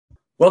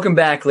Welcome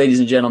back, ladies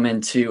and gentlemen,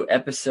 to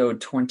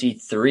episode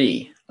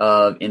 23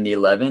 of In the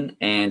 11.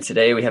 And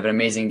today we have an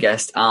amazing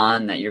guest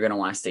on that you're going to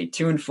want to stay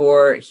tuned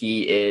for.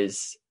 He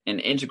is an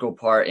integral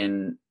part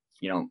in,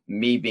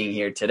 me being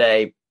here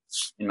today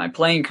in my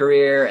playing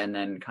career and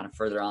then kind of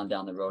further on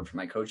down the road for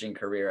my coaching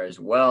career as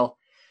well.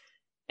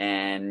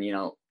 And,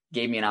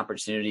 gave me an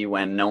opportunity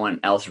when no one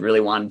else really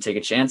wanted to take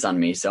a chance on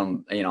me.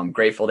 So, I'm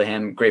grateful to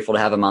him, grateful to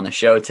have him on the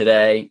show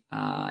today.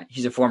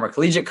 He's a former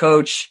collegiate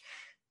coach,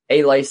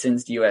 a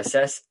licensed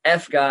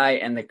USSF guy,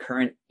 and the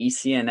current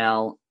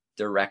ECNL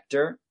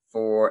director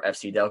for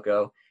FC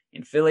Delco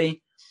in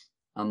Philly,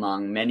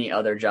 among many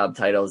other job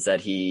titles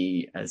that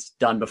he has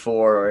done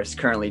before or is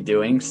currently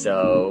doing.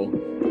 So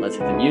let's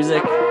hit the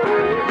music, get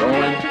it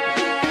rolling.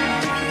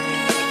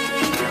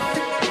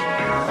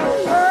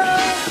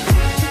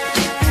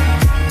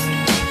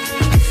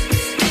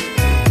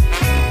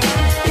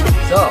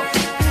 So,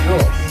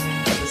 Jules,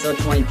 episode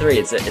 23.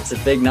 It's a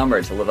big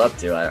number to live up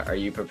to. Are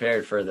you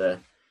prepared for the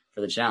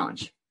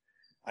challenge?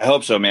 I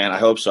hope so, man. I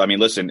hope so. I mean,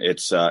 listen,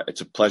 it's a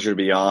pleasure to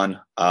be on.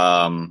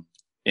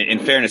 In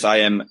fairness, I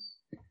am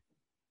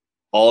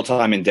all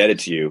time indebted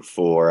to you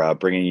for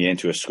bringing you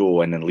into a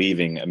school and then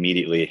leaving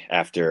immediately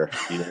after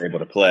you were able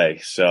to play.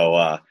 So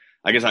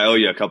I guess I owe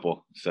you a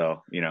couple.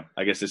 So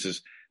I guess this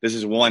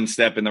is one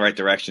step in the right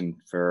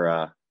direction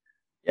for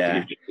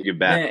to give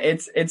back. Man,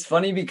 it's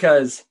funny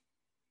because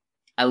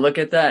I look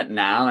at that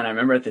now, and I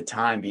remember at the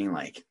time being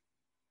like,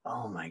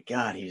 oh my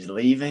God, he's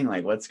leaving.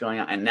 Like, what's going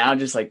on? And now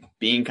just like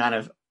being kind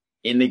of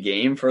in the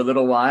game for a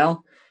little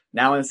while.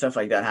 Now when stuff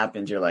like that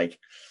happens, you're like,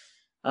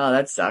 oh,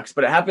 that sucks.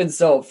 But it happens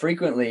so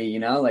frequently,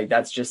 like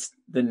that's just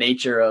the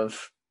nature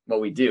of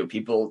what we do.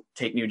 People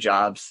take new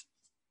jobs,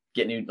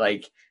 get new,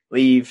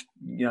 leave,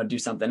 do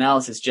something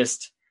else.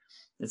 It's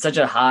such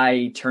a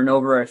high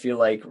turnover, I feel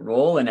like,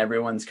 role. And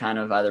everyone's kind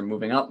of either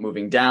moving up,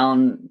 moving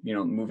down,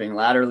 moving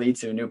laterally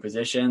to a new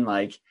position.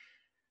 Like,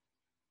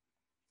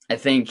 I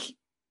think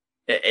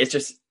it's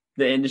just,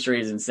 the industry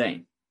is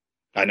insane.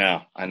 I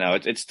know.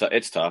 It's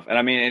tough. And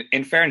I mean,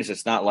 in fairness,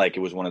 it's not like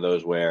it was one of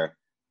those where,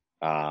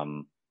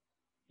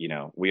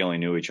 we only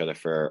knew each other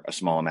for a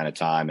small amount of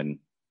time and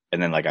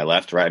then I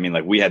left, right? I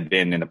mean, we had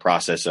been in the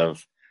process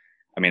of,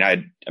 you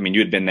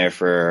had been there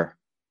for,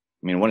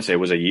 I want to say it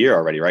was a year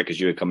already, right? Because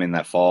you had come in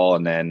that fall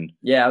and then.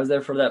 Yeah, I was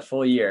there for that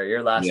full year,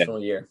 your last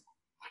full year.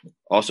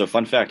 Also,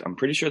 fun fact, I'm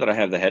pretty sure that I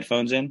have the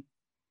headphones in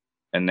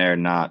and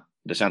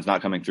the sound's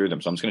not coming through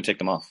them. So I'm just going to take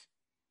them off.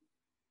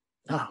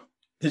 Oh,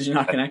 did you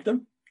not connect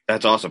them?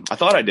 That's awesome. I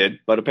thought I did,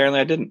 but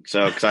apparently I didn't.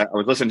 So, because I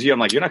was listening to you, I'm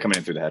like, you're not coming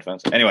in through the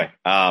headphones. Anyway,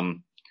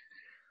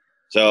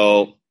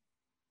 so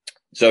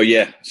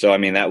yeah. So I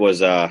mean, that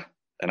was, and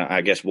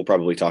I guess we'll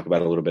probably talk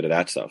about a little bit of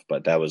that stuff.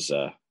 But that was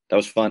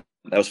fun.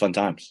 That was fun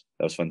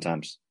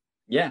times.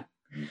 Yeah.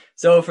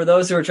 So for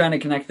those who are trying to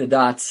connect the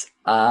dots,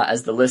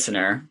 as the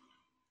listener,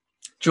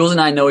 Jules and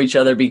I know each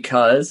other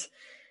because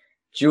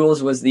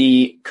Jules was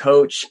the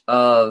coach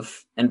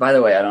of, and by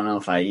the way, I don't know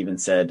if I even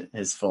said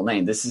his full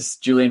name. This is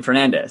Julian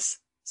Fernandez.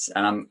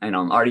 And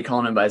I'm already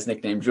calling him by his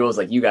nickname, Jules.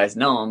 Like, you guys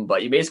know him,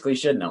 but you basically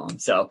should know him.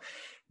 So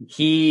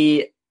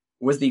he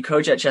was the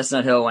coach at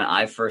Chestnut Hill when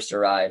I first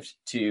arrived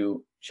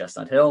to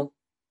Chestnut Hill,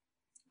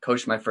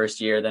 coached my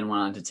first year, then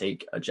went on to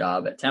take a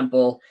job at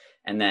Temple.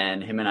 And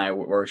then him and I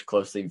worked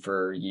closely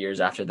for years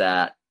after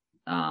that.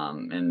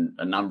 And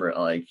a number,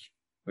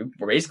 we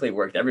basically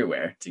worked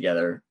everywhere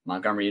together.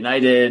 Montgomery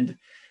United,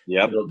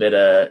 a little bit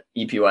of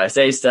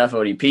EPYSA stuff,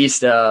 ODP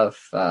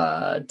stuff,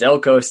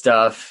 Delco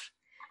stuff,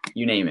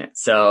 you name it.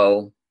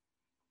 So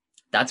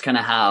that's kind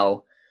of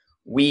how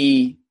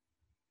we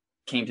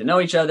came to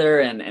know each other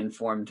and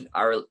formed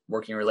our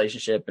working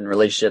relationship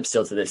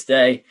still to this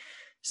day.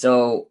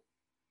 So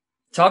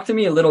talk to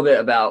me a little bit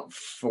about,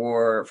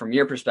 from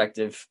your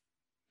perspective,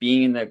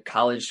 being in the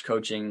college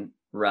coaching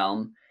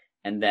realm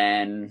and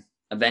then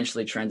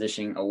eventually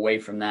transitioning away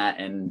from that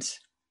and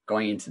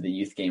going into the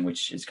youth game,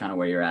 which is kind of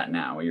where you're at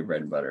now, where your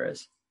bread and butter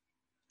is.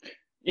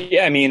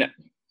 Yeah. I mean,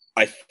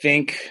 I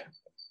think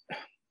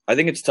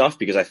it's tough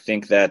because I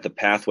think that the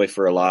pathway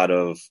for a lot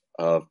of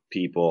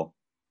people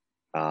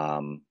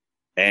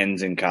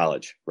ends in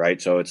college, right?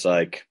 So it's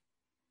like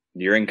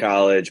you're in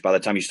college. By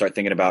the time you start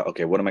thinking about,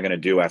 okay, what am I going to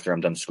do after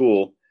I'm done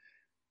school?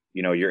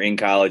 You're in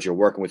college, you're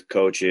working with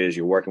coaches,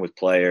 you're working with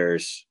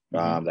players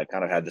that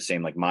kind of had the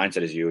same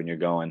mindset as you, and you're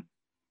going,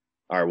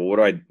 all right, well,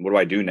 what do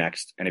I do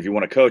next? And if you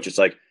want to coach, it's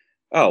like,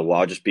 oh, well,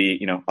 I'll just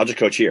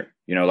coach here,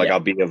 I'll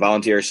be a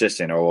volunteer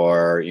assistant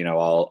or,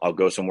 I'll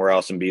go somewhere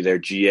else and be their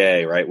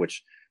GA, right?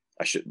 Which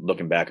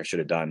looking back, I should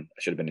have done.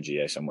 I should have been a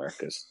GA somewhere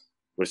because it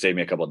would have saved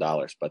me a couple of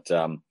dollars.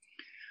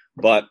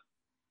 But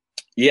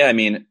yeah, I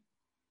mean,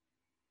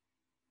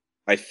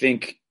 I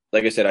think,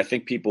 like I said, I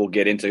think people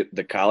get into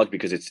the college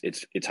because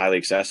it's highly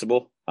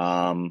accessible.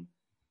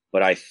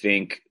 But I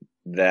think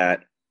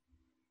that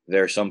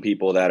there are some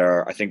people that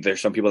are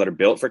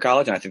built for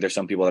college, and I think there's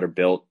some people that are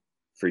built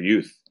for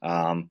youth.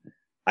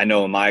 I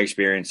know in my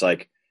experience,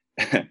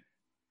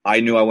 I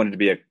knew I wanted to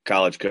be a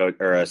college coach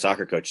or a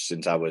soccer coach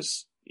since I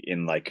was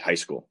in high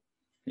school.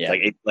 Yeah.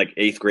 Like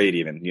eighth grade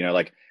even,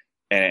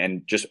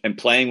 and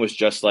playing was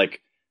just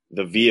like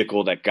the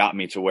vehicle that got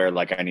me to where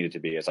like I needed to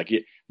be. It's like,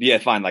 yeah,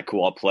 fine, like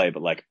cool, I'll play,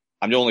 but like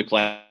I'm only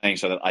playing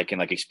so that I can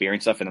like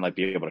experience stuff and then like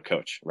be able to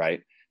coach,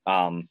 right?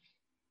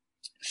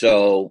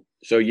 So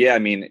yeah, I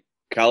mean,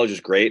 college was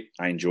great.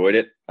 I enjoyed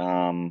it.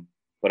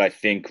 But I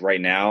think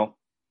right now,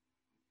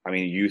 I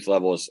mean, youth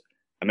levels,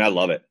 I mean, I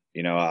love it.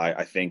 You know,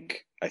 I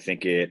think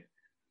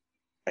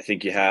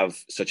you have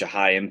such a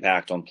high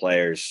impact on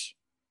players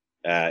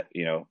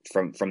you know,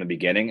 from the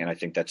beginning. And I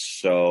think that's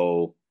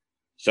so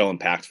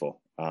impactful.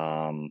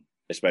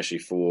 Especially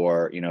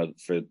for, you know,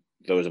 for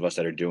those of us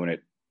that are doing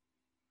it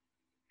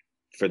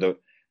for the,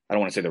 I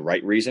don't want to say the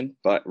right reason,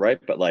 but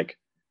like,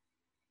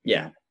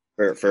 yeah,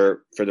 for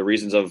the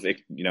reasons of,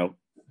 you know,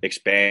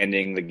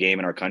 expanding the game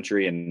in our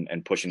country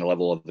and pushing the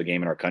level of the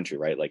game in our country.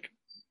 Right. Like,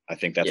 I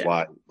think that's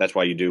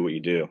why you do what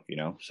you do, you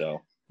know?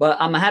 So, but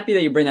I'm happy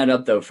that you bring that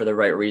up though, for the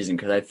right reason.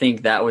 Cause I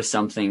think that was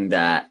something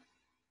that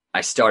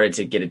I started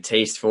to get a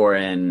taste for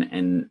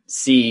and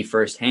see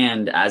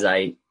firsthand as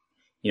I,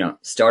 you know,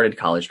 started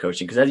college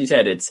coaching. Cause as you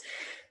said, it's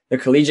the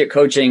collegiate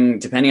coaching,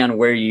 depending on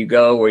where you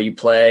go, where you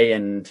play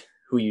and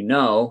who you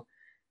know,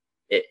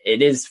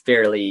 it is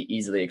fairly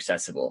easily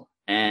accessible.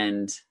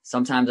 And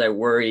sometimes I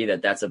worry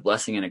that that's a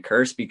blessing and a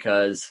curse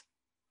because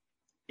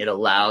it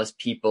allows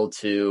people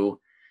to,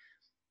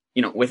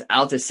 you know,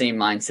 without the same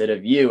mindset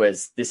of you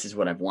as this is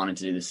what I've wanted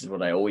to do, this is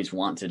what I always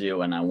want to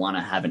do, and I want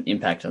to have an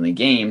impact on the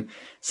game.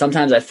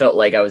 Sometimes I felt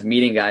like I was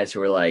meeting guys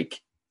who were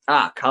like,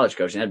 college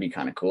coaching, that'd be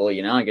kind of cool.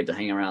 You know, I get to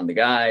hang around the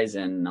guys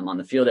and I'm on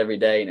the field every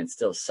day and it's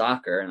still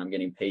soccer and I'm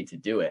getting paid to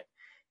do it.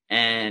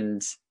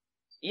 And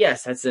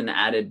yes, that's an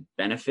added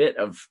benefit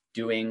of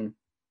doing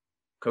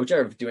coaching,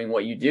 of doing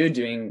what you do,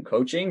 doing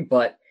coaching,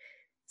 but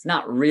it's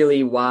not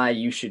really why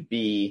you should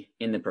be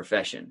in the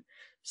profession.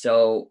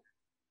 So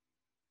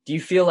do you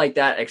feel like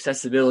that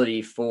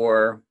accessibility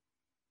for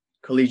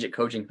collegiate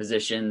coaching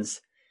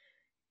positions,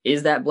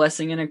 is that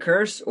blessing and a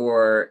curse,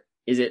 or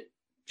is it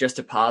just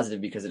a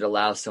positive because it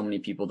allows so many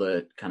people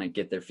to kind of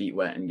get their feet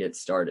wet and get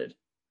started?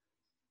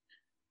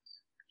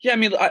 Yeah, I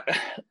mean,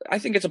 I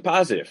think it's a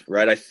positive,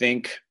 right? I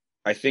think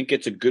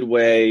it's a good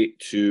way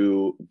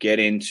to get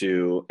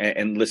into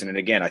and listen. And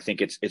again, I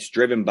think it's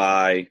driven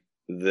by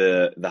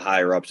the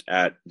higher ups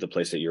at the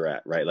place that you're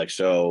at, right? Like,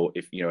 so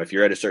if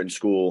you're at a certain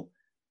school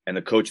and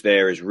the coach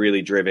there is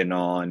really driven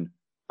on,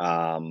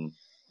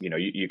 you know,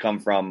 you come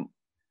from,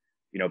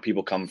 you know,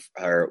 people come,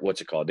 or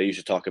what's it called? They used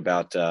to talk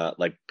about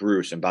like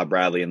Bruce and Bob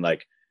Bradley and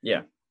like,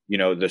 yeah, you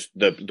know,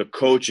 the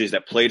coaches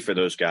that played for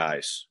those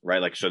guys,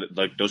 right? Like, so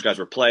like those guys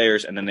were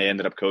players and then they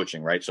ended up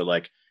coaching, right? So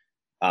like,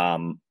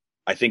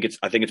 I think it's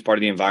part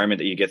of the environment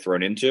that you get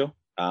thrown into.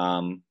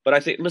 But I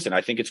think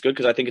it's good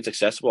because I think it's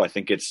accessible. I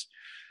think it's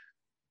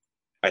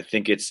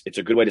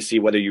a good way to see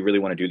whether you really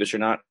want to do this or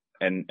not.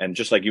 And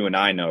just like you and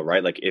I know,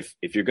 right? Like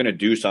if you're going to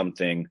do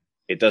something,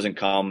 it doesn't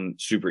come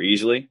super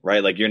easily,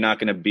 right? Like you're not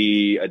going to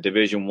be a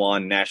Division I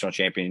national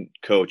champion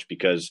coach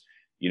because,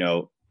 you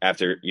know,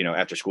 after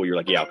school, you're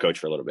like, yeah, I'll coach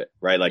for a little bit,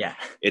 right? Like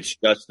it's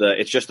just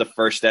the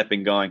first step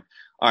in going,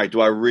 all right,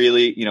 do I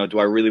really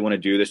want to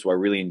do this? Do I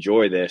really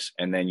enjoy this?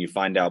 And then you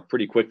find out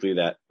pretty quickly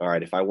that, all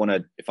right, if I want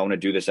to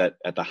do this at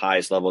the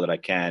highest level that I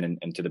can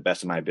and to the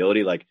best of my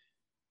ability, like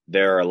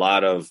there are a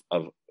lot of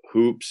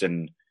hoops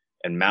and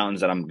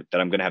mountains that I'm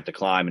going to have to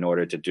climb in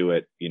order to do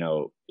it, you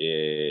know,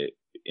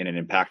 in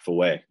an impactful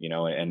way, you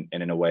know, and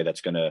in a way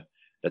that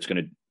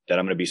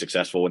I'm going to be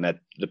successful and that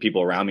the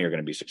people around me are going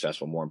to be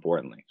successful, more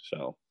importantly.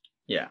 So,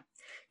 yeah,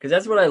 because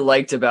that's what I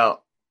liked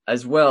about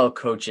as well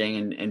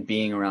coaching and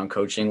being around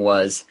coaching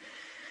was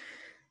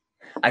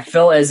I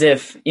felt as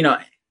if, you know,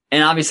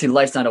 and obviously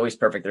life's not always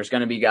perfect. There's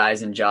going to be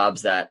guys in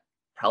jobs that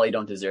probably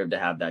don't deserve to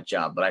have that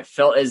job. But I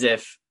felt as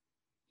if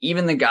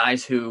even the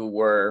guys who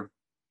were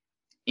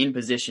in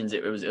positions,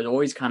 it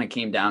always kind of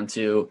came down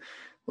to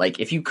like,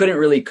 if you couldn't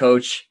really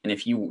coach and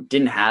if you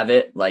didn't have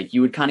it, like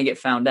you would kind of get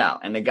found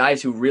out. And the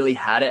guys who really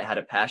had it, had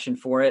a passion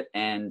for it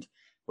and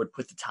would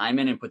put the time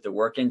in and put the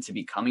work into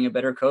becoming a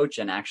better coach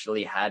and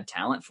actually had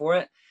talent for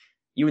it,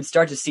 you would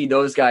start to see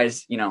those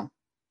guys, you know,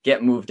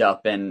 get moved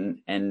up and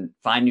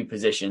find new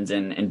positions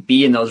and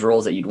be in those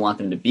roles that you'd want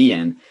them to be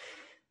in.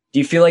 Do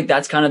you feel like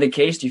that's kind of the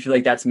case? Do you feel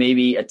like that's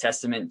maybe a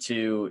testament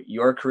to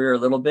your career a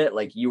little bit?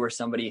 Like you were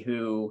somebody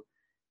who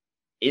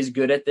is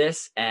good at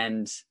this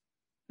and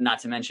not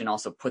to mention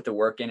also put the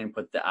work in and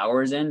put the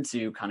hours in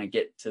to kind of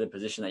get to the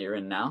position that you're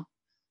in now?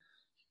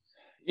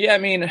 Yeah, I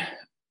mean,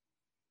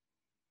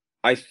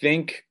 I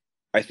think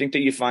that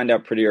you find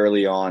out pretty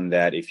early on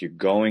that if you're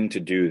going to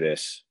do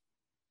this,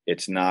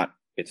 it's not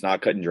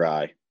cut and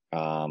dry.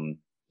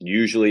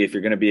 Usually if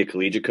you're going to be a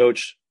collegiate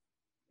coach,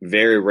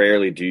 very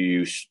rarely do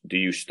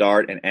you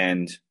start and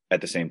end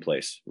at the same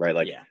place, right?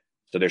 Like,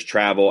 so there's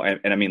travel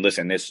and I mean,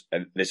 listen, this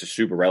is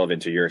super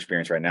relevant to your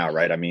experience right now,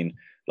 right? I mean,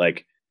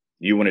 like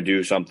you want to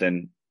do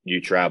something,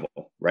 you travel,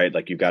 right?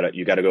 Like you gotta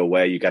go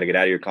away. You got to get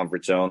out of your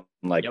comfort zone.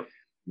 Like, you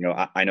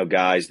know, I know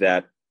guys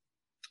that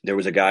there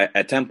was a guy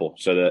at Temple.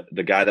 So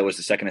the guy that was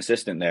the second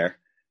assistant there,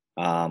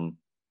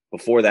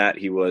 before that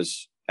he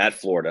was at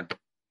Florida.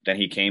 Then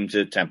he came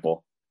to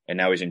Temple. and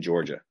now he's in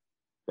Georgia,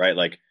 right?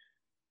 Like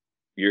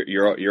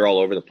you're all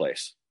over the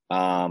place.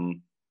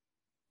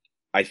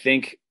 I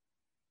think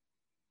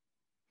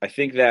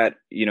that,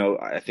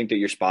 I think that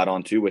you're spot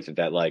on too with it,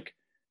 that like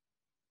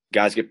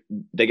guys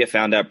get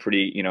found out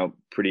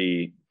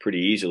pretty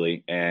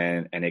easily.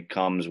 And it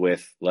comes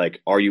with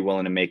like, are you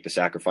willing to make the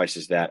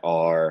sacrifices that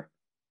are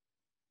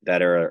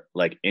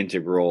like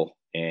integral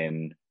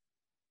in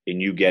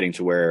you getting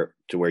to where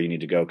you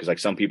need to go? Cause like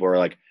some people are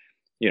like,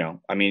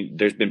 I mean,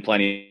 there's been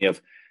plenty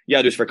of,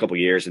 I'll do this for a couple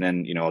of years and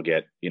then, I'll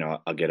get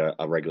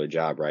a regular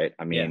job. Right.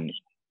 I mean,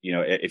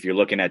 if you're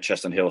looking at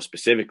Chestnut Hill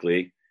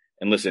specifically,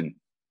 and listen,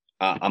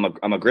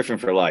 I'm a Griffin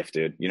for life,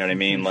 dude. You know what I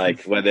mean?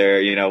 Like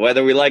whether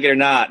we like it or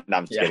not. No,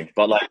 I'm just kidding.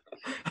 But like,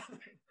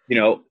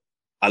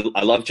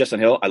 I love Chestnut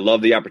Hill. I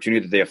love the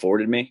opportunity that they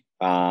afforded me.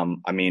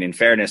 I mean, in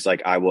fairness,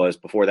 like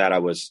before that, I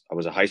was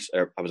a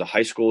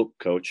high school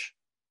coach,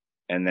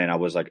 and then I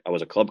was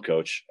a club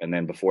coach, and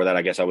then before that,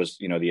 I guess I was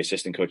the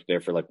assistant coach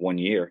there for like 1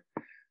 year,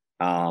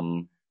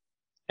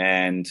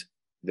 and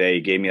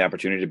they gave me the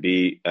opportunity to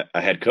be a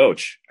head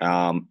coach,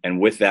 and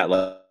with that,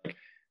 like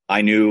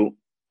I knew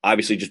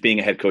obviously just being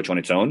a head coach on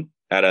its own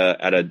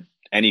at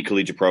any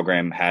collegiate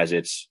program has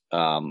its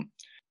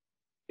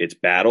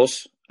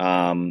battles.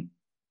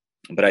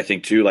 But I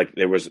think too, like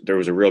there was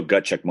a real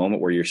gut check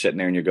moment where you're sitting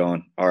there and you're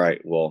going, all right,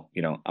 well,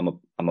 I'm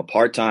a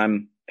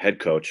part-time head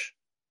coach,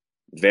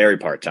 very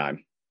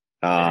part-time.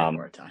 And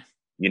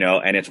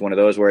it's one of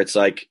those where it's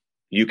like,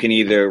 you can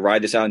either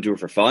ride this out and do it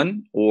for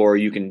fun, or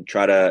you can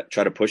try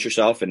to push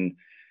yourself and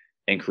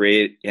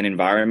create an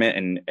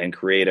environment and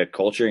create a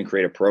culture and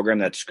create a program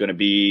that's going to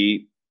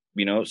be,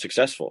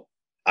 successful.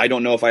 I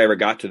don't know if I ever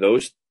got to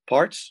those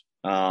parts,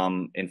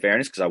 in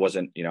fairness, because I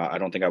wasn't, I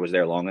don't think I was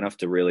there long enough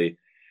to really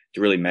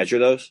measure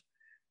those.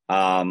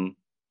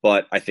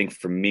 But I think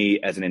for me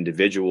as an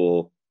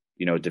individual,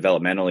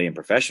 developmentally and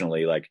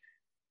professionally, like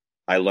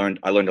I learned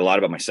a lot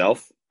about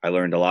myself. I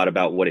learned a lot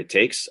about what it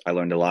takes. I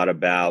learned a lot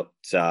about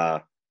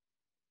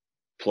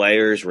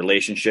players,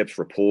 relationships,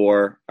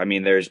 rapport. I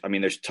mean,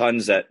 there's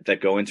tons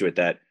that go into it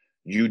that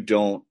you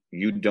don't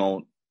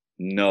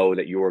know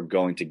that you're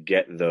going to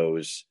get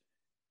those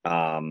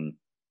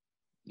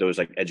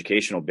like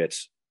educational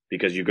bits,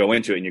 because you go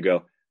into it and you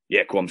go,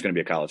 yeah, cool, I'm just going to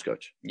be a college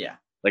coach. Yeah.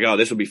 Like, oh,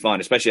 this will be fun,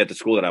 especially at the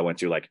school that I went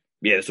to. Like,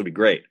 yeah, this will be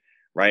great.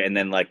 Right. And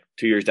then like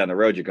 2 years down the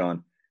road, you're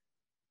going,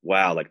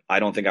 wow, like, I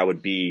don't think I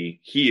would be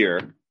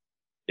here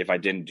if I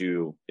didn't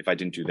do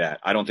that.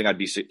 I don't think I'd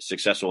be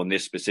successful in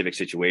this specific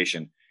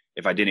situation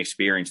if I didn't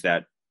experience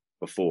that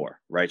before.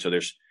 Right. So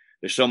there's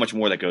so much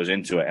more that goes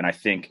into it. And I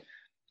think,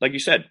 like you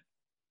said,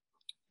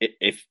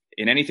 if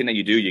in anything that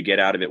you do, you get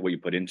out of it what you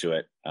put into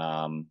it.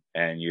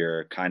 And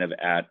you're kind of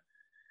at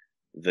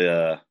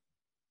the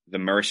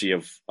mercy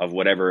of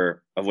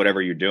whatever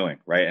you're doing.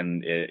 Right.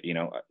 And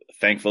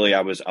thankfully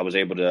I was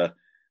able to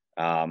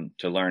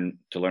learn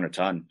a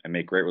ton and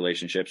make great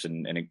relationships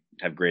and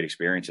have great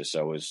experiences.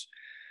 So it was,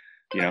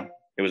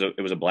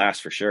 it was a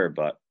blast for sure.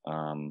 But,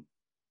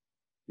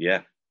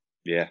 yeah,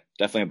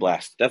 definitely a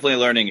blast. Definitely a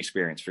learning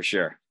experience for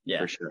sure.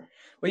 Yeah, for sure.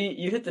 Well,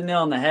 you hit the nail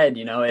on the head.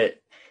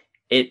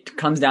 It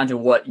comes down to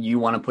what you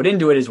want to put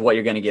into it is what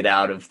you're going to get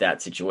out of that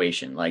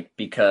situation. Like,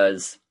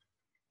 because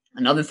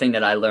another thing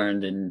that I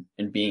learned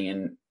in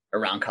being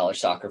around college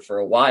soccer for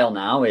a while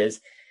now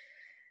is,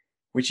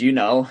 which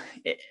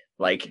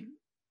like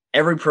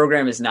every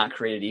program is not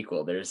created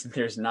equal.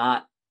 There's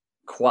not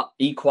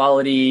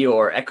equality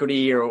or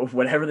equity or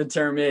whatever the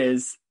term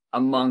is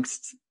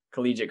amongst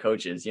collegiate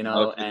coaches,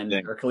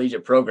 or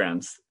collegiate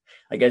programs.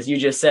 Like, as you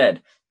just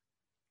said,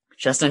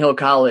 Chestnut Hill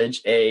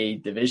College, a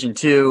Division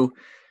II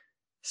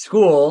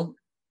school,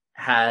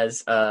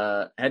 has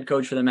a head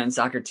coach for the men's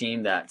soccer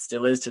team that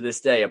still is to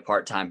this day a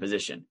part-time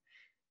position.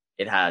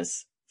 It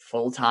has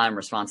full-time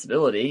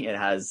responsibility. It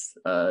has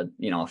a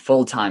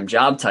full-time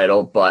job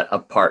title, but a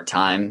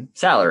part-time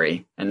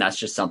salary. And that's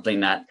just something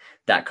that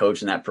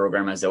coach and that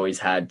program has always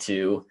had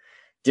to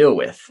deal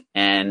with.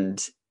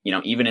 And,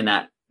 even in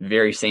that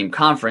very same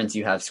conference,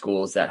 you have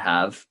schools that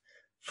have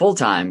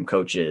full-time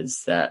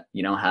coaches that,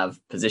 have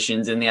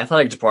positions in the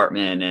athletic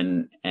department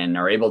and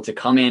are able to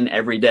come in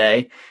every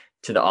day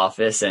to the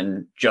office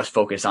and just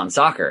focus on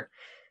soccer.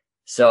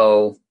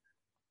 So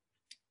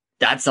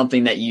that's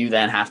something that you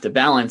then have to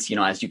balance,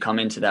 as you come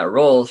into that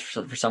role.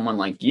 For someone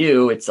like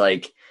you, it's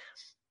like,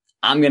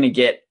 I'm going to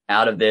get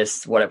out of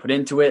this what I put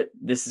into it.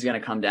 This is going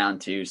to come down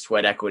to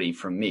sweat equity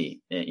from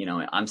me.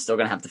 I'm still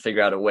going to have to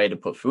figure out a way to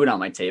put food on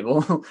my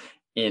table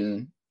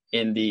in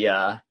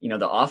the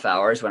the off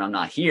hours when I'm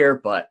not here,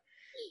 but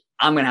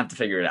I'm going to have to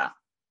figure it out.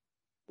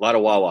 A lot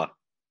of Wawa.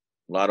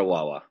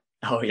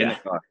 Oh yeah.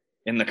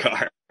 In the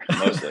car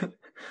mostly.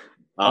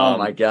 Oh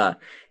my God.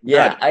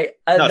 Yeah.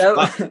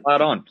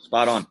 Spot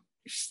on.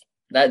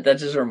 That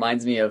just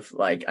reminds me of,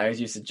 like, I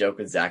always used to joke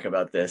with Zach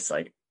about this,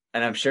 like,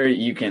 and I'm sure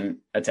you can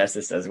attest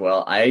this as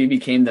well. I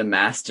became the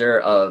master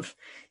of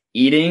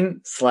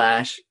eating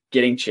 /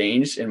 getting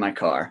changed in my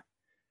car.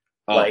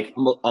 Oh, like,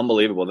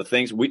 unbelievable. The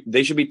things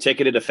they should be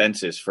ticketed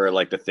offenses for,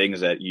 like, the things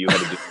that you had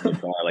to do in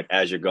the car, like,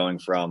 as you're going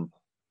from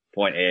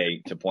point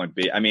A to point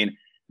B. I mean,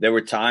 there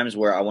were times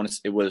where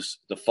it was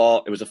the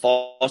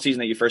fall season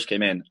that you first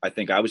came in. I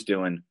think I was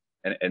doing,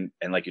 and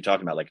like you're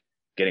talking about, like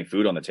getting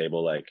food on the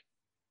table, like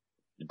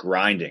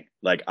grinding.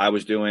 Like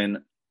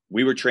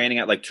we were training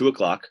at like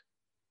 2:00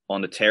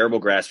 on the terrible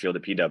grass field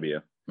at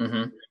PW,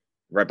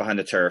 right behind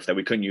the turf that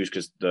we couldn't use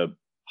because the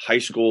high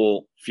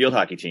school field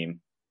hockey team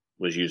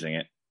was using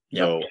it.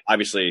 Yep. So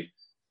obviously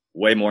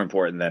way more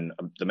important than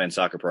the men's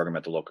soccer program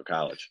at the local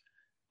college.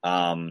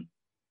 And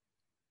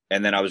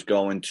then I was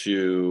going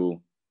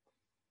to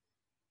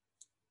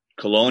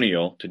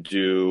Colonial to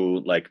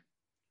do like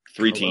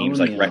 3 teams,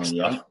 like rec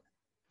stuff.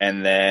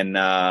 And then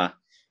I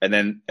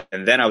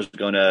was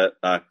going to,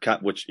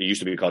 which it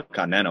used to be called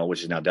Continental,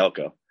 which is now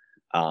Delco,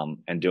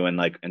 and doing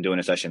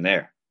a session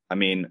there. I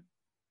mean,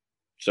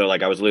 so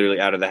like I was literally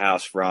out of the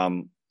house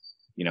from,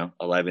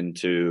 11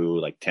 to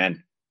like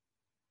 10.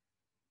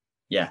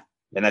 Yeah.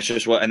 And that's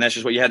just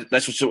what you had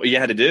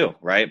to do.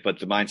 Right. But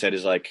the mindset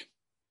is like,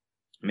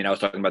 I mean, I was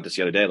talking about this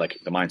the other day. Like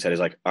the mindset is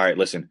like, all right,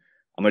 listen,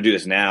 I'm going to do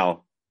this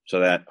now so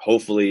that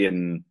hopefully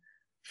in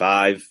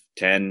 5,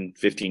 10,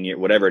 15 years,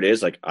 whatever it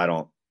is, like I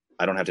don't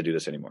have to do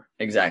this anymore.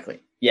 Exactly.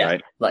 Yeah.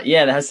 Right? Like,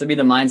 yeah, that has to be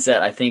the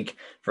mindset, I think,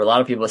 for a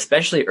lot of people,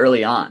 especially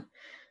early on.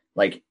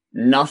 Like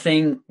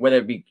nothing, whether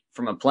it be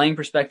from a playing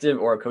perspective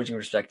or a coaching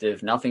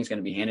perspective, nothing's going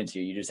to be handed to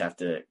you. You just have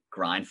to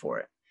grind for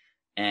it.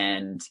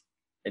 And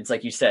it's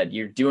like you said,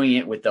 you're doing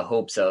it with the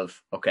hopes of,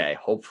 okay,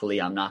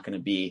 hopefully I'm not going to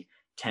be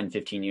 10,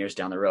 15 years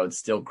down the road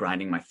still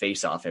grinding my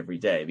face off every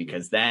day.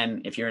 Because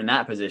then if you're in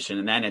that position,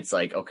 and then it's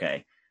like,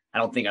 okay,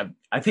 I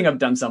think I've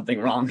done something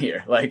wrong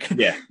here. Like,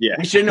 yeah.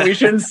 we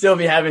shouldn't still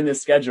be having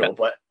this schedule.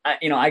 But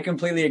I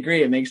completely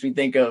agree. It makes me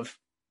think of,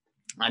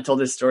 I told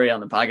this story on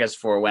the podcast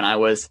before when I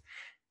was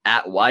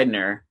at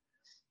Widener,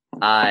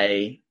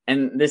 and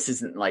this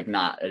isn't like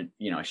not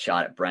a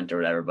shot at Brent or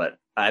whatever, but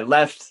I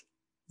left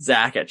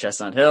Zach at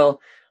Chestnut Hill.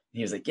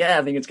 He was like, yeah,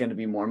 I think it's going to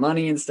be more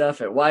money and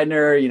stuff at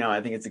Widener.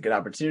 I think it's a good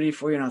opportunity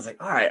for you. And I was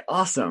like, all right,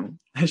 awesome.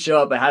 I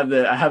show up. I have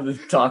the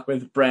talk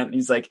with Brent. And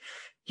he's like,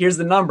 here's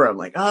the number. I'm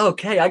like, oh,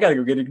 okay, I got to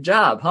go get a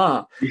job,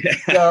 huh? Yeah.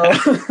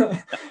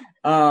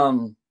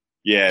 So,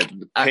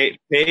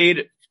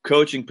 paid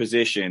coaching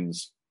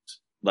positions,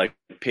 like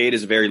paid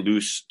is a very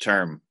loose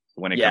term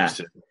when it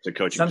comes to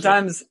coaching.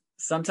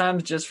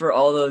 Sometimes just for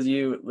all those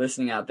you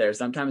listening out there,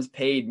 sometimes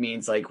paid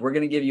means like, we're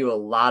going to give you a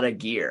lot of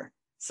gear.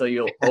 So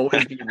you'll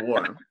always be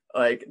warm.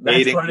 Like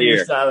that's part of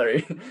your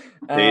salary.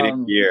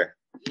 Paid gear.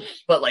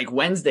 But like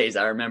Wednesdays,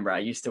 I remember I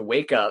used to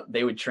wake up,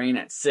 they would train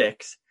at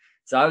 6.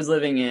 So I was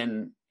living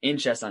in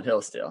Chestnut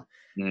Hill still.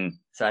 Mm.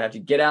 So I'd have to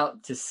get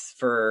out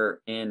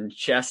in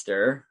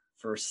Chester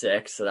for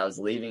 6. So that was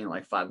leaving at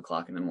like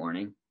 5:00 in the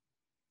morning.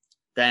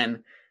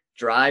 Then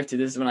drive to,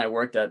 this is when I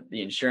worked at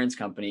the insurance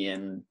company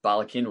in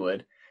Bala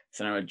Cynwyd.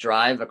 So I would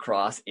drive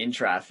across in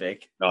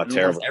traffic. Oh,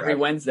 terrible! Every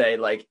Wednesday,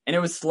 and it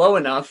was slow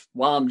enough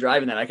while I'm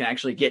driving that I can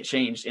actually get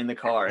changed in the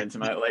car into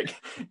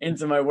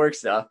my work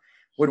stuff.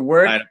 Would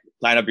work,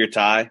 line up your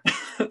tie,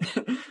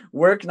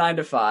 work 9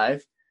 to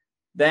 5,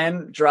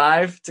 then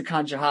drive to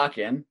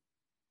Conshohocken,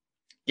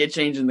 get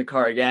changed in the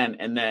car again,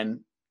 and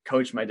then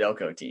coach my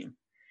Delco team.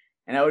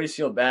 And I always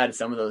feel bad.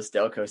 Some of those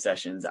Delco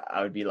sessions,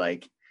 I would be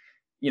like,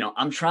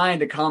 I'm trying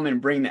to come and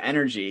bring the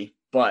energy,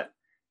 but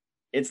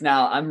it's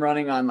now I'm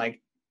running on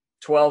like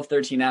 12,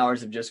 13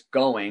 hours of just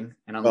going.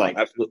 And I'm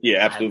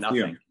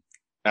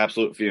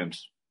absolute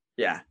fumes.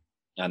 Yeah.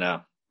 I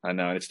know. And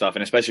it's tough.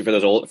 And especially for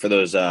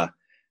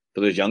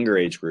those younger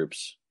age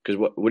groups. Cause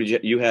what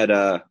did you had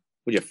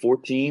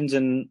 14s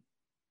and.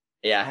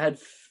 Yeah, I had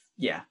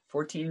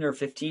 14 or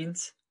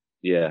 15s.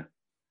 Yeah.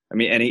 I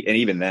mean, and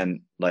even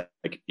then, like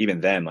you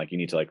need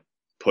to like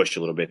push a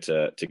little bit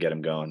to get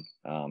them going.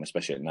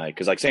 Especially at night.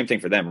 Cause like same thing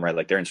for them, right?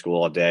 Like they're in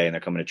school all day and they're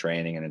coming to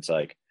training and it's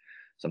like,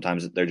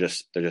 sometimes they're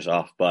just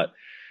off, but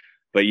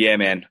yeah,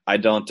 man, I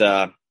don't,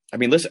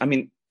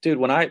 dude,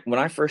 when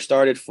I first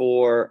started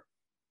for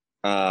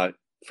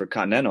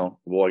Continental,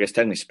 well, I guess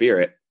technically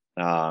Spirit,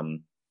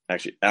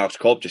 actually Alex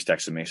Culp just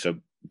texted me. So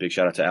big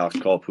shout out to Alex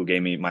Culp, who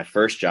gave me my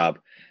first job.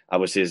 I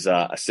was his,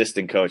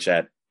 assistant coach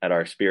at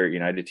our Spirit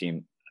United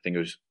team. I think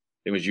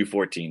it was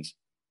U14s.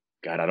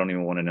 God, I don't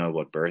even want to know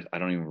I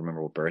don't even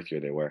remember what birth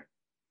year they were.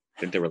 I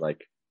think they were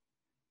like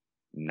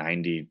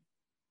 98s.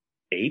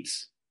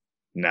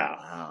 No,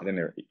 wow.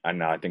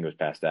 I think it was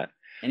past that.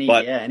 Any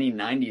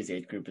 90s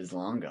age group is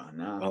long gone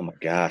now. Oh my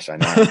gosh, I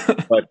know.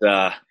 But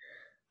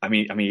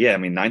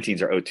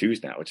 19s are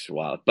 02s now, which is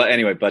wild. But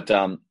anyway,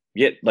 so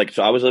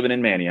I was living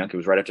in Manayunk. It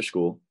was right after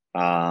school.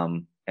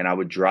 And I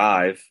would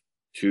drive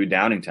to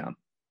Downingtown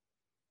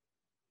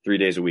 3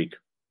 days a week.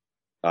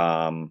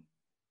 So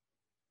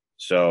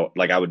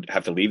like I would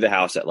have to leave the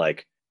house at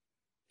like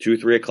 2,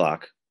 3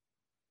 o'clock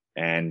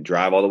and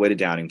drive all the way to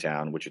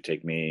Downingtown, which would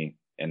take me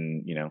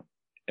an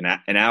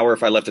hour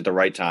if I left at the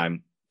right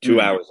time, 2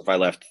 hours if I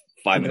left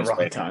 5 minutes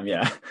later. Time,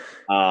 yeah.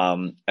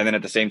 And then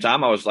at the same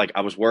time, I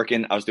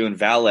was doing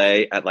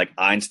valet at like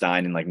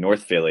Einstein in like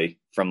North Philly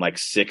from like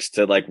 6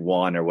 to like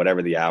 1 or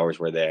whatever the hours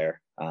were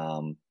there.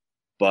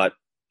 But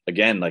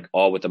again, like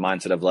all with the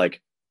mindset of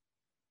like,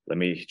 let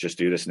me just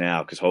do this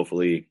now, because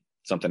hopefully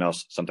something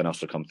else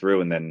will come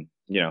through. And then,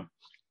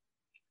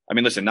 I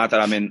mean, listen, not that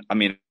I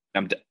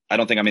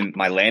don't think I'm in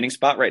my landing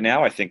spot right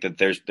now. I think that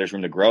there's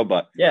room to grow,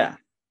 but yeah,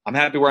 I'm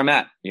happy where I'm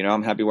at.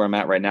 I'm happy where I'm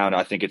at right now. And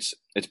I think it's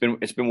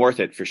been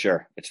worth it for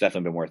sure. It's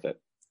definitely been worth it.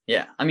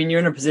 Yeah. I mean, you're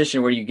in a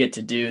position where you get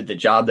to do the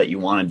job that you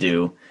want to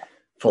do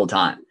full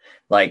time.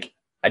 Like,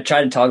 I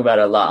try to talk about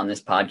it a lot on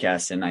this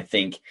podcast, and I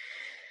think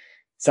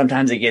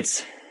sometimes it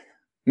gets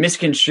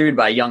misconstrued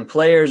by young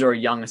players or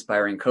young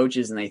aspiring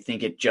coaches, and they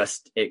think it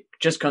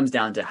just comes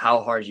down to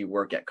how hard you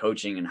work at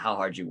coaching and how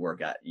hard you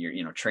work at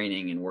your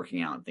training and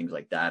working out and things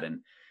like that.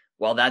 And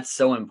while that's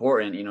so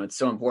important, it's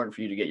so important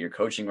for you to get your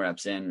coaching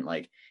reps in.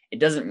 Like, it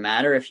doesn't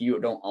matter if you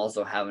don't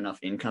also have enough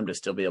income to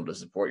still be able to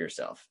support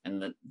yourself.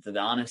 And the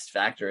honest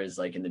factor is,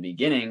 like, in the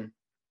beginning,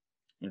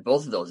 in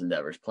both of those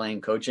endeavors,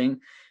 playing,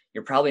 coaching,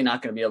 you're probably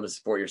not going to be able to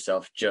support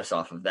yourself just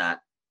off of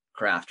that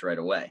craft right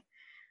away.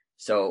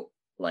 So,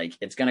 like,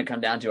 it's going to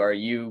come down to, are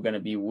you going to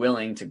be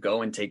willing to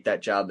go and take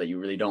that job that you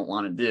really don't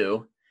want to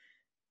do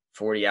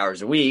 40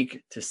 hours a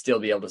week to still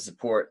be able to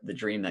support the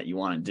dream that you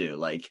want to do?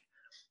 Like,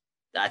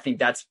 I think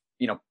that's,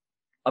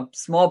 a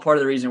small part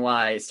of the reason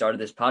why I started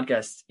this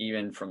podcast,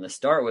 even from the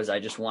start, was I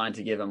just wanted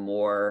to give a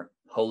more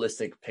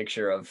holistic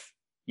picture of,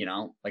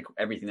 like,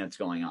 everything that's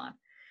going on.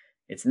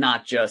 It's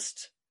not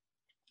just,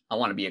 I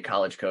want to be a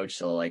college coach,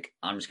 so, like,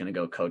 I'm just going to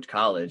go coach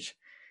college.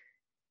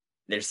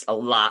 There's a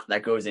lot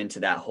that goes into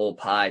that whole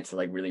pie to,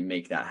 like, really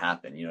make that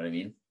happen. You know what I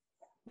mean?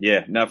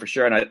 Yeah, no, for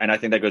sure. And I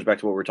think that goes back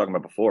to what we were talking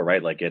about before,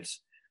 right? Like, it's,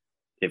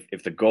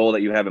 if the goal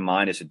that you have in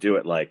mind is to do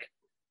it, like,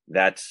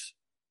 that's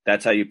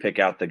how you pick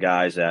out the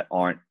guys that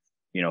aren't,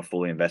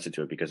 fully invested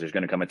to it, because there's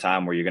going to come a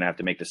time where you're going to have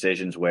to make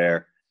decisions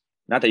where,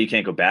 not that you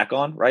can't go back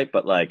on, right?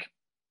 But, like,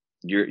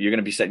 you're going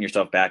to be setting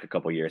yourself back a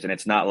couple of years. And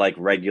it's not like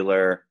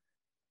regular,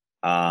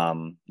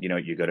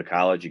 you go to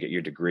college, you get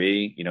your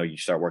degree, you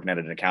start working at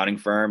an accounting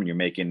firm and you're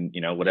making,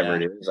 whatever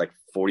it is, like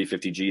 40,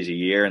 50 G's a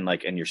year,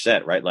 and you're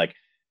set, right? Like,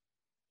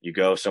 you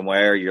go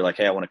somewhere, you're like,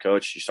 hey, I want to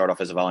coach. You start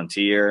off as a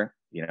volunteer,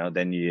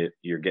 then you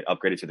get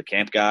upgraded to the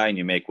camp guy, and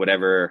you make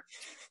whatever,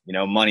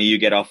 money you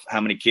get off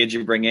how many kids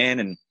you bring in.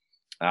 And,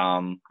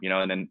 and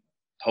then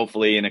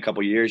hopefully in a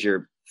couple of years,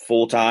 you're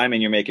full time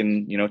and you're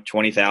making,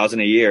 20,000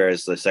 a year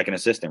as the second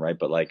assistant. Right.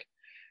 But, like,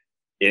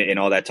 in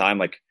all that time,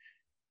 like,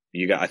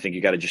 I think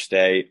you got to just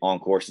stay on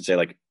course and say,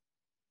 like,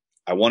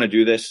 I want to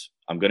do this.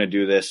 I'm going to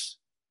do this,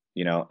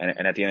 and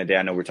at the end of the day,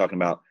 I know we're talking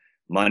about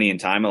money and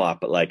time a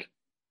lot, but, like,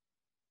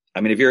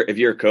 I mean, if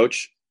you're a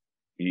coach,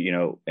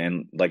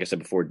 and like I said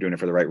before, doing it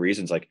for the right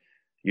reasons, like,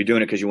 you're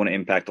doing it because you want to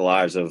impact the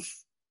lives of,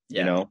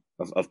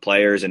 of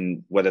players,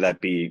 and whether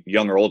that be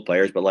young or old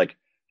players, but, like,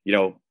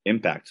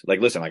 impact. Like,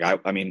 listen,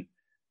 like, I mean,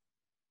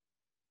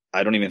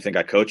 I don't even think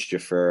I coached you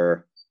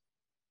for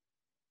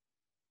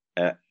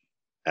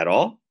at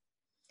all.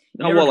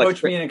 No, you never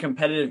coached me in a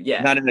competitive,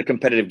 not in a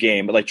competitive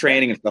game, but, like,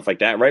 training and stuff like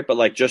that, right? But,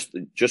 like, just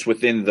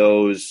within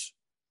those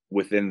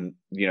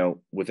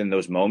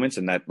moments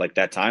and that, like,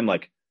 that time,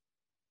 like,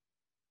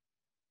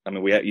 I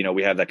mean,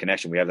 we have that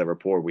connection, we have that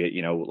rapport,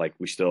 like,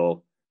 we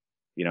still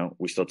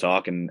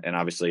talk, and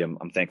obviously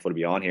I'm thankful to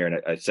be on here, and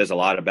it says a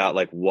lot about,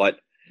 like,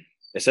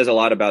 it says a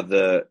lot about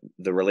the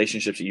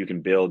relationships that you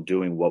can build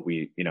doing what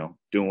we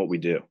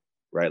do,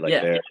 right?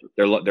 Like,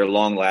 they're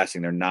long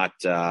lasting. They're not,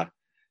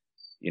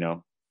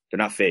 they're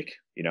not fake,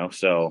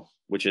 so,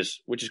 which is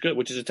good,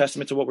 which is a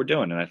testament to what we're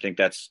doing. And I think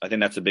that's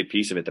a big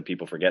piece of it that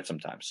people forget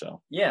sometimes.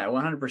 So, yeah,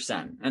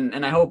 100%.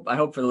 And I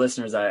hope for the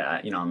listeners,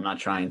 I'm not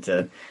trying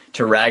to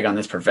rag on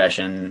this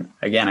profession.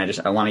 Again,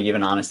 I want to give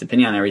an honest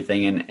opinion on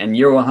everything. And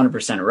you're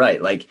 100%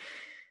 right. Like,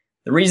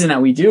 the reason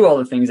that we do all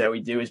the things that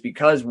we do is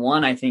because,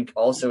 one, I think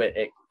also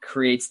it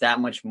creates that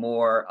much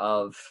more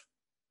of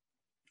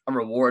a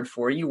reward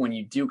for you when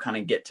you do kind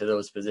of get to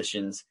those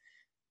positions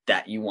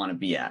that you want to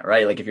be at,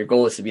 right? Like, if your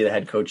goal is to be the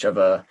head coach of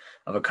a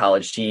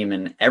college team,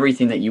 and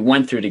everything that you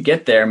went through to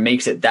get there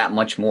makes it that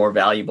much more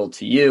valuable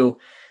to you,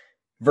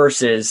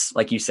 versus,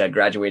 like you said,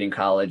 graduating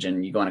college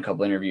and you go on a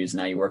couple interviews, and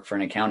now you work for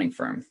an accounting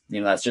firm.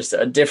 That's just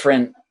a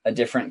different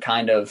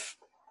kind of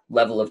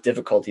level of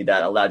difficulty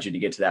that allowed you to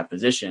get to that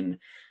position.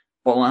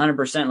 But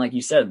 100%, like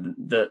you said,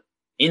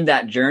 in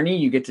that journey,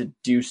 you get to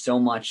do so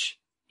much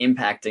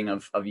impacting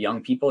of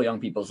young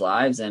people's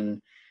lives,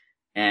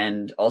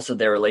 and also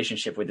their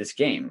relationship with this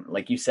game.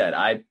 Like you said,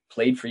 I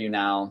played for you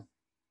now,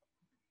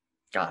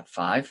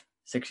 5-6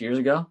 years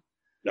ago.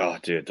 Oh,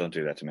 dude, don't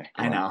do that to me.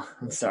 I know.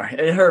 I'm sorry.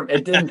 It hurt.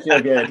 It didn't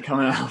feel good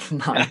coming off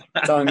my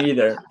tongue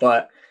either.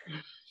 But,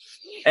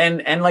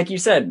 and like you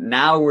said,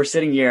 now we're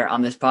sitting here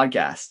on this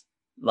podcast.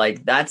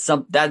 Like,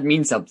 that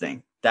means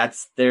something.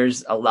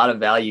 There's a lot of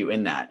value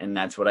in that. And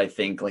that's what I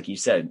think, like you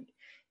said,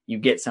 you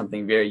get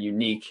something very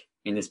unique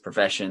in this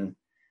profession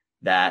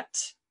that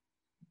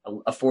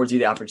affords you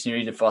the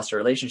opportunity to foster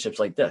relationships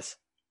like this.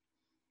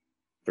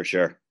 For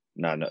sure.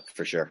 No,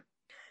 for sure.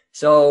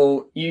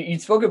 So you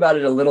spoke about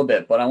it a little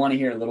bit, but I want to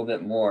hear a little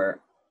bit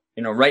more.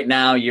 Right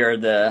now you're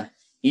the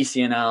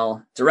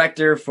ECNL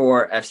director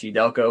for FC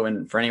Delco.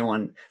 And for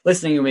anyone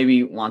listening who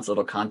maybe wants a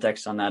little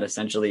context on that,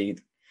 essentially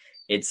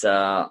It's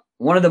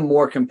one of the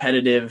more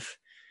competitive.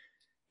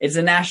 It's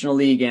a national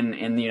league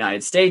in the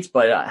United States,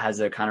 but it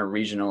has a kind of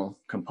regional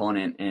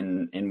component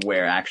in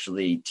where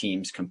actually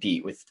teams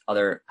compete with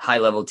other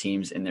high-level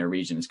teams in their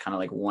region. It's kind of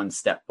like one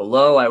step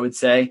below, I would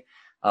say,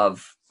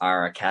 of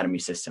our academy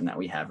system that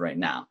we have right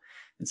now.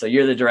 And so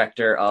you're the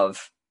director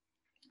of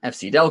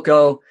FC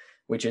Delco,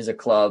 which is a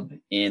club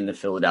in the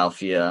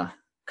Philadelphia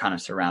kind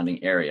of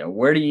surrounding area.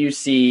 Where do you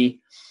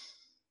see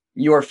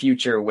your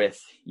future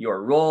with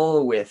your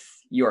role, with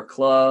your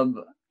club,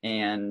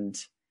 and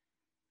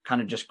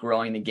kind of just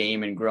growing the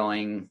game and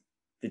growing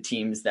the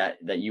teams that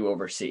you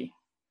oversee?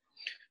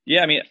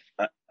 Yeah, I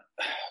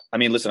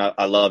mean, listen,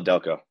 I love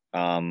Delco.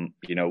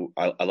 You know,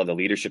 I love the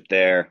leadership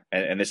there,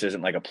 and this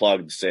isn't like a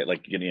plug to say,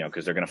 like, you know,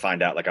 because they're going to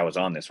find out like I was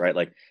on this, right?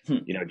 Like,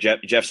 you know,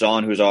 Jeff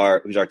Zahn, who's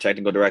our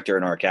technical director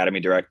and our academy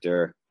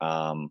director,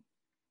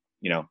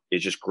 you know,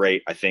 is just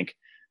great. I think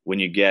when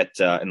you get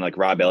and like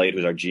Rob Elliott,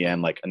 who's our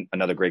GM, like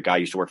another great guy,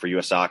 used to work for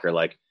U.S. Soccer.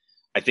 Like,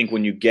 I think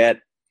when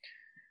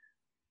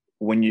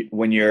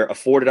you're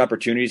afforded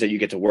opportunities that you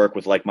get to work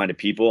with like-minded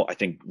people, I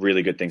think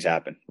really good things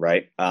happen,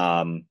 right?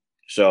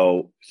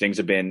 So things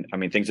have been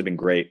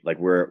great. Like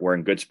we're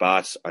in good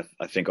spots.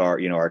 I think our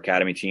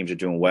academy teams are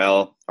doing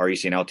well. Our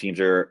ECNL teams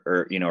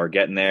are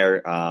getting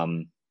there.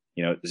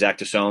 You know, Zach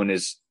Tassone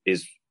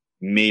is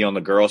me on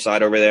the girl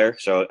side over there.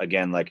 So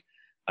again, like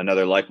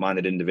another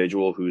like-minded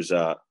individual who's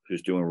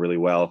doing really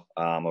well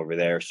over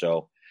there.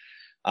 So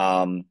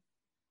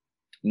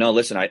no,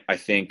 listen, I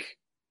think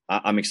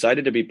I'm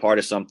excited to be part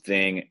of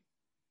something,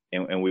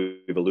 and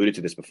we've alluded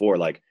to this before.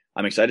 Like,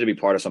 I'm excited to be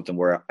part of something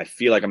where I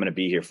feel like I'm going to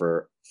be here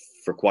for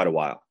quite a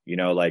while. You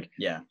know, like,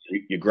 yeah,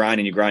 you grind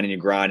and you grind and you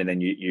grind, and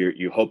then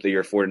you hope that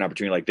you're afforded an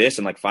opportunity like this,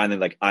 and like finally,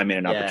 like I'm in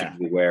an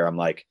opportunity where I'm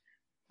like,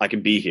 I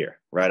can be here,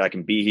 right? I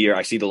can be here.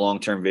 I see the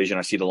long-term vision.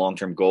 I see the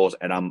long-term goals,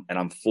 and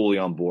I'm fully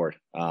on board.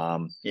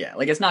 Yeah,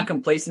 like it's not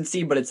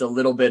complacency, but it's a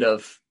little bit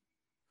of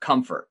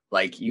comfort.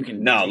 Like you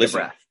can take a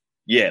breath.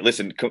 Yeah,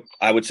 listen,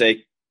 I would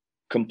say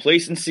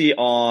complacency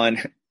on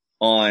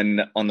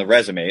the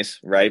resumes,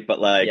 right?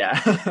 But like,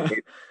 yeah.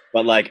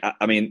 but like,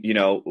 I mean, you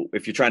know,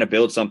 if you're trying to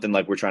build something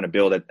like we're trying to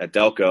build at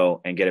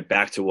Delco and get it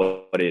back to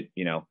what it,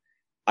 you know,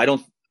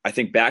 I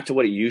think back to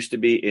what it used to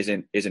be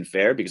isn't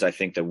fair, because I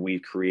think that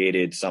we've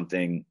created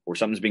something, or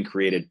something's been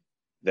created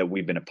that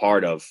we've been a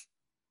part of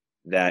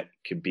that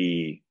could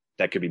be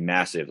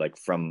massive, like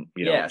from,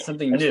 you know,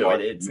 something new.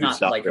 It's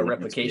not like a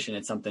replication.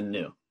 It's something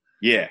new.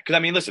 Yeah, because I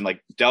mean, listen,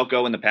 like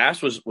Delco in the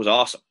past was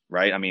awesome,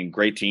 right? I mean,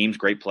 great teams,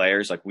 great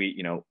players. Like we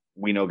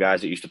know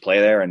guys that used to play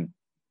there, and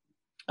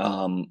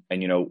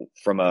you know,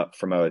 from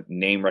a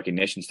name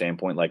recognition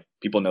standpoint, like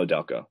people know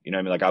Delco. You know what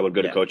I mean? Like I would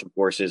go to coaching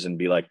courses and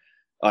be like,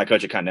 oh, I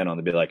coach at Continental,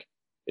 and they'd be like,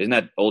 isn't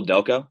that old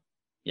Delco?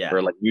 Yeah.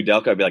 Or like new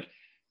Delco? I'd be like,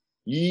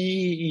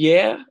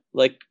 yeah.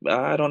 Like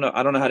I don't know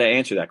how to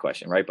answer that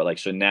question, right? But like,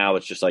 so now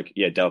it's just like,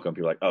 yeah, Delco, and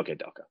people are like, okay,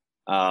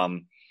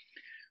 Delco.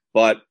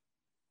 But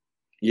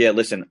yeah,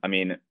 listen, I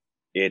mean,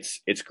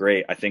 it's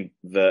great. I think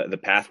the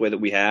pathway that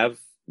we have,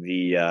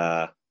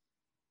 the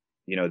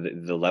you know,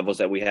 the levels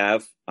that we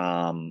have,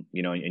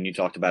 you know, and you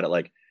talked about it,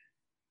 like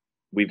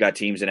we've got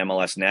teams in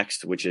MLS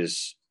Next, which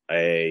is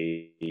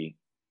an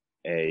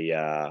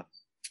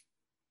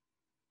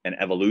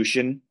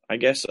evolution, I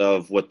guess,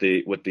 of what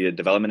the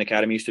development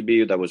academy used to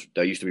be. That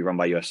used to be run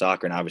by U.S.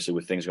 Soccer, and obviously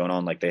with things going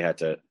on, like they had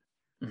to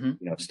you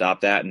know,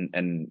 stop that,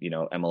 and you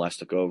know, MLS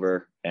took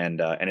over,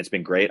 and it's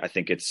been great. I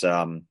think it's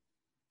something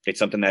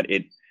that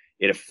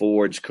it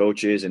affords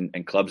coaches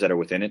and clubs that are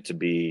within it to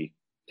be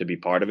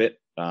part of it,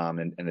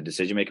 and the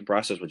decision making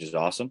process, which is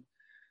awesome.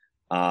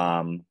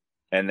 And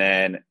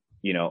then,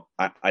 you know,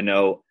 I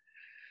know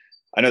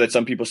that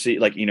some people see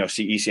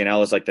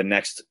ECNL as like the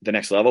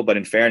next level, but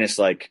in fairness,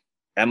 like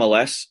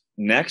MLS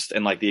Next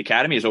and like the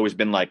academy has always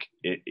been like,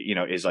 you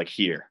know, is like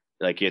here.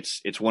 Like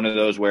it's one of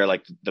those where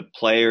like the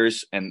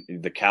players and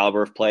the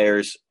caliber of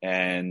players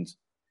and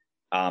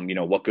you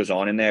know, what goes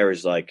on in there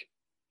is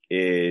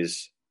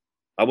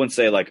I wouldn't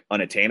say like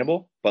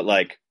unattainable, but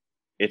like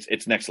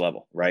it's next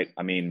level, right?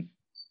 I mean,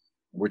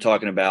 we're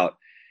talking about,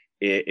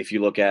 if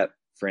you look at,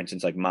 for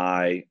instance, like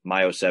my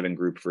 07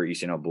 group for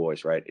ECNL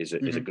boys, right, is a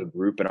good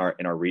group in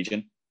our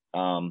region.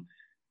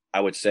 I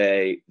would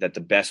say that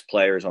the best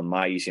players on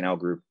my ECNL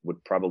group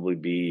would probably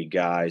be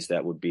guys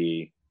that would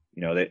be,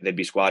 you know, they'd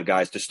be squad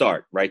guys to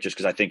start, right? Just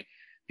because I think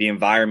the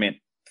environment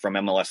from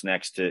MLS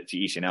Next to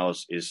ECNL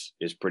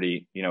is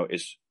pretty, you know,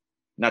 is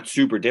not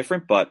super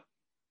different, but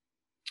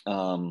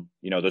you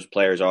know, those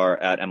players are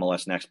at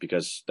MLS Next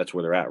because that's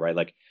where they're at, right?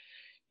 Like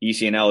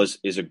ECNL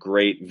is a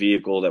great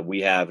vehicle that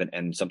we have,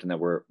 and something that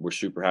we're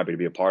super happy to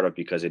be a part of,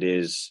 because it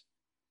is,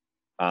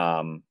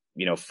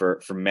 you know, for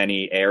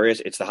many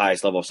areas, it's the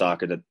highest level of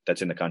soccer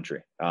that's in the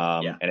country.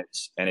 And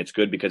it's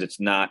good because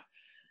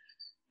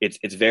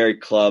it's very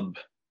club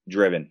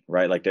driven,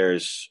 right? Like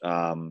there's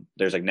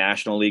like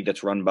National League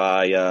that's run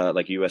by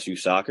like USU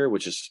Soccer,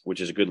 which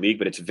is a good league,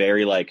 but it's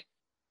very like,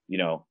 you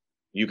know,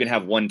 you can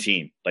have one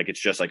team. Like it's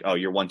just like, oh,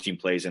 your one team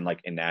plays in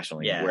National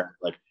League. Yeah. Where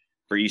like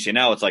for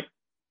ECNL, it's like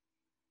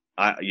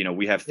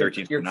we have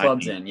 13 your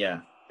club's in,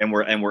 yeah. And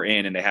we're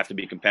in, and they have to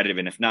be competitive.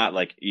 And if not,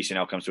 like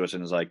ECNL comes to us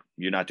and is like,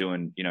 you're not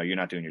doing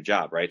your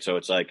job. Right. So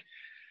it's like,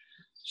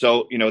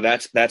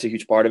 that's a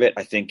huge part of it.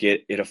 I think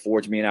it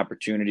affords me an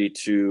opportunity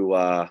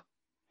to,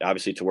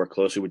 obviously to work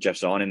closely with Jeff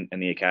Zahn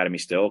and the academy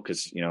still.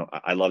 Cause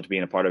I loved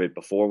being a part of it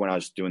before when I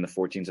was doing the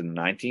 14s and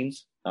the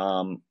 19s,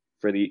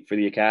 for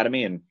the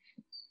academy. And,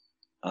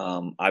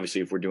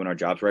 obviously if we're doing our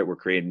jobs right, we're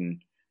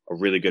creating a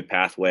really good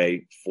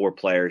pathway for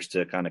players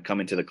to kind of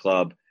come into the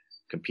club,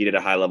 compete at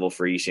a high level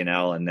for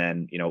ECNL. And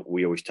then, I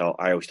always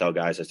tell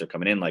guys as they're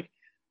coming in, like,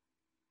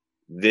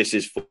 this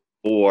is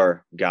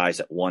for guys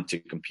that want to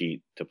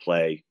compete to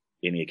play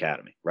in the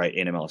academy, right?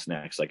 In MLS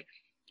Next. Like,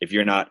 if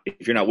you're not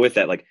with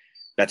that, like,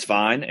 that's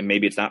fine. And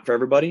maybe it's not for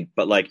everybody,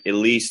 but like, at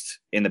least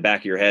in the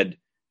back of your head,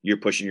 you're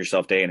pushing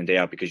yourself day in and day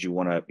out because you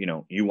want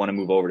to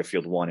move over to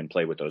Field 1 and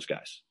play with those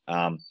guys.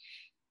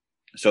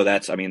 So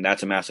that's a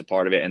massive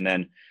part of it. And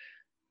then,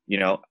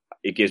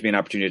 it gives me an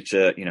opportunity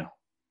to,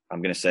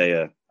 I'm going to say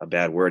a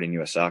bad word in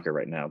US soccer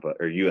right now,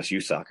 or US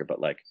youth soccer, but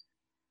like,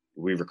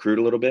 we recruit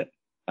a little bit.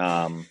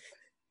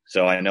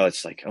 So I know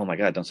it's like, oh my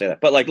God, don't say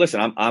that. But like,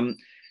 listen,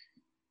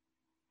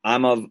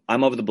 I'm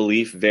of the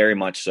belief very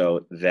much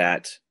so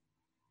that,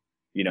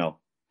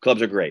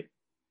 clubs are great.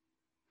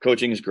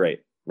 Coaching is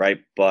great.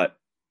 Right. But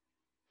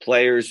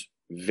players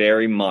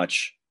very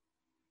much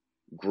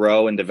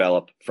grow and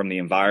develop from the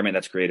environment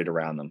that's created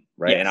around them.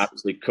 Right. Yes. And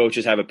obviously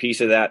coaches have a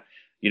piece of that,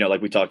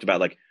 like we talked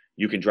about, like,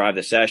 you can drive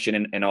the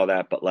session and all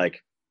that, but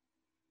like,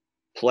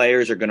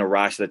 players are going to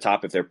rise to the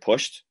top if they're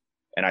pushed.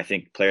 And I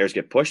think players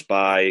get pushed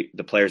by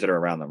the players that are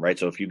around them. Right.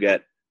 So if you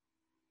get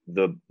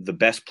the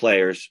best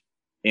players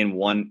in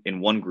one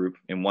group,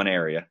 in one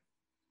area,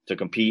 to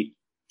compete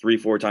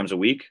 3-4 times a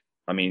week,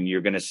 I mean,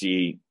 you're going to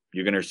see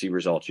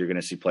results. You're going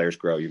to see players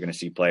grow. You're going to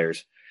see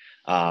players,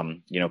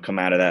 come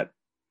out of that,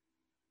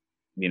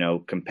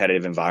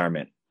 competitive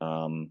environment.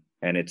 And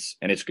it's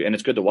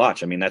good to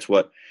watch. I mean, that's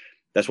what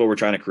we're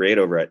trying to create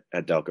over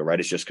at Delco, right?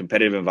 It's just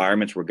competitive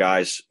environments where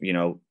guys,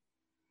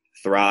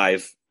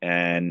 thrive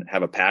and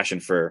have a passion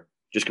for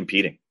just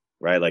competing,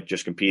 right? Like,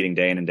 just competing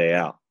day in and day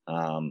out.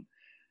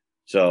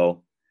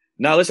 So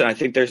now listen, I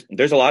think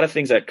there's a lot of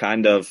things that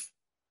kind of,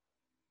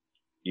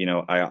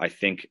 I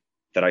think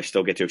that I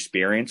still get to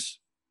experience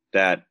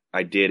that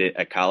I did it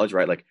at college,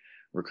 right? Like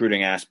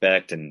recruiting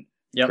aspect and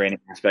training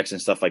aspects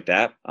and stuff like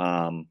that.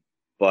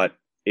 But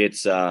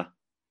it's, I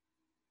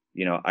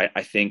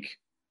think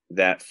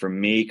that for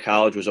me,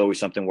 college was always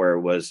something where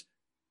it was,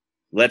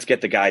 let's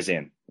get the guys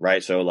in,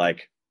 right? So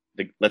like,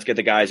 let's get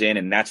the guys in,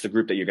 and that's the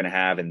group that you're going to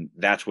have. And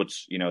that's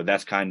what's,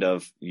 that's kind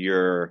of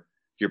your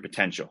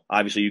potential.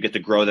 Obviously you get to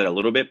grow that a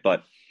little bit,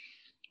 but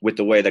with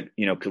the way that,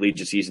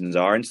 collegiate seasons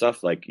are and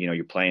stuff, like,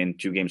 you're playing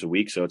 2 games a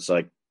week. So it's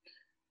like,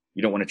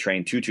 you don't want to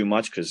train too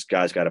much because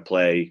guys got to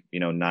play,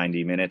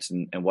 90 minutes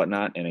and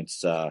whatnot. And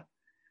it's,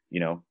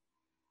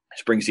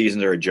 spring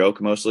seasons are a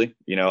joke mostly.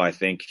 I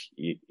think,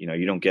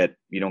 you don't get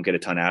a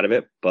ton out of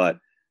it, but,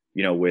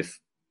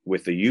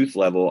 with the youth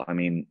level, I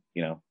mean,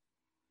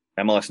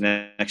 MLS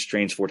Next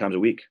trains 4 times a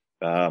week.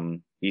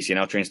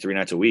 ECNL trains 3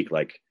 nights a week.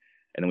 Like,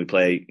 and then we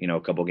play, a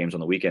couple games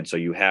on the weekend. So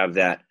you have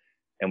that,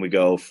 and we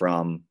go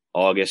from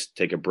August,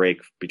 take a break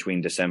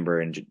between December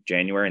and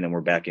January, and then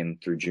we're back in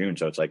through June.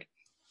 So it's like,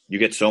 you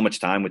get so much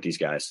time with these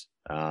guys.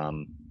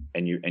 And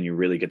you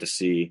really get to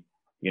see,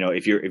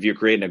 if you're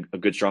creating a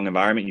good, strong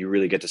environment, you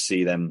really get to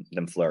see them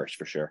flourish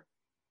for sure.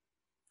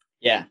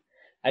 Yeah.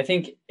 I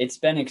think it's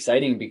been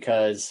exciting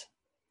because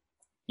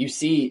you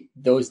see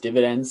those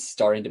dividends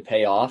starting to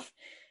pay off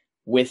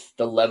with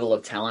the level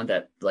of talent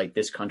that like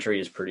this country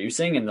is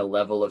producing, and the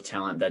level of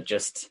talent that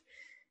just,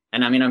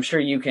 and I mean, I'm sure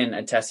you can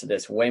attest to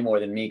this way more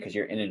than me because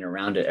you're in and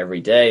around it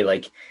every day.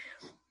 Like,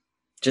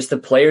 just the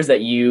players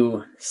that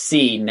you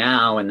see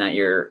now and that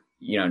you're,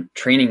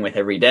 training with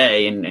every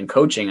day and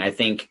coaching, I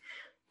think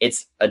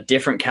it's a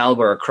different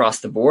caliber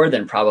across the board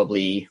than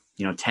probably,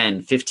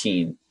 10,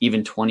 15,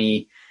 even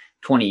 20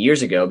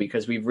 years ago,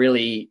 because we've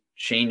really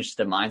changed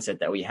the mindset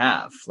that we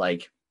have.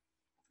 Like,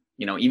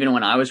 even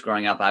when I was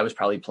growing up, I was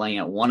probably playing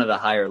at one of the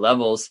higher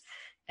levels,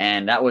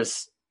 and that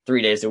was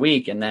 3 days a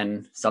week. And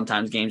then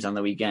sometimes games on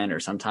the weekend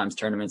or sometimes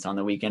tournaments on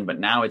the weekend. But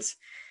now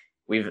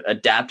we've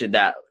adapted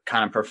that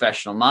kind of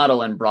professional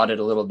model and brought it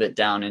a little bit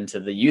down into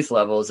the youth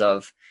levels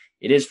of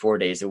it is 4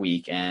 days a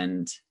week.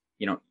 And,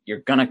 you're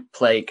going to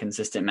play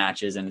consistent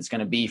matches, and it's going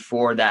to be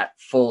for that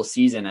full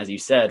season, as you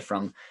said,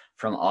 from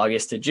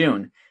August to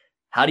June.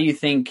 How do you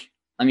think,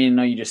 I mean, I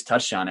know you just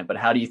touched on it, but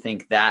how do you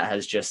think that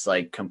has just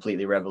like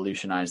completely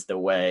revolutionized the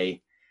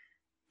way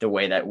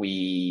that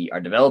we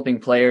are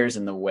developing players,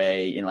 and the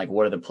way, like,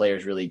 what are the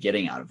players really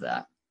getting out of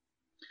that?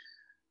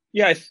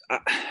 Yeah,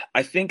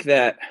 I think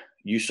that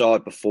you saw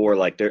it before.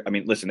 Like,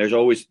 listen, there's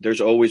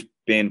always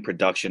been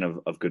production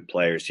of good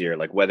players here,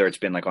 like whether it's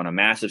been like on a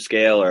massive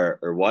scale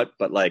or what,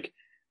 but like,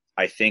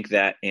 I think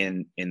that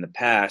in the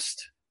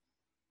past,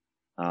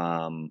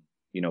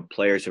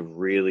 players have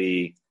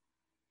really,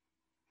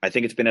 I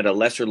think it's been at a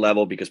lesser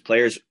level because the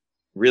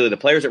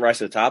players that rise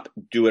to the top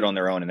do it on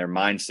their own, and their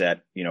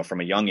mindset,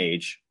 from a young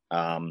age,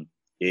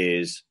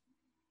 is,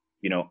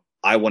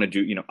 I want to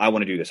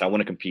do this. I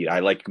want to compete. I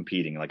like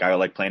competing. Like, I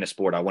like playing a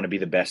sport. I want to be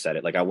the best at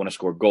it. Like, I want to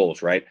score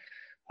goals, right?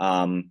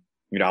 I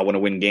want to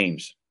win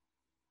games.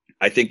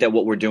 I think that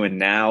what we're doing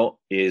now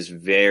is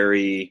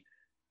very,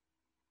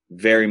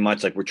 very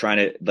much like we're trying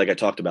to, like I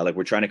talked about, like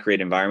we're trying to create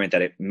an environment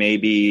that it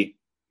maybe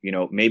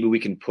we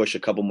can push a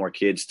couple more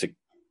kids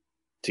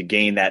to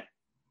gain that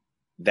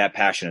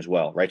passion as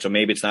well, right? So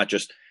maybe it's not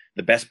just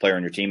the best player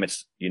on your team.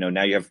 It's,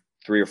 now you have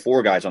 3 or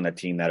 4 guys on that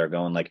team that are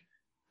going like,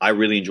 I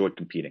really enjoyed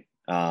competing.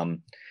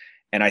 And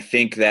I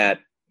think that,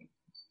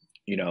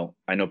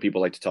 I know people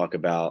like to talk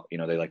about,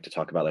 they like to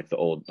talk about like the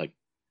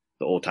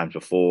old times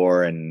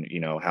before and,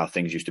 how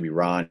things used to be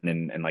run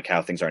and like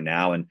how things are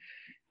now. And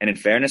in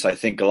fairness, I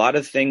think a lot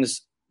of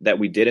things that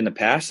we did in the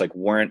past, like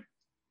weren't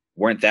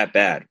that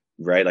bad,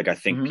 right? Like I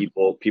think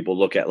people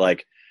look at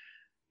like,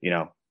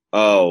 that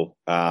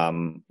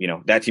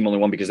team only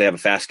won because they have a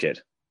fast kid.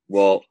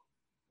 Well,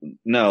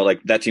 no,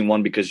 like that team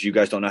won because you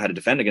guys don't know how to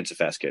defend against a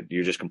fast kid.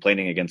 You're just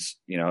complaining against,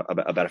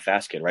 about a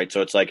fast kid, right?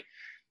 So it's like,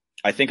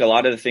 I think a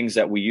lot of the things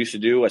that we used to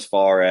do as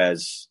far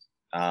as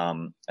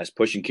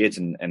pushing kids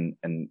and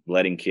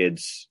letting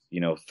kids,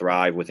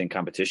 thrive within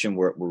competition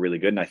were really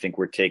good. And I think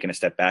we're taking a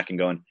step back and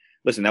going,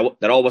 listen,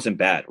 that all wasn't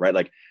bad, right?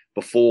 Like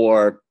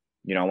before,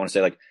 I want to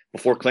say like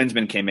before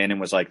Klinsmann came in and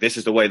was like, this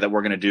is the way that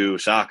we're going to do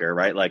soccer,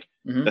 right? Like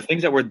the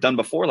things that were done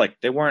before, like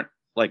they weren't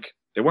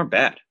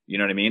bad. You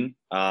know what I mean?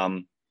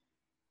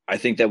 I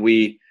think that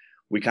we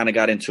kind of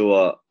got into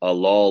a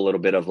lull a little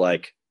bit of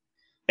like,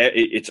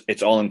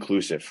 it's all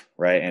inclusive,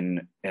 right?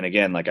 And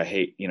again, like I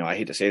hate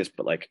to say this,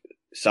 but like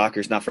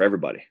soccer's not for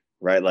everybody,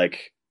 right?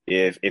 Like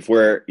if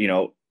we're,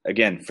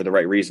 again, for the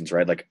right reasons,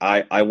 right? Like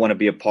I want to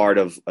be a part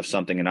of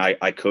something, and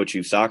I coach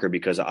youth soccer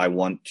because I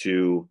want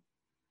to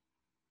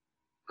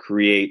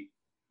create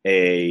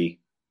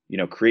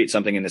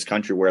something in this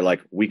country where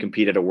like we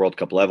compete at a World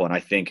Cup level. And I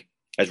think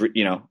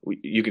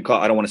you could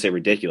call, I don't want to say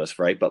ridiculous,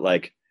 right? But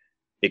like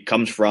it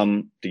comes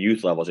from the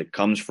youth levels. It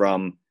comes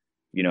from,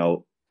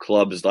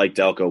 clubs like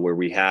Delco where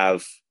we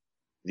have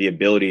the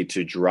ability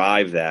to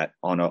drive that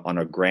on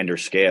a grander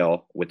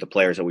scale with the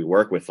players that we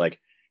work with. Like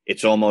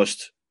it's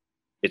almost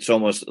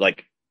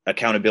like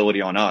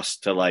accountability on us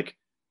to like,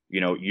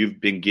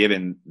 you've been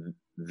given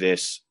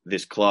this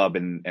club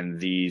and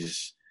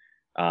these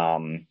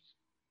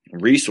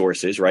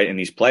resources, right? And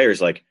these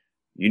players, like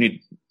you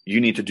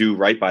need to do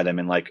right by them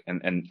and like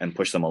and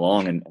push them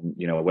along, and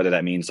whether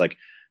that means like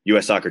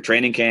U.S. soccer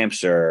training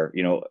camps or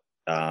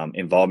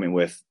involvement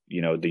with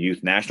the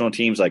youth national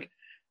teams. Like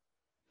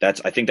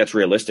I think that's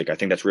realistic. I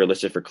think that's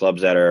realistic for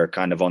clubs that are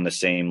kind of on the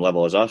same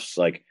level as us.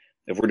 Like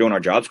if we're doing our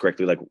jobs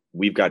correctly, like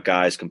we've got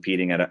guys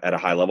competing at a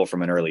high level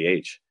from an early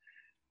age.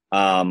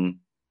 So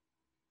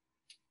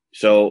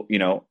I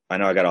know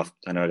I got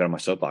on my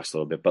soapbox a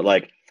little bit, but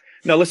like,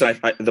 no, listen,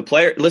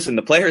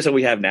 the players that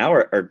we have now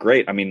are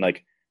great. I mean,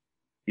 like,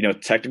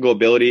 technical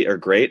ability are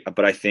great,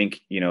 but I think,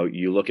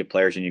 you look at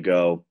players and you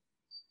go,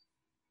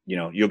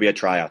 you'll be at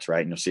tryouts, right?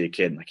 And you'll see a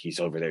kid and like,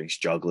 he's over there, he's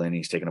juggling,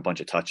 he's taking a bunch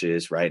of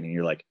touches, right? And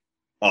you're like,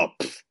 oh,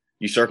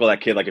 you circle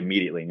that kid like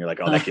immediately and you're like,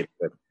 oh, that kid's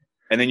good.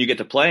 And then you get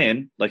to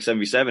playing like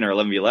 7v7 or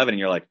 11v11 and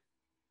you're like,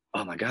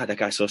 oh my God, that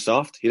guy's so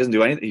soft. He doesn't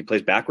do anything. He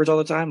plays backwards all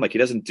the time. Like he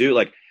doesn't do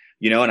like,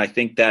 and I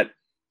think that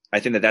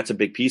that's a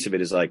big piece of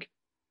it is like,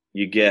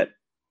 you get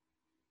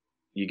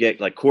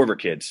like Corver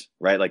kids,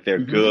 right? Like they're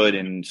good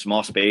in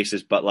small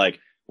spaces, but like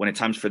when it's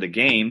times for the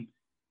game,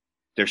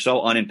 they're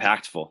so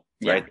unimpactful,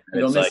 right?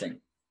 You're missing.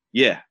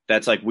 Yeah,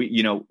 that's like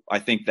I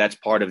think that's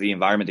part of the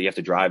environment that you have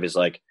to drive is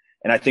like,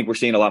 and I think we're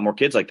seeing a lot more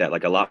kids like that.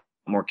 Like a lot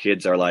more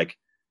kids are like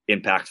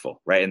impactful,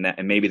 right?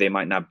 And maybe they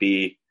might not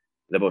be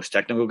the most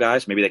technical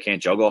guys. Maybe they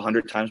can't juggle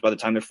 100 times by the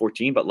time they're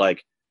 14, but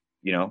like,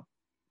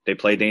 they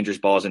play dangerous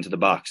balls into the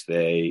box.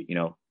 They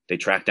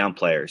track down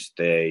players.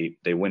 They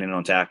win in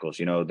on tackles.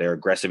 They're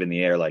aggressive in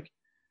the air. Like,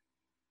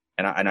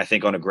 and I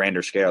think on a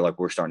grander scale, like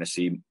we're starting to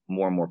see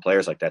more and more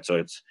players like that. So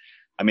it's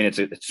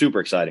super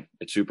exciting.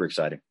 It's super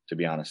exciting, to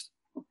be honest.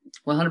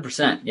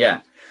 100%.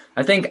 Yeah.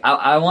 I think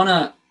I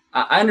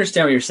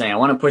understand what you're saying. I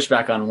want to push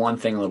back on one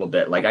thing a little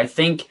bit. Like, I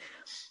think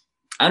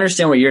I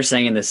understand what you're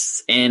saying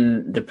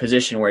in the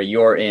position where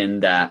you're in,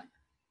 that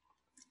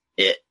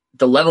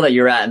the level that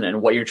you're at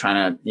and what you're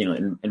trying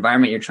to,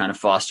 environment you're trying to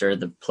foster,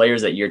 the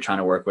players that you're trying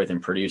to work with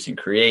and produce and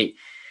create,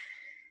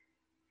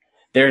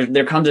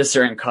 there comes a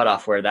certain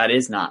cutoff where that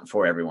is not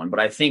for everyone. But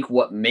I think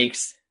what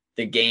makes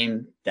the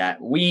game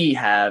that we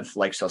have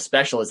like so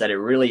special is that it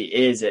really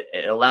is,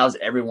 it allows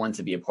everyone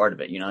to be a part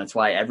of it. That's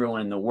why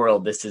everyone in the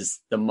world, this is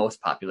the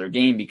most popular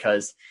game,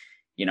 because,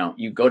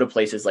 you go to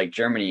places like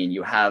Germany and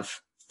you have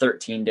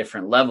 13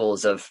 different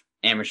levels of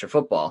amateur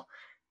football.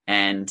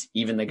 And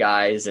even the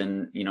guys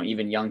and,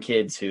 even young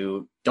kids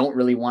who don't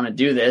really want to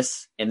do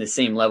this in the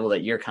same level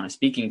that you're kind of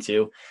speaking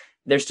to,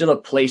 there's still a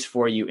place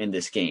for you in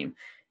this game.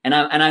 And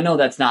I know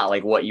that's not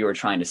like what you were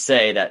trying to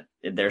say, that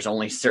there's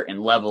only certain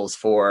levels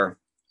for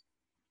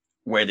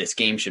where this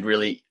game should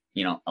really,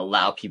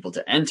 allow people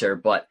to enter.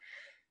 But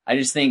I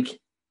just think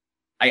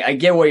I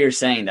get what you're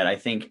saying, that I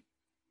think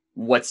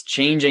what's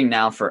changing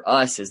now for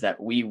us is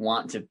that we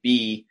want to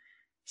be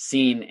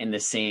seen in the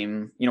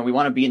same, we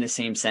want to be in the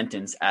same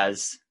sentence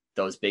as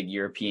those big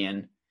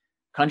European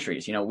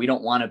countries. We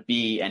don't want to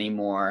be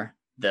anymore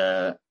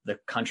the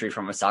country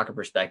from a soccer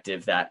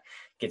perspective that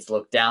gets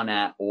looked down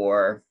at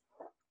or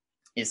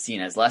is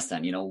seen as less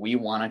than. We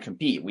want to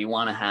compete. We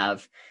want to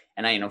have,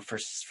 and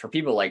for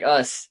people like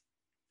us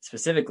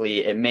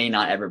specifically, it may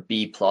not ever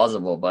be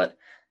plausible, but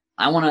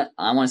I want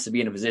us to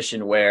be in a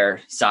position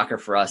where soccer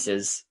for us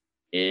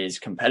is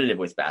competitive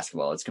with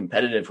basketball. It's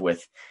competitive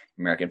with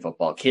American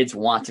football. Kids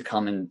want to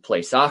come and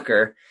play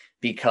soccer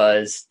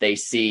because they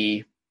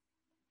see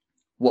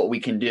what we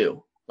can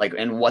do,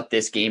 and what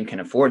this game can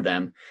afford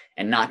them,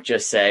 and not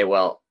just say,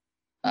 well,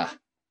 I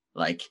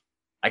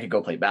could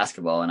go play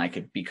basketball and I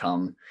could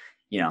become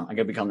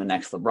the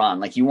next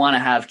LeBron. You want to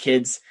have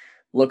kids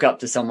look up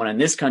to someone in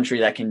this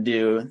country that can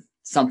do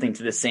something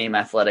to the same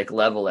athletic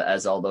level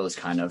as all those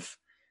kind of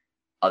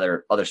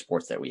other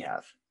sports that we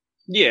have.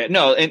 Yeah,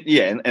 no.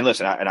 And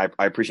listen, I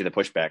appreciate the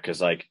pushback,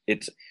 because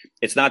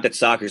it's not that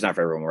soccer is not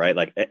for everyone,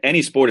 right?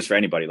 Any sport is for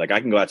anybody. I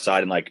can go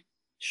outside and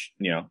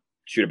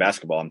shoot a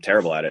basketball. I'm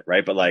terrible at it,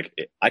 right? But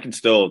I can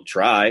still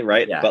try,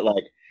 right? Yeah. But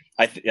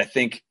I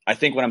think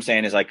what I'm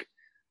saying is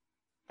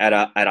at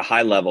a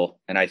high level,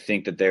 and I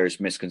think that there's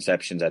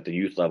misconceptions at the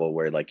youth level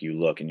where you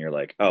look and you're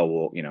oh,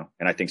 well,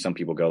 and I think some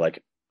people go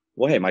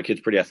well, hey, my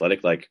kid's pretty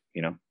athletic,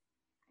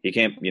 he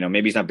can't,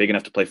 maybe he's not big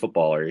enough to play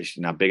football, or he's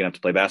not big enough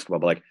to play basketball,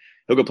 but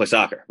he'll go play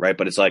soccer, right?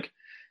 But it's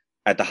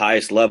at the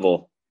highest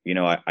level,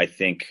 I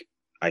think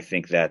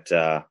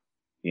that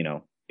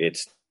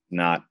it's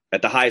not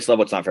at the highest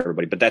level. It's not for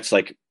everybody, but that's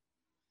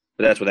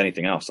with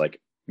anything else.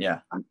 Yeah,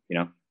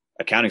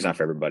 accounting's not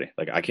for everybody.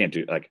 I can't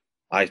do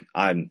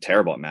I'm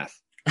terrible at math.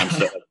 I'm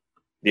so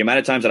the amount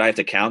of times that I have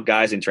to count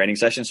guys in training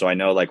sessions, so I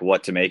know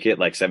what to make it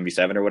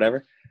 77 or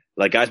whatever.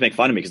 Guys make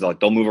fun of me because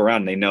they'll move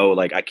around and they know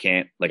I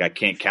can't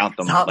count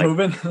them. Stop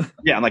moving.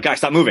 Yeah, I'm guys,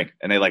 stop moving,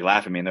 and they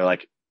laugh at me and they're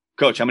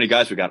Coach, how many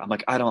guys we got? I'm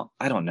I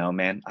don't know,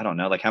 man. I don't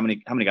know. How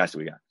many guys do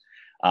we got?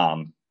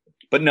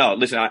 But no,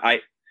 listen, I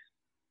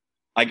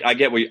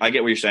get what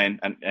you're saying,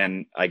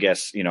 and I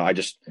guess I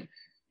just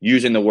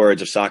using the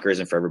words of soccer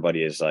isn't for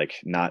everybody is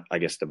not, I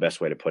guess, the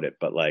best way to put it.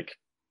 But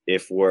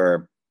if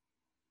we're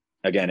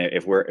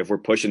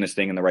pushing this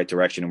thing in the right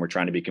direction and we're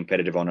trying to be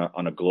competitive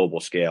on a global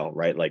scale,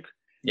 right?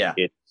 Yeah,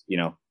 it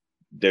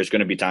there's going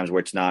to be times where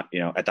it's not,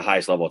 at the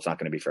highest level, it's not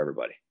going to be for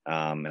everybody.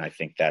 And I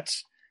think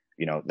that's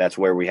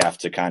where we have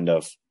to kind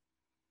of,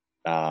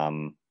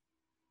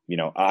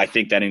 I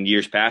think that in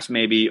years past,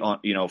 maybe on,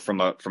 from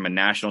a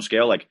national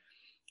scale,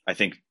 I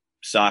think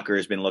soccer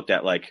has been looked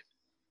at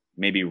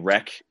maybe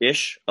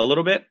rec-ish a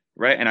little bit.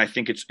 Right. And I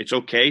think it's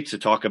okay to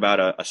talk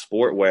about a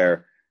sport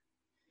where,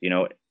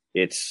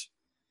 it's,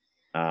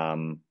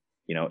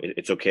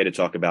 it's okay to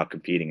talk about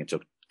competing. It's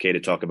okay to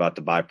talk about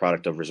the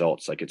byproduct of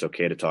results. It's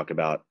okay to talk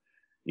about,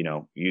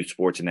 youth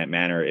sports in that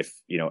manner if,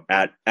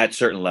 at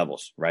certain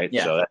levels. Right.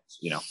 Yeah. So that's,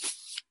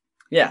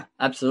 Yeah,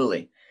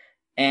 absolutely.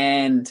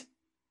 And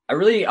I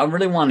really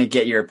want to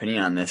get your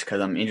opinion on this,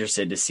 because I'm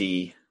interested to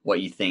see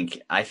what you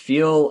think. I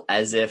feel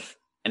as if,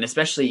 and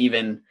especially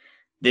even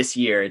this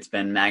year, it's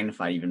been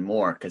magnified even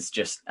more, because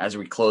just as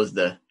we closed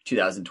the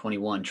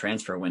 2021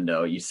 transfer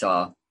window, you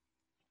saw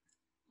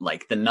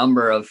the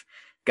number of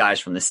guys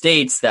from the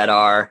States that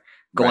are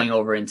going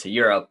over into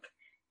Europe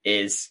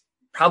is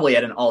probably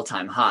at an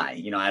all-time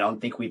high. I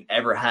don't think we've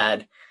ever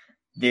had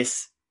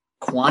this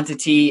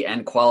quantity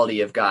and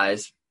quality of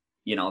guys,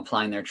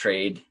 applying their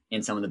trade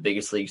in some of the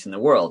biggest leagues in the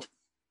world.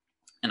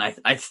 And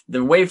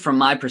the way from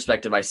my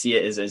perspective, I see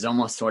it is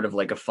almost sort of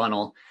like a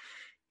funnel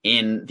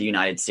in the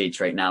United States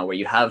right now, where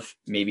you have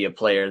maybe a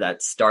player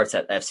that starts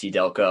at FC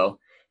Delco,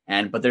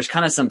 but there's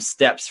kind of some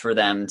steps for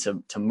them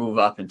to move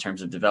up in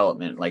terms of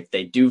development.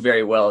 They do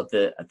very well at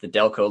the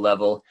Delco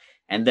level.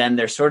 And then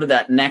there's sort of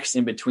that next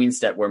in between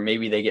step where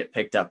maybe they get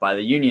picked up by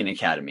the Union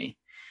Academy.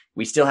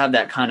 We still have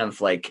that kind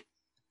of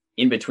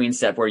in between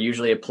step where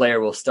usually a player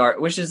will start,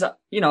 which is,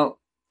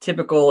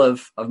 typical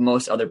of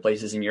most other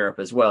places in Europe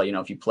as well.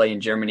 If you play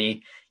in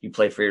Germany, you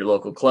play for your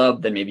local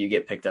club, then maybe you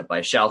get picked up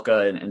by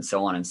Schalke and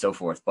so on and so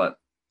forth. But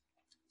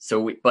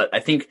I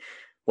think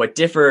what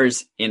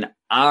differs in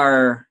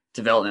our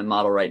development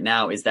model right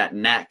now is that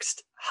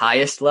next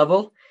highest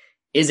level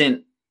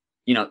isn't,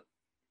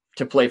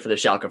 to play for the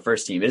Schalke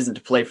first team. It isn't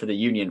to play for the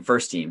Union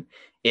first team.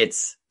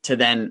 It's to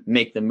then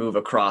make the move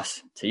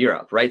across to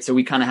Europe, right? So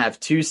we kind of have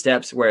two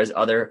steps, whereas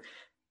other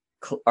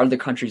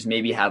countries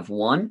maybe have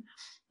one.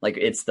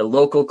 It's the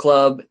local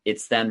club.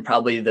 It's then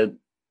probably the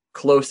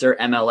closer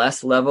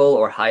MLS level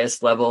or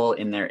highest level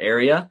in their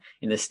area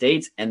in the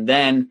States. And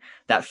then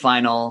that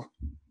final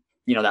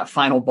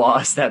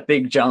boss, that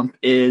big jump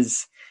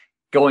is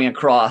going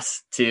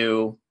across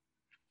to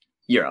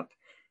Europe.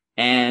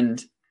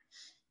 And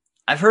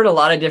I've heard a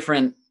lot of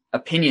different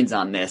opinions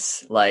on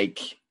this,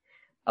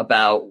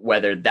 about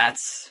whether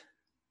that's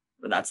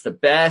the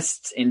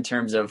best in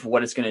terms of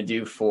what it's going to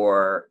do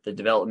for the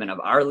development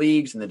of our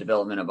leagues and the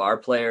development of our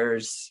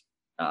players,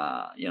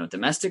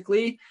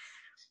 domestically.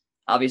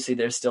 obviously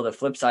there's still the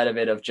flip side of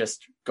it of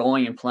just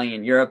going and playing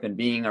in Europe and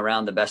being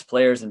around the best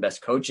players and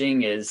best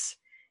coaching is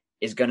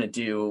going to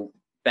do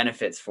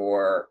benefits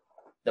for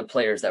the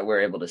players that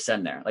we're able to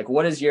send there. Like,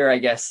 what is your, I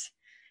guess,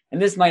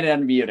 and this might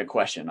not be a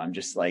question. I'm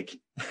just like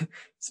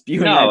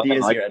spewing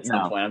ideas here at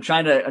some point. I'm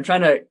trying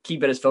to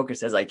keep it as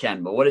focused as I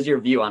can, but what is your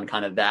view on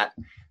kind of that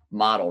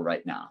model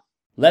right now?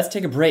 Let's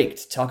take a break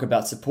to talk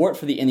about support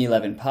for the In the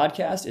 11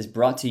 podcast is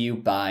brought to you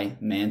by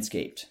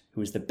Manscaped,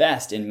 who is the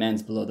best in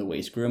men's below the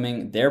waist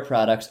grooming. Their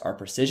products are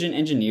precision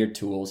engineered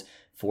tools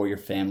for your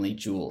family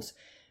jewels.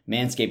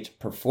 Manscaped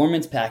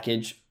Performance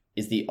Package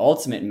is the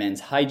ultimate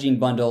men's hygiene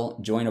bundle.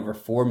 Join over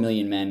 4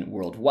 million men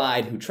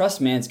worldwide who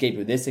trust Manscaped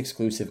with this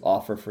exclusive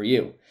offer for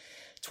you.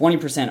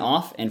 20%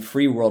 off and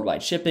free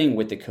worldwide shipping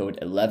with the code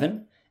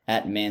 11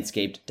 at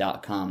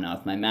manscaped.com. Now,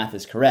 if my math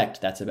is correct,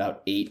 that's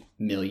about 8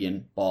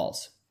 million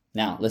balls.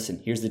 Now,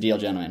 listen, here's the deal,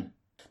 gentlemen.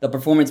 The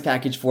Performance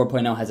Package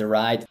 4.0 has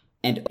arrived,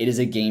 and it is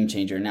a game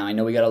changer. Now, I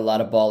know we got a lot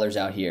of ballers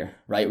out here,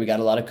 right? We got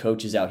a lot of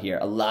coaches out here.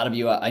 A lot of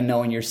you, I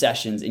know in your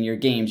sessions, in your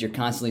games, you're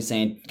constantly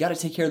saying, you got to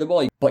take care of the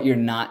ball, but you're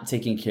not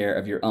taking care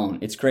of your own.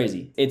 It's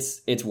crazy.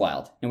 It's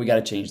wild, and we got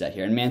to change that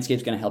here, and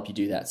Manscaped's going to help you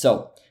do that.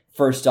 So,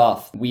 first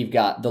off, we've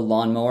got the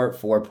Lawnmower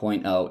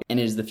 4.0, and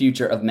it is the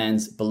future of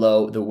men's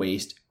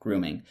below-the-waist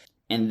grooming.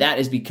 And that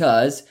is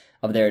because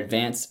of their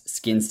advanced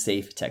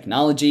skin-safe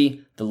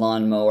technology. The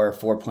Lawnmower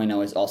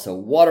 4.0 is also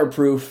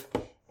waterproof.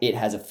 It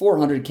has a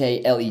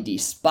 400K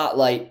LED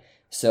spotlight,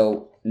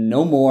 so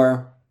no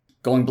more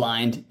going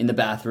blind in the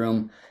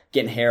bathroom,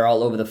 getting hair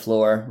all over the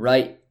floor,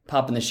 right?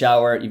 Pop in the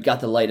shower, you've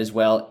got the light as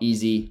well,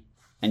 easy,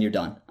 and you're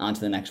done. On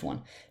to the next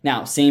one.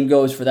 Now, same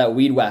goes for that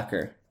Weed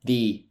Whacker,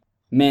 the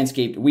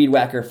Manscaped Weed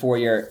Whacker for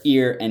your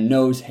ear and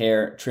nose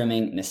hair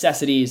trimming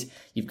necessities.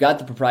 You've got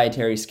the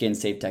proprietary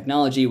skin-safe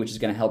technology, which is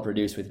going to help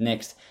reduce with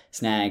nicks,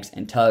 snags,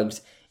 and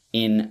tugs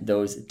in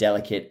those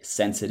delicate,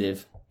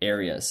 sensitive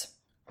areas.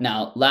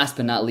 Now, last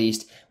but not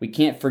least, we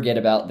can't forget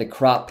about the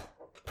Crop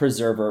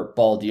Preserver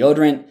Ball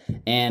Deodorant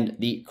and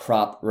the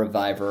Crop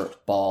Reviver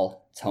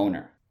Ball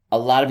Toner. A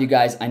lot of you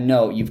guys, I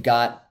know you've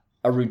got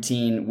a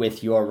routine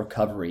with your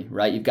recovery,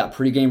 right? You've got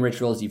pre-game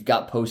rituals, you've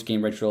got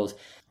post-game rituals,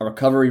 a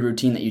recovery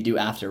routine that you do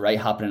after, right?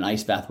 Hop in an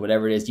ice bath,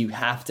 whatever it is. You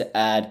have to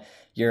add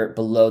your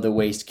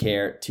below-the-waist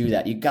care to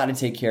that. You got to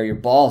take care of your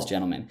balls,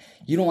 gentlemen.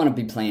 You don't want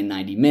to be playing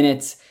 90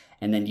 minutes,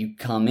 and then you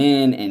come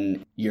in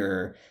and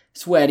you're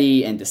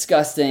sweaty and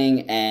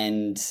disgusting,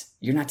 and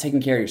you're not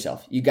taking care of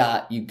yourself. You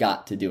got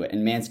to do it.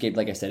 And Manscaped,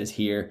 like I said, is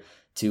here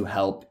to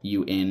help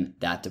you in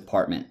that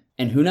department.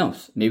 And who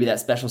knows? Maybe that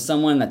special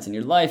someone that's in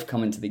your life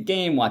coming to the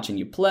game, watching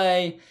you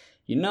play.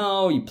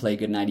 You play a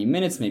good 90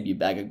 minutes, maybe you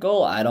bag a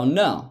goal. I don't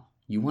know.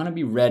 You want to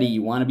be ready.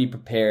 You want to be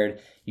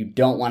prepared. You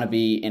don't want to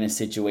be in a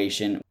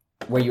situation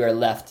where you are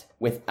left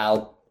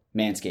without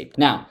Manscaped.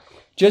 Now,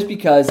 just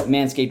because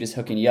Manscaped is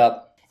hooking you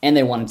up and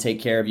they want to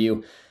take care of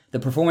you, the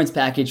Performance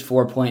Package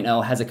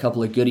 4.0 has a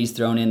couple of goodies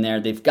thrown in there.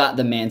 They've got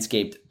the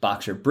Manscaped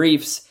Boxer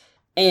Briefs,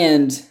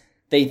 and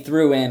they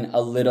threw in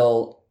a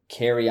little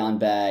carry-on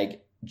bag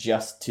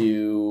just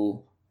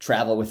to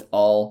travel with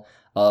all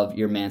of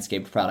your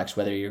Manscaped products,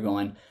 whether you're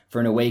going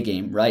for an away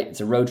game, right?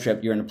 It's a road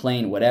trip, you're in a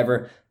plane,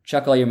 whatever.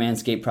 Chuck all your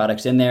Manscaped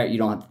products in there. You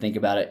don't have to think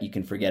about it. You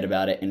can forget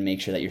about it and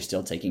make sure that you're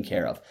still taken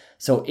care of.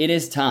 So it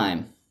is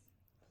time,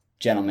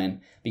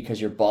 gentlemen,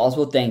 because your balls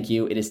will thank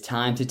you. It is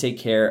time to take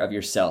care of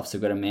yourself. So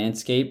go to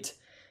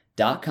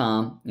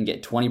manscaped.com and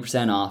get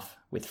 20% off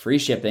with free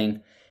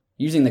shipping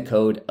using the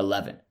code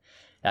 11.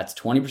 That's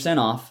 20%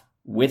 off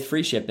with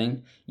free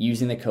shipping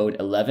using the code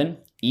 11,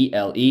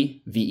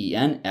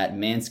 ELEVEN, at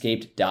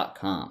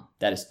manscaped.com.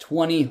 That is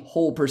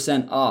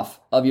 20% off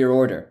of your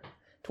order.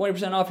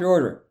 20% off your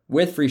order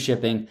with free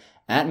shipping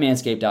at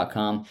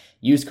manscaped.com.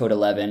 Use code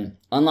 11,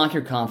 unlock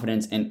your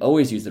confidence, and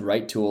always use the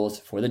right tools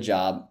for the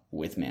job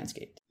with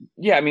Manscaped.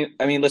 Yeah, I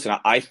mean, listen,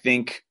 I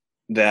think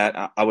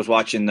that I was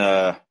watching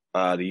the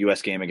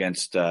U.S. game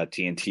against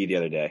TNT the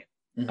other day,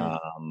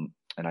 and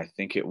I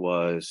think it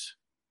was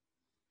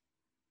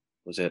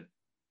it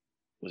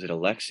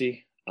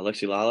Alexi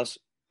Lalas?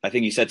 I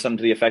think he said something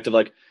to the effect of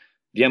like,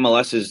 the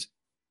MLS is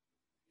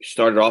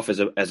started off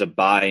as a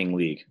buying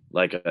league.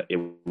 Like it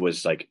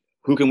was like,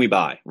 who can we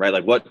buy, right?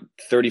 Like what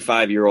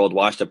 35-year-old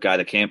washed up guy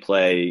that can't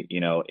play,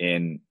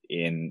 in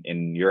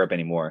Europe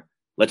anymore.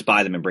 Let's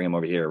buy them and bring them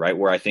over here, right?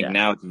 Where I think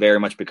now it's very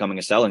much becoming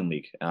a selling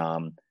league.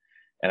 And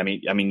I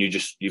mean,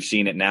 you've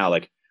seen it now,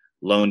 like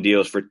loan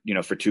deals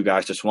for two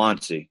guys to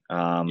Swansea,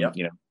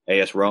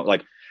 AS Rome.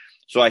 Like,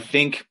 so I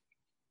think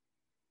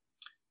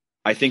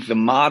the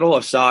model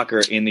of soccer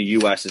in the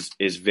U.S.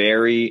 is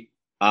very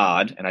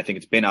odd, and I think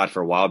it's been odd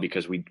for a while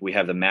because we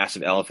have the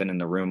massive elephant in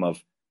the room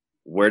of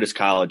where does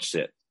college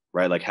sit,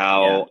 right? Like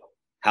how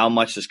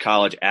much does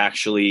college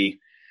actually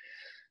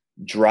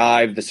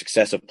drive the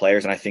success of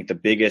players? And I think the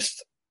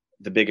biggest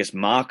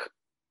mock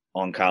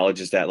on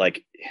college is that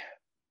like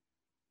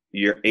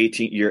you're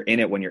in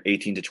it when you're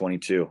 18 to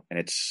 22, and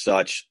it's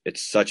such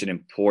an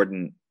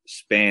important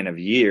span of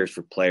years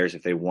for players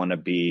if they want to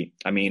be.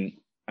 I mean,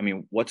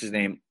 what's his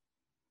name?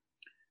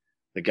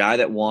 The guy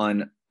that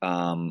won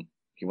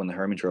He won the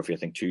Herman Trophy, I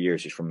think, 2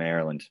 years. He's from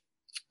Maryland.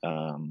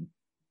 I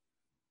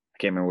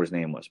can't remember what his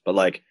name was, but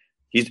like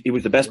he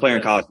was the best player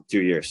in college for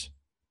 2 years.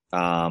 It's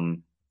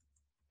going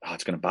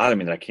to bother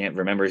me that I can't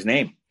remember his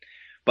name,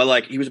 but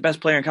like he was the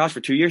best player in college for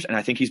 2 years, and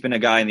I think he's been a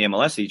guy in the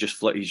MLS. He's just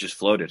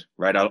floated,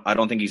 right? I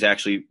don't think he's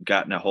actually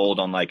gotten a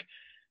hold on like,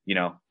 you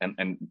know,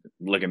 and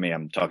look at me,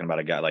 I'm talking about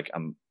a guy that's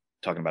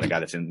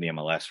in the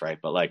MLS, right?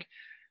 But like,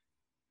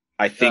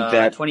 I think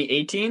that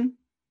 2018.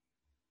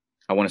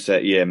 I want to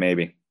say, yeah,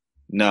 maybe.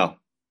 No.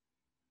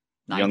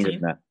 19? Younger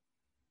than that.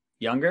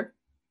 Younger?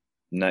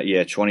 Not,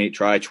 yeah, 13,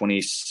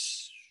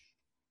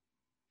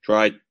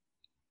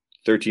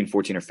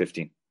 14, or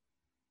 15.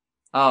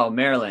 Oh,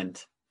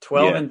 Maryland.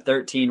 12 Yeah. and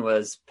 13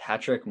 was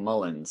Patrick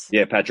Mullins.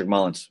 Yeah, Patrick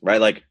Mullins, right?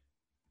 Like,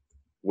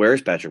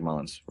 where's Patrick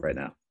Mullins right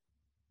now?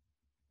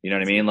 You know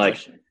what I mean? Like,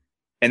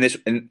 and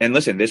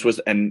listen, this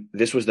was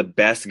the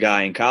best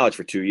guy in college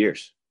for 2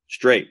 years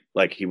straight.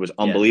 Like, he was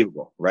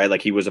unbelievable, right?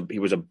 Like, he was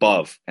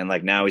above, and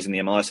like now he's in the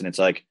MLS, and it's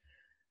like,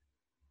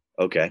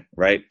 okay,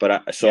 right?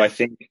 But I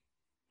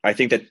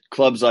think that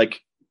clubs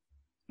like,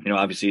 you know,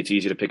 obviously it's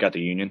easy to pick out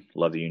the Union.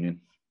 Love the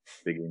Union,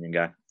 big Union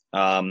guy.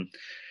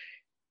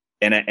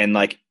 And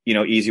like, you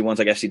know, easy ones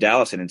like FC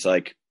Dallas, and it's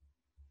like,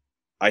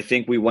 I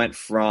think we went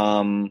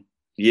from,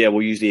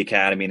 we'll use the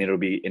academy and it'll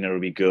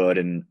be good,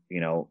 and you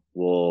know,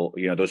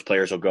 those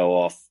players will go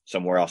off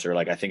somewhere else, or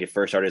like, I think it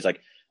first started as like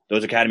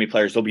those academy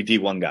players, they'll be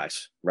D1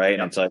 guys, right?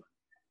 And it's like,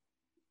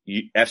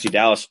 FC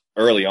Dallas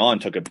early on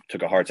took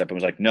a hard step and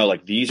was like, no,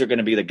 like these are going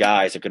to be the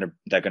guys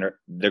they're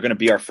going to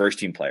be our first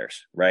team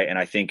players, right? And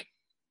I think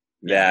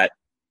that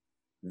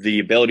the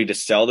ability to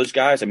sell those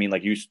guys, I mean,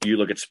 like you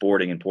look at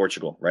Sporting in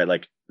Portugal, right?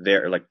 Like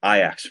they're like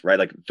Ajax, right?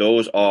 Like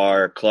those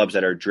are clubs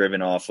that are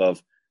driven off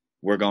of,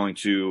 we're going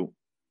to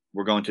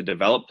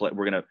develop, we're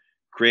going to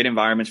create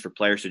environments for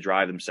players to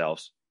drive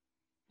themselves.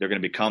 They're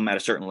going to become at a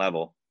certain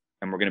level,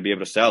 and we're going to be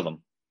able to sell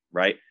them,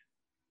 right?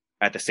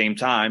 At the same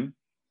time,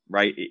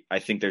 right, I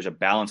think there's a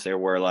balance there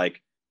where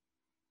like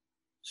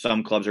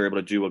some clubs are able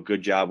to do a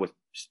good job with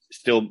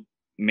still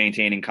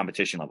maintaining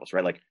competition levels,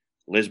 right? Like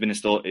Lisbon is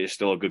still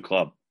a good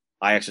club.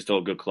 Ajax is still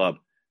a good club.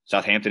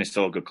 Southampton is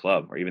still a good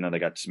club, or even though they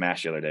got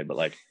smashed the other day, but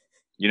like,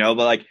 you know,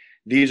 but like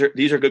these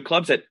are good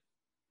clubs that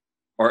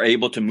are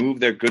able to move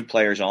their good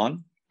players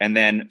on and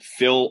then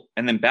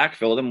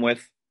backfill them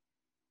with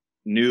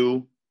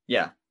new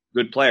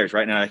good players,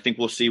 right? Now I think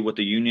we'll see what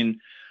the Union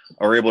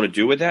are able to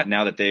do with that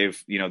now that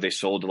they've, you know, they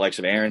sold the likes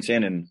of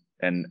Aronson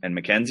and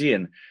McKenzie,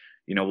 and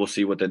you know, we'll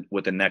see what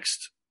the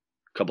next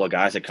couple of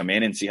guys that come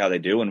in and see how they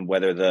do, and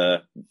whether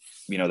the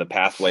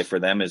pathway for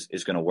them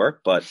is going to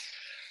work. But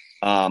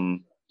you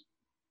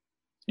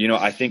know,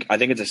 I think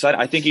it's exciting.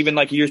 I think even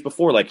like years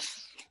before, like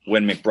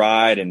when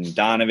McBride and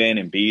Donovan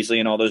and Beasley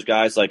and all those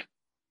guys, like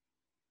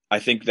I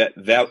think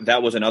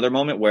that was another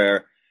moment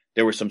where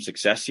there was some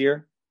success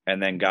here,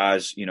 and then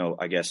guys, you know,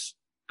 I guess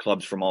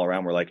clubs from all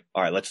around were like,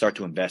 all right, let's start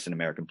to invest in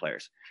American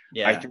players.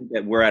 Yeah. I think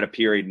that we're at a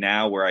period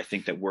now where I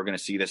think that we're going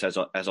to see this as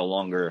a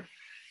longer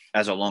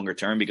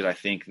term, because I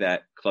think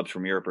that clubs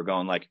from Europe are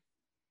going like,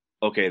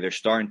 okay, they're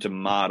starting to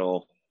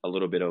model a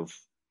little bit of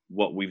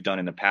what we've done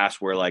in the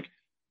past, where like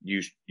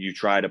you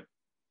try to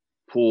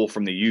pull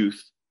from the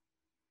youth,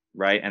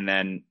 right, and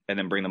then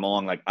bring them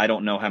along. Like I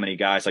don't know how many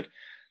guys, like,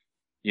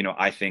 you know,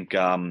 I think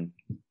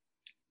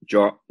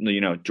Jordan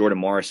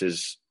Morris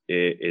is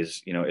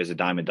a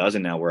dime a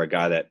dozen now. Where a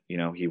guy that, you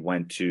know, he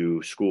went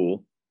to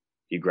school,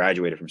 he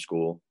graduated from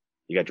school,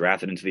 he got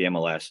drafted into the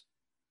MLS.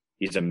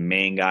 He's a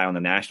main guy on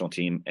the national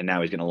team, and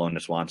now he's going to loan to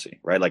Swansea,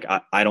 right? Like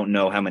I don't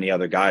know how many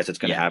other guys it's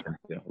going to happen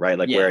to, right?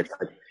 Like where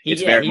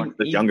it's very much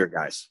the younger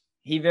guys.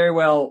 He very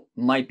well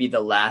might be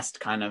the last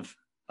kind of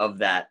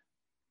that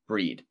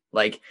breed.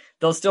 Like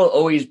there'll still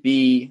always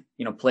be,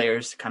 you know,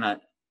 players kind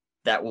of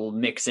that will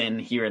mix in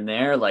here and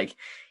there, like,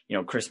 you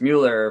know, Chris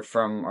Mueller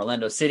from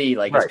Orlando City,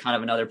 like he's kind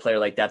of another player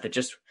like that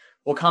just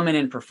will come in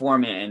and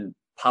perform and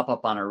pop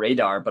up on a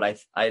radar. But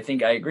I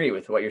think I agree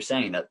with what you're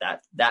saying,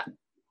 that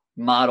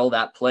model,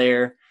 that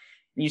player,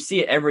 you see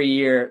it every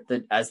year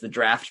that as the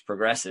draft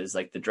progresses,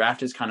 like the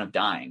draft is kind of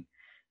dying.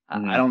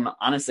 Mm-hmm.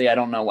 I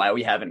don't know why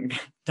we haven't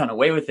done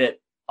away with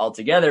it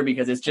altogether,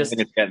 because it's just,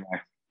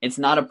 it's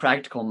not a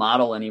practical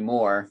model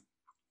anymore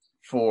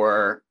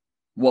for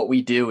what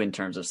we do in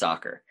terms of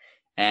soccer.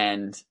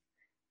 And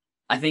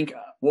I think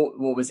what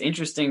was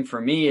interesting for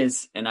me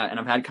is, and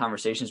I've had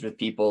conversations with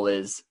people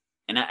is,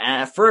 and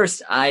at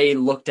first I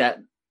looked at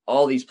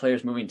all these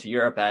players moving to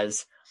Europe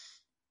as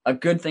a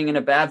good thing and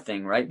a bad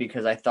thing, right?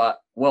 Because I thought,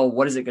 well,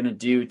 what is it going to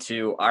do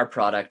to our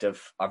product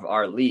of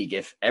our league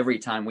if every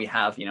time we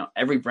have, you know,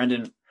 every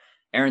Brendan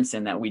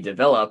Aronson that we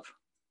develop,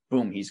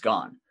 boom, he's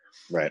gone.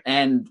 Right.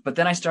 But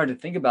then I started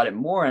to think about it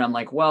more, and I'm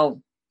like,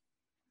 well,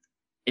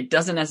 it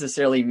doesn't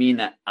necessarily mean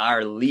that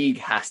our league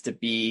has to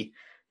be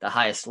the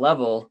highest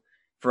level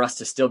for us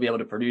to still be able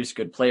to produce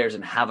good players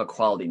and have a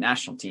quality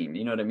national team.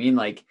 You know what I mean?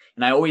 Like,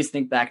 and I always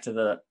think back to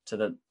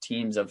the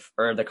teams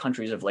or the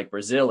countries of like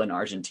Brazil and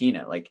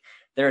Argentina. Like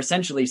they're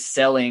essentially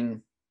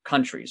selling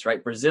countries,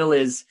 right? Brazil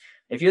is,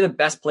 if you're the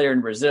best player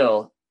in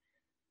Brazil,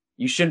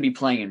 you shouldn't be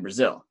playing in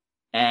Brazil.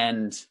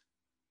 And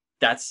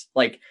that's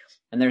like,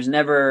 and there's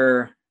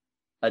never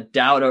a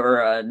doubt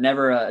or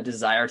never a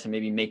desire to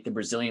maybe make the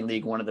Brazilian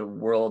league one of the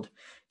world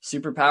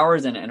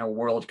superpowers and a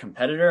world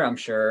competitor. I'm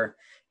sure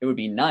it would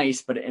be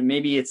nice, but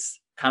maybe it's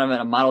kind of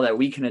a model that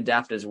we can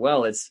adapt as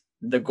well. It's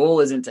the goal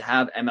isn't to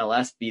have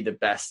MLS be the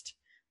best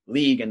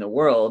league in the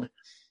world,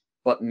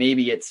 but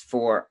maybe it's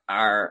for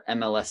our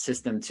MLS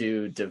system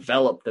to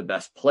develop the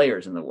best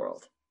players in the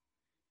world.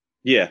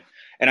 Yeah.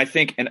 And I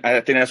think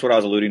that's what I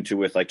was alluding to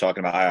with like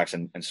talking about Ajax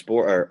and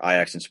sport, or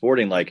Ajax and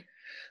Sporting. Like,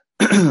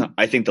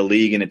 I think the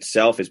league in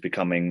itself is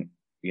becoming,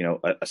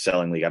 a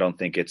selling league. I don't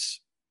think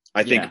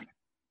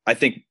I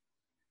think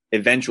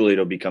eventually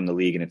it'll become the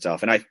league in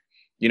itself. And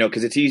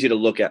because it's easy to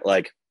look at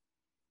like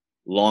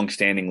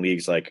long-standing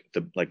leagues like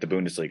the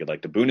Bundesliga.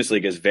 Like the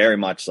Bundesliga is very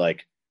much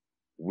like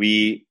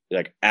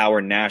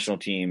our national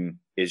team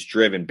is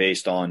driven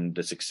based on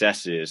the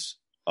successes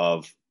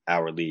of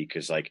our league,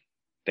 because like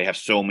they have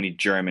so many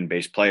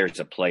German-based players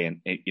that play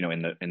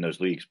in those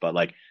leagues. But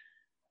like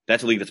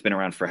that's a league that's been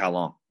around for how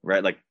long,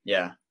 right? Like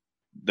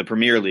the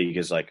Premier League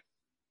is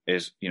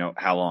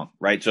how long,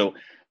 right? So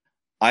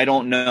I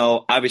don't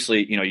know.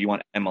 Obviously, you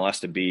want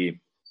MLS to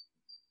be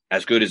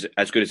as good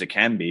as it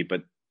can be,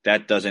 but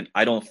that doesn't.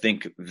 I don't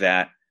think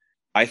that.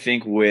 I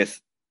think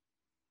with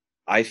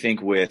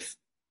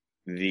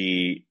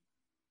the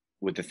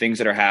things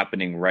that are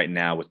happening right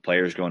now with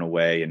players going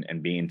away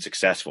and being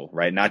successful,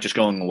 right? Not just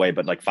going away,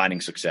 but like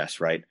finding success,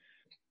 right?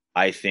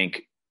 I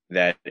think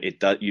that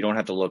you don't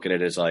have to look at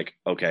it as like,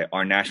 okay,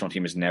 our national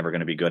team is never going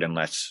to be good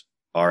unless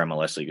our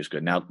MLS league is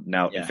good. Now,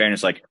 in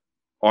fairness, like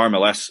our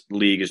MLS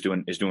league is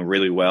doing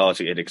really well.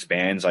 It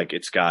expands, like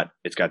it's got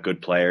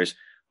good players,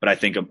 but I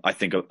think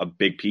a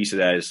big piece of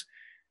that is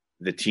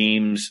the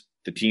teams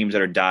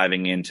that are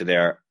diving into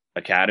their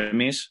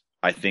academies,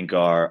 I think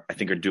are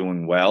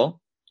doing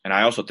well. And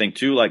I also think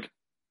too, like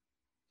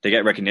they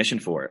get recognition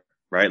for it,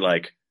 right?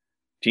 Like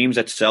teams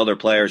that sell their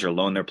players or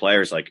loan their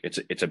players, like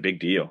it's a big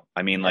deal.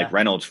 I mean, like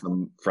Reynolds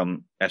from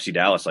FC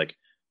Dallas, like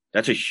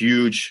that's a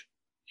huge,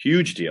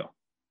 huge deal.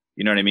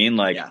 You know what I mean?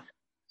 Like,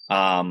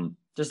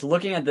 just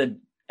looking at the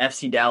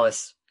FC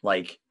Dallas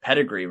like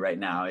pedigree right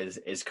now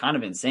is kind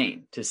of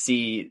insane to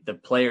see the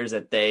players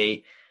that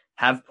they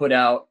have put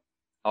out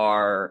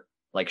are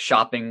like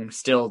shopping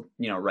still,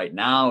 right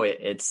now.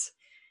 It's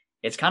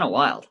kind of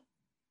wild.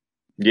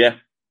 Yeah.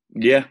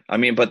 I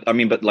mean,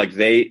 but like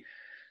they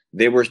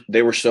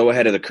were so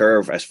ahead of the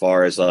curve as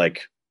far as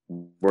like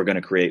we're going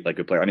to create like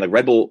good player. I mean, like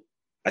Red Bull,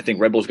 I think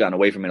Red Bull's gotten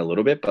away from it a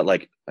little bit, but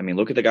like, I mean,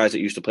 look at the guys that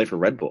used to play for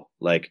Red Bull,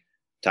 like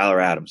Tyler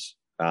Adams.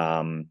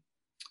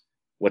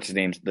 What's his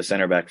name? The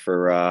center back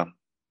for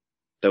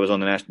that was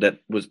on the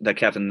that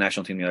captain the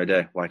national team the other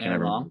day. Why can't I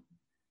remember? Long?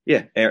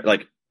 Yeah,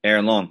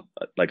 Aaron Long,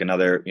 like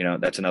another,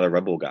 that's another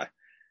Red Bull guy.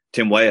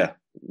 Tim Weah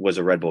was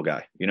a Red Bull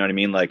guy. You know what I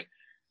mean? Like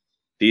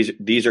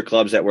these are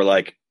clubs that were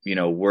like,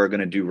 we're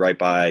going to do right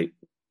by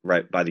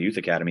the youth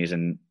academies,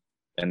 and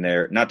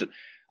they're not.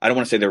 I don't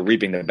want to say they're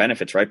reaping the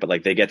benefits, right? But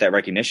like they get that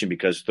recognition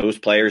because those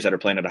players that are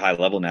playing at a high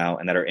level now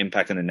and that are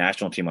impacting the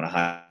national team on a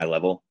high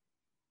level,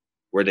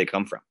 where'd they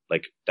come from?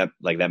 Like that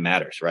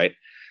matters, right?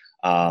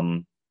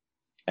 And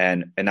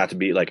not to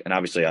be like, and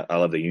obviously I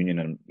love the Union,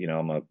 and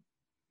I'm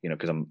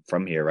because I'm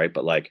from here, right?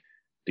 But like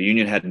the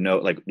Union had no,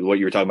 like what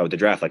you were talking about with the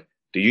draft, like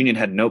the Union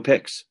had no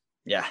picks.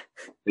 Yeah,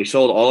 they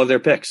sold all of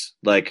their picks,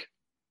 like,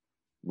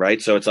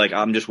 right? So it's like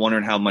I'm just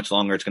wondering how much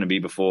longer it's going to be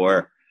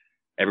before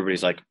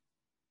everybody's like,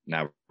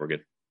 now we're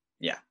good.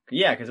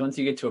 Yeah, because once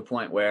you get to a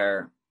point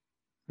where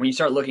when you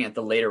start looking at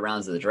the later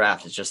rounds of the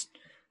draft, it's just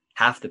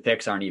half the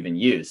picks aren't even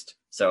used.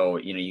 So,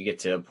 you get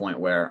to a point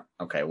where,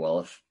 okay,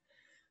 well, if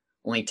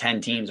only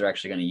 10 teams are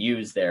actually going to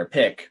use their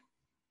pick,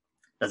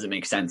 does it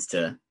make sense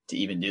to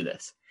even do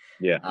this?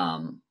 Yeah.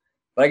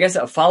 But I guess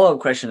a follow-up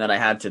question that I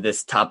have to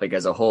this topic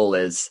as a whole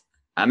is,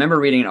 I remember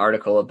reading an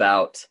article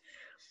about,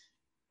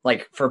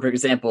 like, for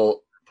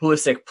example,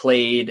 Pulisic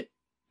played,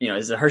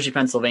 is a Hershey,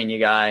 Pennsylvania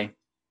guy,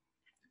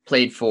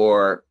 played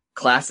for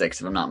Classics,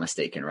 if I'm not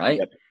mistaken, right?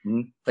 Yep.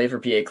 Mm-hmm. Played for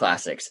PA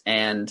Classics.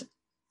 And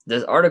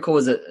this article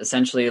was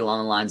essentially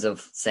along the lines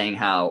of saying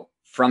how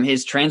from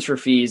his transfer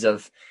fees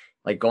of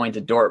like going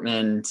to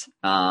Dortmund,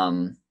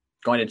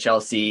 going to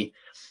Chelsea,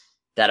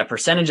 that a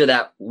percentage of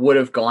that would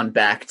have gone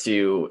back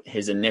to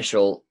his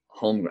initial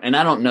home. And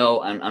I don't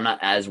know, I'm not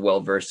as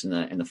well versed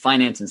in the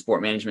finance and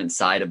sport management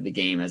side of the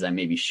game as I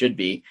maybe should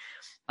be.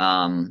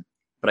 But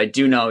I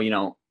do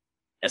know,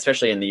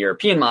 especially in the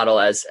European model,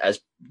 as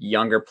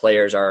younger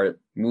players are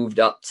moved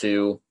up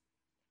to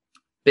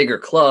bigger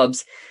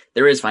clubs,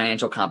 there is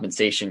financial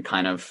compensation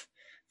kind of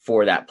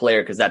for that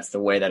player, because that's the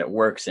way that it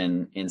works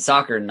in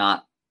soccer,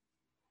 not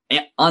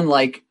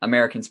unlike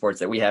American sports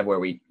that we have where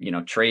we,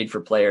 trade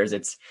for players.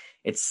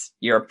 It's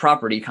you're a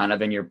property kind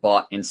of, and you're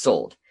bought and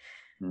sold.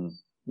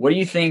 What do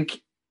you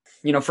think,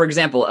 for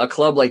example, a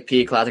club like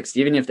PA Classics,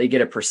 even if they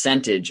get a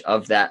percentage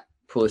of that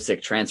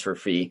Pulisic transfer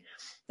fee,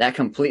 that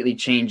completely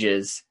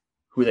changes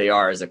who they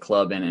are as a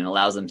club and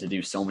allows them to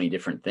do so many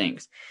different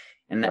things.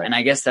 And, right. And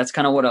I guess that's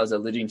kind of what I was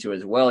alluding to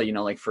as well.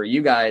 Like for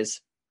you guys,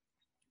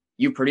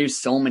 you produce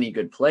so many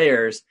good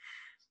players,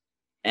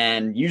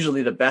 and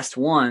usually the best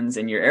ones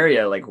in your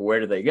area, like, where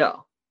do they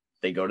go?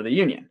 They go to the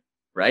union,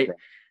 right?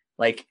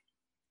 Like,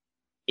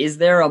 is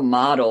there a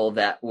model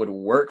that would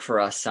work for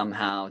us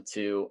somehow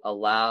to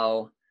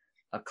allow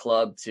a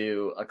club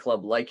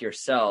like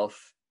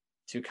yourself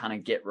to kind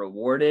of get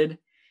rewarded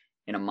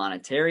in a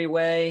monetary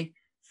way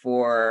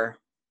for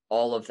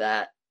all of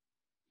that,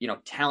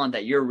 talent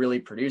that you're really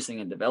producing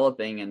and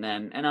developing? And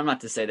I'm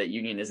not to say that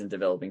Union isn't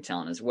developing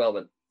talent as well,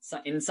 but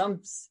in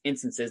some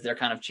instances, they're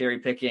kind of cherry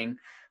picking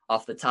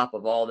off the top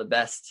of all the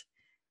best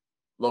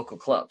local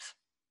clubs.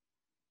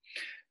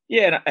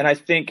 Yeah. And I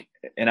think,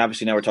 and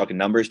obviously now we're talking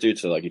numbers, dude.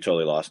 So like, you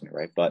totally lost me.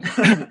 Right. But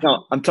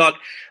no, I'm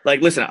talking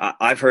like, listen,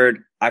 I've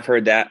heard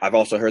that. I've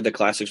also heard that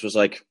Classics was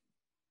like,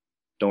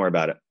 don't worry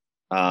about it.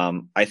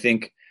 I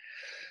think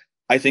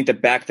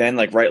that back then,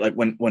 like, right, like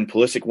when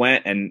Pulisic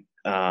went and,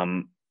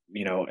 and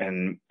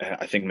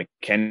I think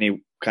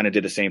McKennie kind of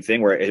did the same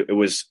thing where it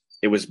was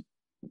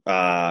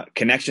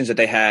connections that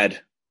they had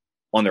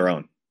on their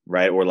own,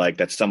 right? Or like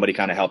that somebody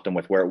kind of helped them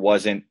with, where it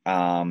wasn't,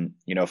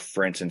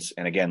 for instance,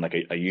 and again, like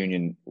a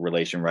union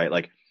relation, right?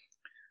 Like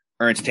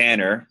Ernst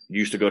Tanner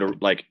used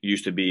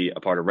to be a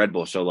part of Red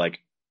Bull. So like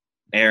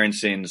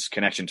Aaronson's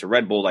connection to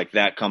Red Bull, like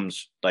that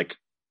comes like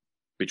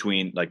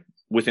between, like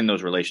within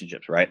those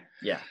relationships, right?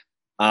 Yeah.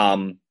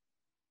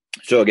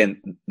 So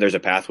again, there's a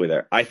pathway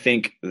there. I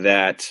think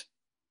that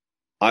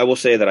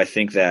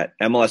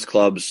MLS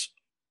clubs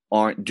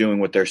aren't doing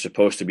what they're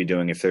supposed to be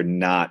doing if they're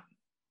not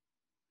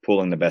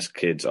pulling the best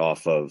kids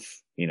off of,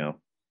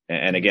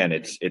 and again,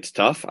 it's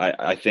tough,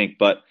 I think,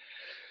 but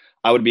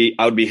I would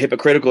be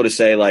hypocritical to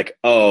say like,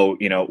 oh,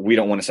 we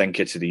don't want to send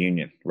kids to the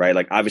union, right?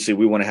 Like obviously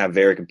we want to have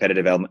very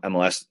competitive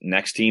MLS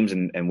next teams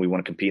and we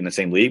want to compete in the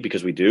same league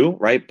because we do,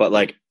 right? But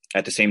like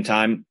at the same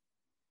time,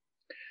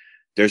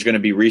 there's going to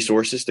be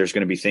resources. There's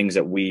going to be things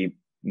that we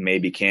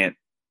maybe can't,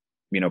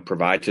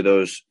 provide to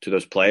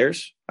those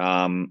players.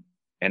 And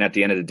at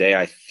the end of the day,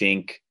 I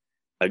think,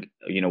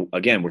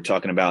 again, we're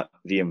talking about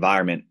the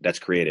environment that's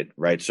created,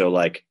 right? So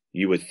like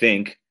you would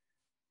think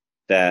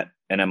that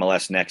an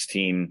MLS next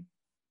team,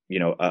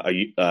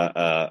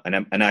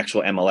 an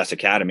actual MLS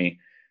academy,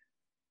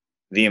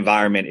 the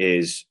environment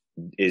is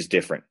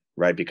different,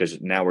 right?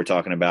 Because now we're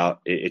talking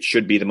about, it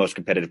should be the most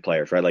competitive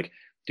players, right? Like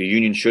the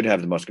union should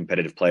have the most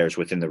competitive players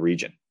within the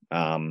region.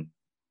 And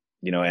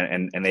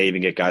they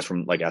even get guys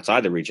from like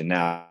outside the region.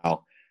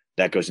 Now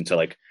that goes into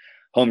like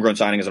homegrown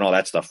signings and all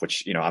that stuff,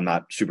 which, I'm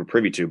not super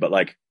privy to, but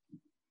like,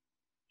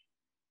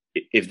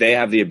 if they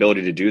have the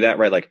ability to do that,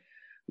 right? Like,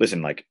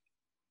 listen, like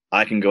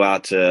I can go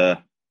out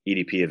to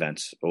EDP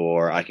events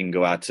or I can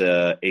go out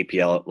to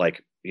APL,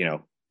 like,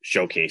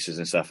 showcases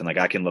and stuff. And like,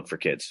 I can look for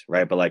kids,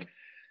 right? But like,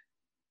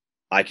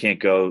 I can't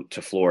go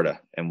to Florida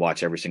and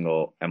watch every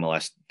single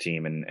MLS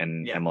team and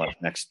MLS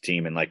next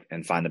team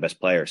and find the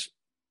best players.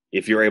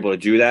 If you're able to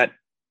do that,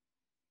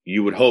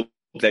 you would hope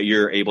that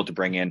you're able to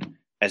bring in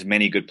as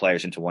many good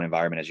players into one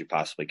environment as you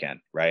possibly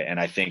can, right? And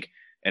I think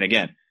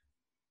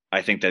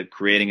that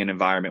creating an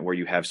environment where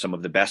you have some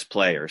of the best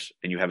players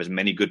and you have as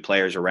many good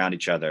players around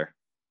each other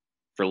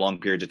for long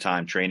periods of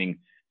time, training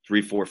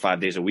 3, 4, 5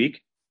 days a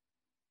week,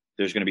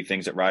 there's going to be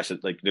things that rise,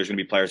 there's going to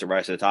be players that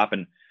rise to the top,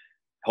 and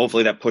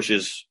hopefully that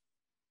pushes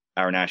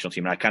our national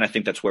team. And I kind of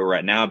think that's where we're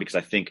at now, because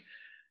I think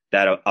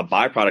that a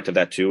byproduct of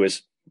that too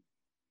is,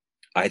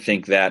 I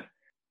think that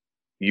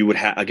you would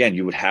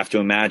have to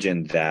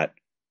imagine that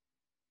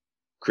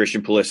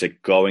Christian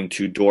Pulisic going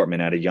to Dortmund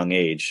at a young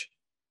age,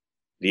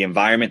 the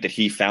environment that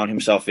he found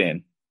himself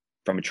in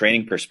from a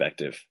training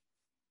perspective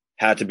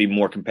had to be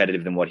more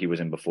competitive than what he was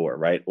in before,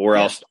 right? Or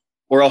else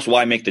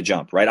why make the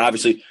jump, right?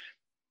 Obviously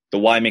the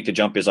why make the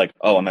jump is like,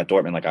 oh, I'm at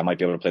Dortmund, like I might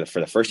be able to play for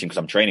the first team because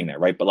I'm training there,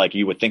 right? But like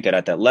you would think that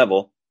at that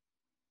level,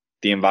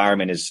 the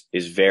environment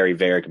is very,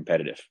 very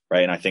competitive,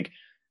 right? And I think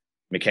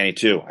McKennie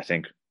too, I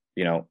think,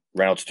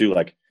 Reynolds too,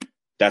 like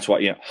that's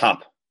why,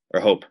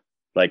 Hope,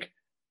 like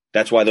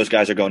that's why those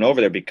guys are going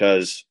over there,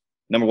 because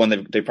number one,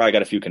 they probably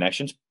got a few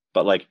connections,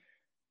 but like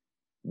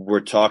we're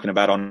talking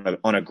about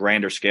on a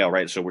grander scale,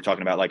 right? So we're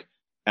talking about like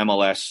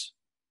MLS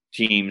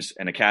teams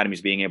and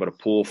academies being able to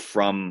pull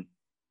from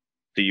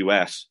the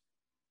US.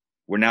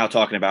 We're now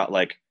talking about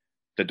like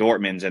the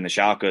Dortmunds and the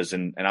Schalkes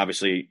and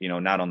obviously,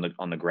 not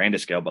on the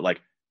grandest scale, but like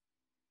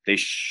they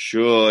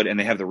should, and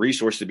they have the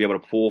resources to be able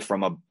to pull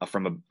from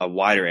a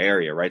wider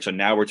area, right? So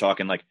now we're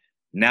talking like,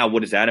 now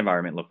what does that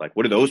environment look like?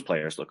 What do those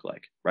players look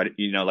like, right?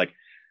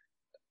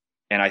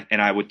 And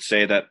I would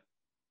say that,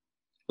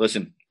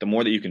 listen, the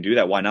more that you can do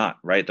that, why not,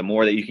 right? The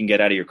more that you can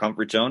get out of your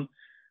comfort zone,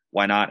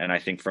 why not? And I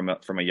think from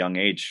a young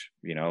age,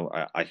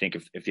 I think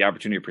if the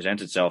opportunity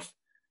presents itself,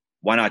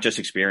 why not just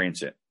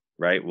experience it,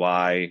 right?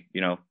 Why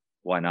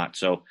not?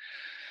 So,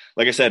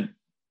 like I said,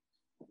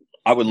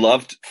 I would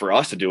love for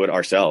us to do it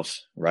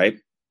ourselves, right?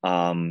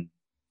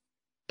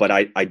 But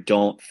I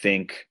don't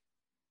think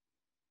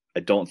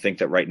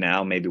that right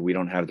now, maybe we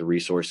don't have the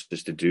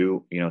resources to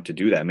do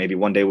that. Maybe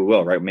one day we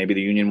will, right? Maybe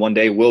the union one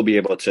day will be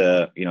able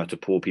to, to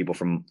pull people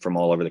from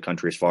all over the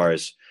country as far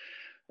as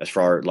as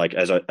far like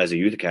as a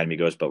youth academy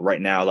goes. But right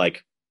now,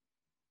 like,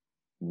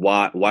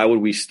 why would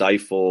we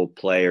stifle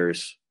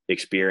players'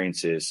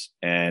 experiences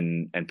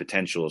and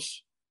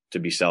potentials to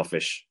be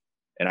selfish?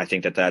 And I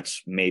think that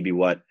that's maybe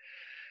what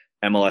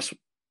MLS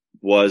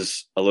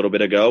was a little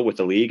bit ago with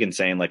the league, and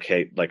saying like,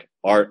 hey, like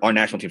our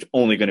national team's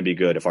only going to be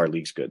good if our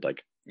league's good.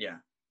 Like, yeah,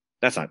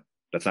 that's not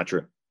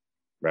true,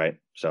 right?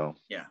 So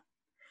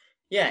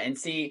yeah, and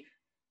see,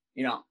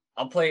 you know,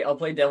 I'll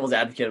play devil's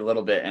advocate a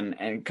little bit,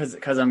 and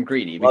because I'm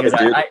greedy, because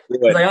I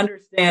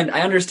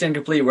understand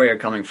completely where you're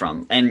coming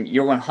from, and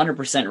you're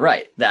 100%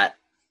 right that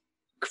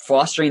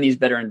fostering these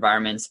better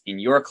environments in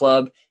your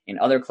club, in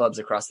other clubs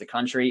across the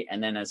country,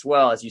 and then as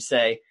well, as you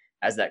say,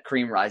 as that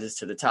cream rises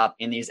to the top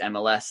in these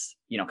MLS,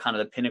 you know, kind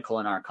of the pinnacle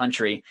in our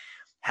country,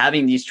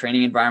 having these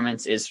training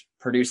environments is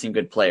producing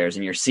good players,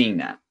 and you're seeing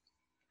that.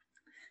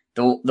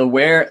 The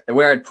where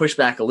I'd push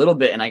back a little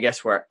bit, and I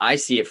guess where I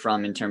see it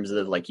from in terms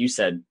of, like you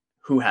said,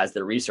 who has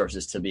the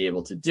resources to be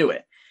able to do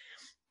it.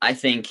 I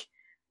think,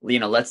 you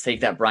know, let's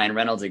take that Brian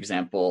Reynolds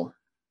example,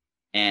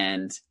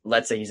 and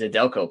let's say he's a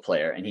Delco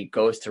player and he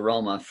goes to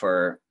Roma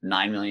for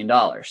 $9 million,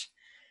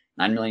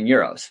 9 million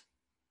euros.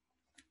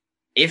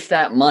 If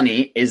that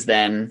money is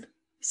then,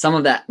 some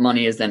of that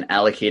money is then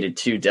allocated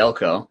to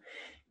Delco,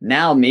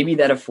 now maybe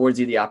that affords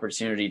you the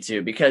opportunity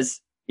to,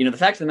 because, you know, the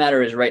fact of the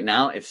matter is right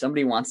now, if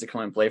somebody wants to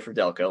come and play for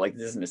Delco, like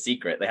this isn't a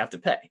secret, they have to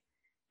pay.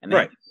 And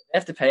they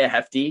have to pay a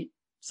hefty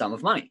sum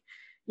of money.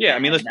 Yeah, I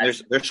mean, listen,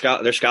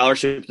 there's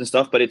scholarships and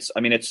stuff, but it's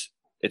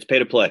pay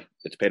to play.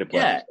 It's pay to play.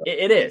 Yeah,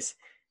 it is.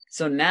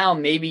 So now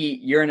maybe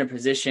you're in a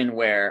position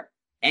where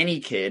any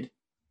kid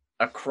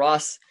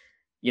across,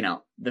 you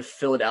know, the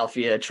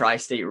Philadelphia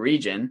tri-state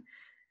region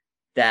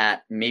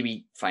that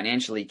maybe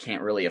financially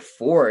can't really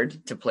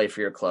afford to play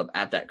for your club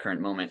at that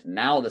current moment,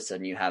 now all of a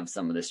sudden you have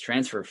some of this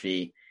transfer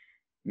fee.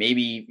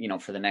 Maybe, you know,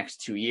 for the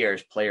next 2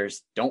 years,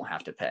 players don't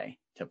have to pay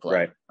to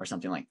play or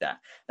something like that.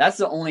 That's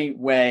the only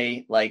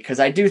way, like, because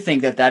I do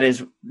think that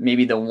is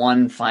maybe the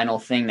one final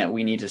thing that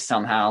we need to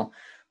somehow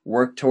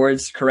work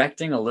towards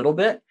correcting a little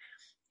bit.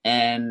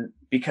 And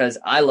because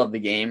I love the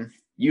game,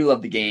 you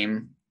love the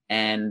game,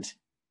 and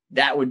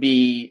that would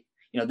be,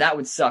 you know, that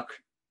would suck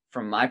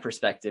from my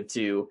perspective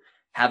to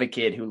have a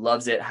kid who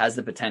loves it, has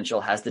the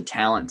potential, has the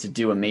talent to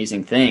do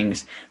amazing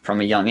things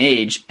from a young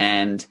age,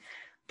 and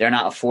they're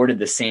not afforded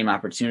the same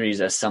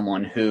opportunities as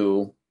someone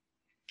who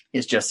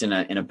is just in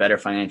a better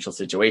financial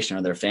situation,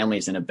 or their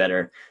family's in a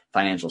better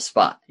financial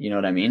spot. You know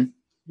what I mean?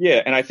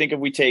 Yeah. And I think if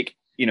we take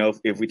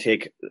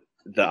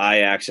the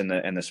Ajax and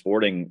the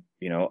Sporting,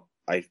 you know,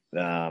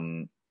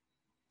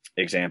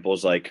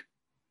 examples, like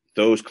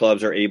those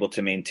clubs are able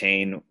to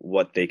maintain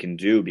what they can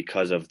do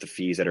because of the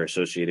fees that are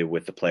associated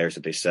with the players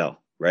that they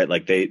sell, right?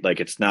 Like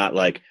it's not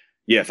like,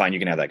 yeah, fine, you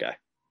can have that guy.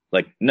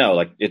 Like, no,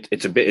 like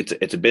it's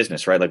a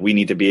business, right? Like we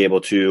need to be able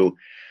to,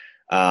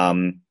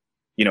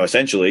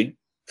 essentially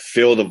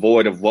fill the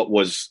void of what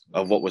was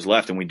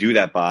left. And we do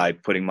that by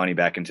putting money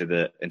back into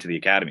the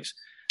academies.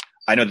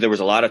 I know that there was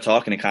a lot of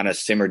talk and it kind of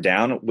simmered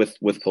down with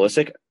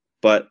Pulisic,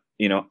 but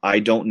you know, I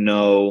don't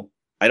know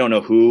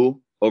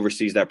who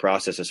oversees that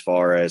process as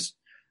far as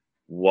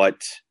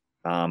what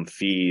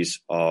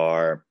fees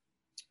are,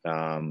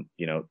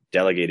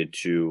 delegated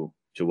to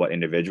what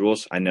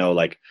individuals. I know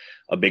like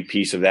a big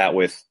piece of that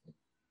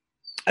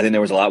I think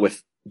there was a lot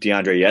with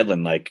DeAndre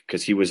Yedlin, like,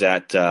 cause he was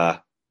at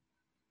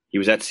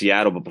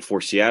Seattle, but before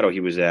Seattle, he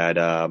was at,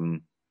 I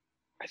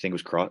think it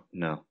was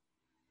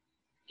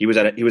he was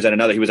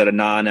at a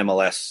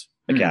non-MLS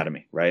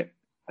academy, right?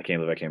 I can't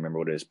remember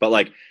what it is, but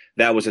like,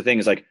 that was the thing,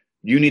 is like,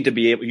 you need to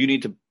be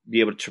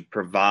able to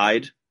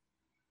provide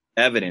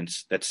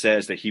evidence that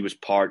says that he was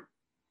part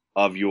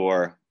of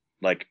your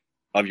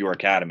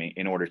academy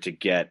in order to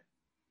get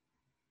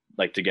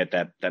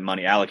that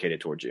money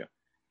allocated towards you.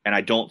 And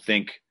I don't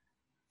think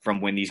from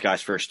when these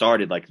guys first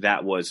started, like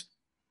that was,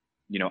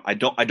 you know, I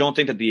don't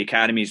think that the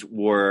academies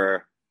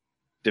were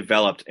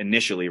developed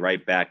initially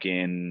right back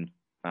in,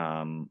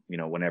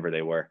 whenever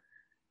they were,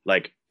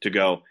 like, to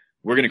go,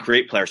 we're going to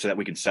create players so that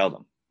we can sell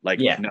them. Like,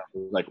 yeah. No,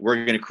 like we're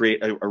going to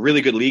create a really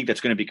good league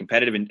that's going to be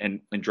competitive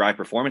and drive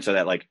performance so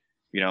that, like,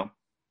 you know,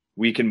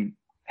 we can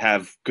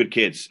have good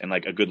kids and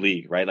like a good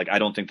league, right? Like, I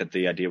don't think that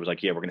the idea was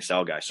like, yeah, we're going to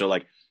sell guys. So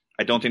like,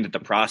 I don't think that the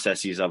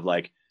processes of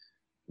like,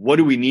 what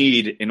do we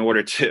need in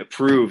order to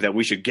prove that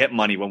we should get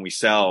money when we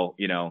sell,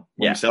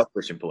 we sell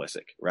Christian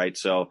Pulisic, right?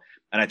 So,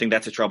 and I think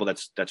that's a trouble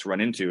that's run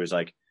into, is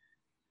like,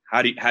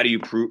 how do you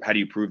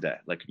prove that?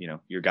 Like, you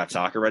know, your Got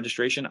Soccer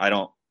registration? I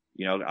don't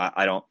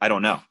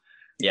know.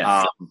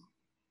 Yeah.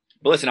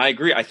 But listen, I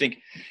agree. I think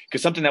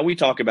because something that we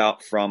talk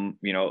about from,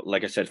 you know,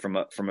 like I said, from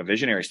a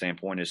visionary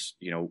standpoint is,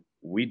 you know,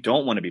 we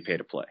don't want to be pay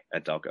to play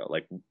at Delco.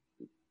 Like,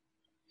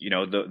 you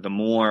know, the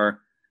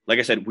more, like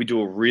I said, we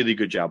do a really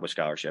good job with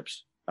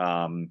scholarships.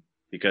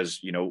 Because,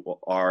 you know,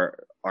 our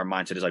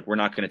mindset is like, we're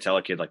not going to tell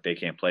a kid like they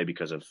can't play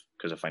because of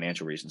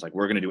financial reasons. Like,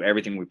 we're going to do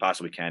everything we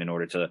possibly can in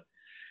order to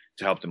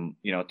help them,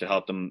 you know, to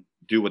help them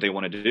do what they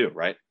want to do.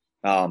 Right.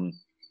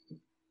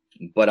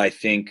 But I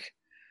think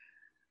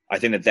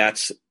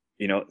that's,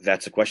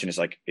 that's the question, is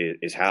like,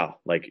 is how,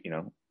 like,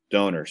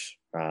 donors.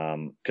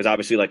 Cause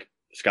obviously like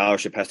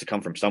scholarship has to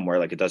come from somewhere.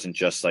 Like it doesn't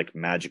just like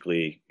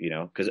magically,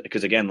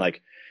 cause again,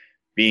 like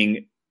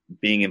being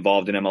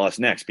involved in MLS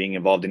Next, being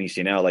involved in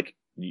ECNL, like,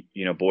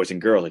 boys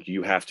and girls, like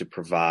you have to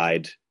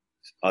provide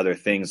other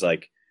things.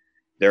 Like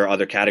there are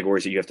other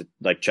categories that you have to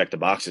like check the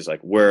boxes. Like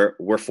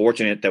we're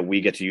fortunate that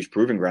we get to use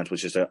Proving Grounds,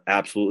 which is an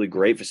absolutely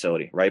great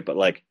facility. Right. But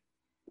like,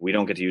 we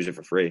don't get to use it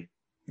for free.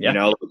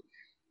 Yeah.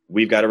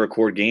 We've got to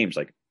record games.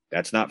 Like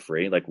that's not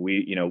free. Like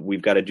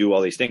we've got to do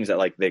all these things that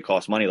like they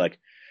cost money. Like,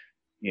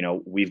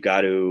 we've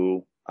got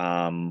to,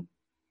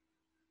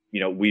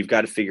 we've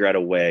got to figure out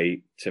a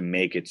way to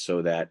make it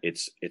so that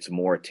it's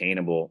more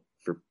attainable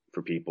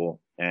for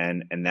people.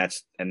 And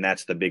that's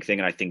the big thing.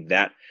 And I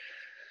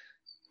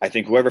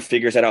think whoever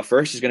figures that out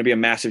first is going to be a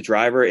massive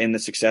driver in the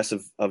success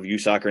of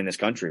youth soccer in this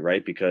country.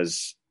 Right.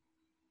 Because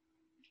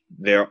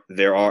there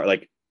are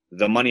like,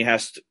 the money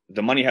has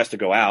to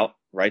go out,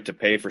 right, to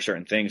pay for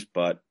certain things.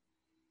 But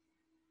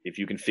if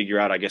you can figure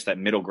out, I guess, that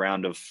middle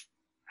ground of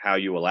how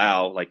you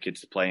allow like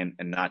kids to play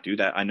and not do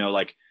that. I know,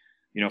 like,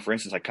 for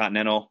instance, like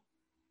Continental,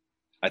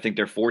 I think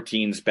their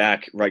 14s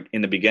back right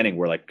in the beginning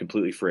were like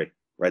completely free,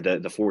 right? The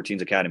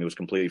 14s Academy was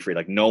completely free.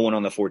 Like no one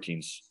on the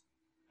 14s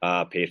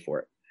paid for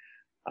it.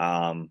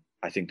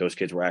 I think those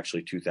kids were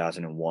actually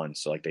 2001.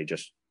 So like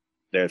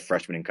they're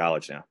freshmen in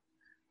college now.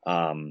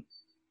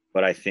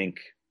 But I think,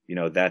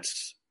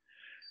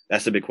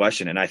 that's the big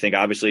question. And I think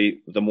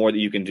obviously the more that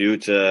you can do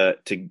to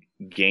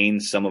gain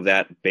some of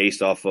that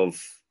based off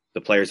of the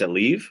players that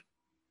leave,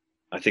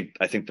 I think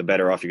the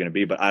better off you're going to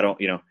be. But I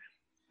don't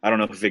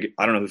know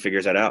who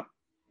figures that out.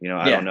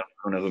 I don't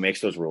know who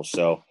makes those rules.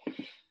 So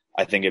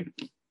I think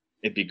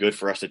it'd be good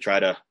for us to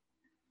try to,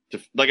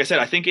 like I said,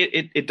 I think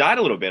it died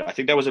a little bit. I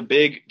think that was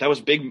big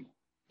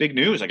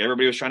news. Like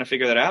everybody was trying to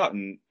figure that out.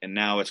 And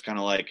now it's kind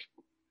of like,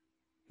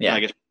 I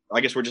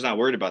guess we're just not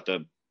worried about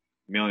the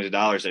millions of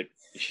dollars that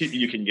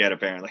you can get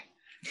apparently.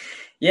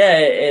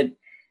 Yeah.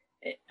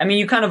 I mean,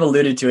 you kind of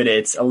alluded to it.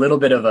 It's a little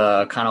bit of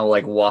a kind of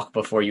like walk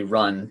before you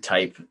run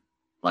type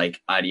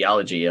like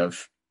ideology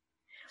of,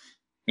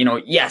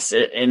 yes,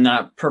 in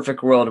a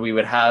perfect world, we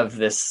would have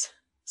this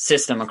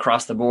system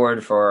across the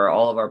board for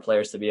all of our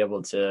players to be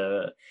able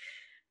to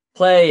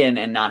play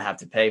and not have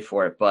to pay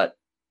for it. But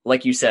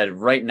like you said,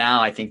 right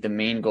now, I think the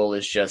main goal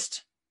is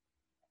just,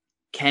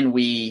 can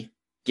we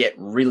get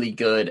really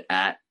good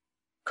at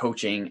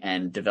coaching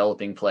and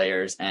developing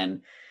players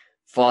and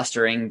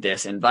fostering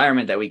this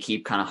environment that we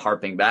keep kind of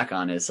harping back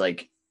on? Is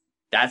like,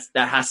 that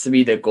has to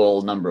be the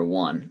goal number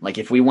one. Like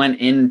if we went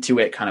into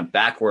it kind of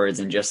backwards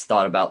and just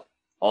thought about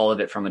all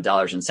of it from a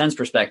dollars and cents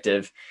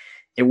perspective,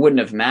 it wouldn't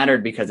have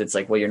mattered, because it's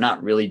like, well, you're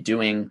not really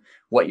doing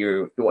what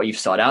you've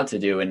sought out to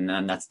do. And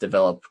that's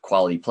develop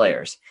quality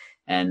players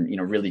and,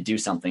 really do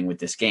something with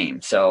this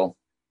game. So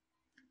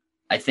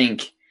I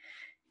think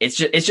it's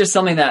just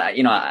something that,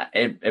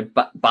 it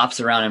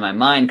bops around in my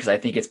mind, because I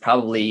think it's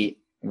probably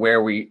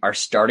where we are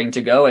starting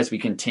to go as we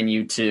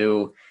continue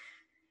to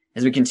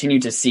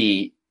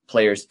see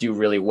players do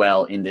really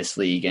well in this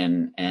league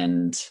and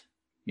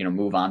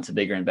move on to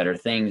bigger and better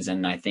things.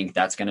 And I think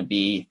that's going to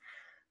be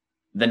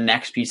the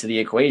next piece of the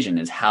equation,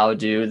 is how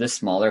do the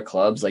smaller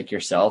clubs like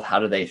yourself, how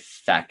do they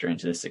factor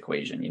into this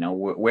equation?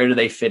 Where do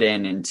they fit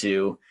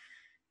into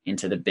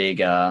the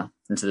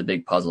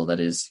big puzzle that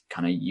is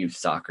kind of youth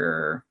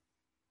soccer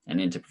and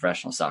into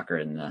professional soccer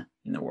in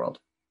the world.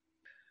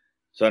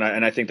 So,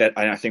 I think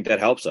that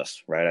helps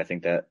us, right? I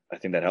think that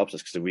helps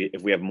us, because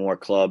if we have more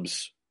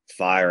clubs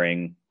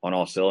firing on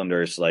all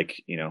cylinders,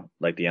 like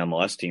the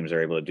MLS teams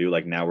are able to do,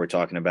 like now we're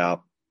talking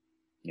about,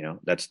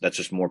 that's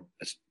just more,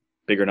 it's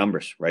bigger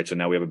numbers, right? So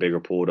now we have a bigger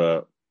pool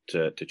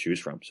to choose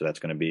from. So that's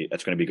going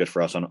to be good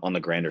for us on the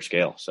grander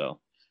scale. So,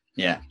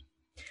 yeah.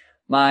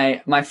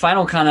 My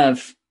final kind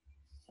of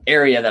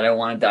area that I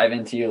want to dive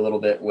into a little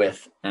bit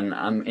with, and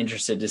I'm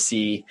interested to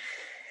see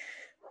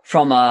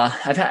from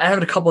I've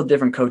had a couple of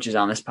different coaches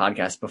on this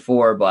podcast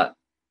before, but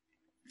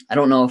I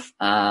don't know if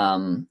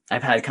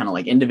I've had kind of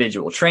like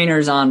individual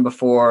trainers on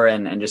before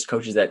and just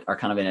coaches that are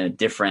kind of in a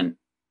different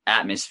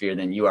atmosphere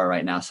than you are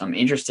right now. So I'm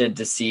interested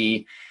to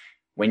see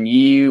when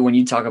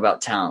you talk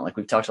about talent, like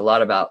we've talked a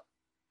lot about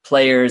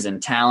players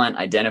and talent,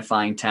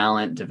 identifying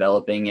talent,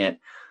 developing it,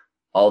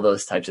 all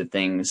those types of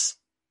things.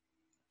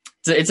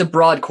 It's a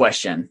broad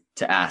question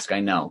to ask, I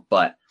know,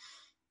 but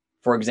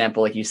for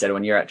example, like you said,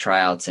 when you're at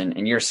tryouts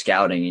and you're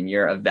scouting and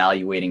you're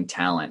evaluating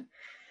talent,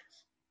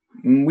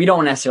 we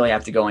don't necessarily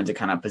have to go into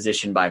kind of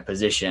position by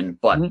position,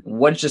 but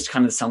what's just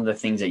kind of some of the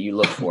things that you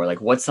look for? Like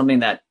what's something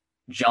that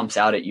jumps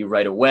out at you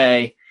right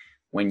away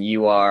when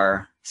you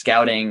are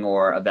scouting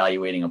or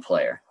evaluating a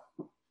player?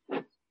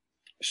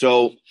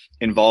 So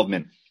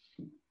involvement.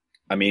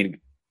 I mean,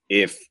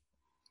 if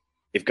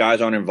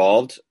guys aren't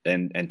involved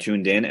and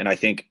tuned in, and I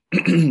think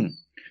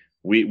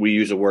we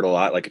use a word a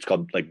lot, like it's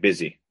called like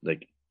busy,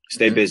 like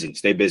stay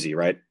busy,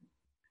 right?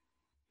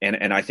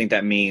 And I think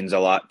that means a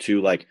lot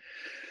to, like,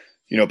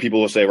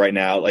 people will say right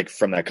now, like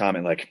from that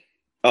comment, like,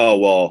 oh,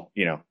 well,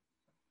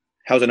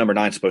 how's a number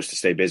 9 supposed to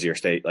stay busy or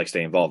stay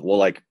involved? Well,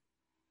 like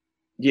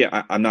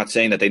Yeah, I'm not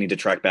saying that they need to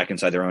track back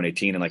inside their own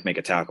 18 and like make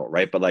a tackle,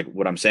 right? But like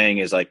what I'm saying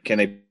is like, can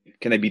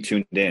they be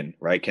tuned in,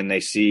 right? Can they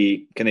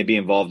be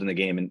involved in the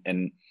game?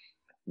 And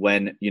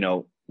when,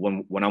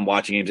 when I'm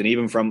watching games, and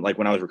even from like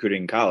when I was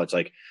recruiting in college,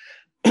 like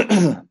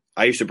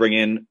I used to bring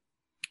in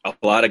a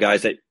lot of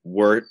guys that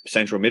were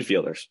central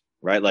midfielders,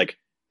 right? Like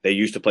they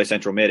used to play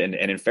central mid. And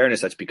in fairness,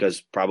 that's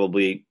because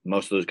probably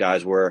most of those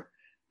guys were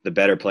the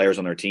better players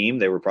on their team.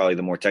 They were probably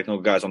the more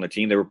technical guys on their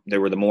team. They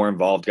were the more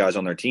involved guys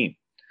on their team.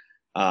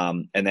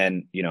 And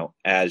then,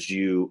 as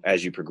you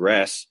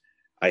progress,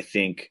 I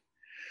think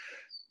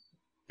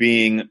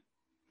being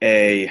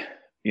a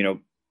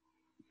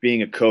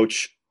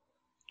coach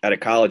at a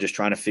college is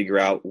trying to figure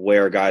out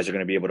where guys are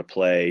going to be able to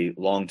play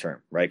long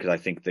term, right? Because I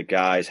think the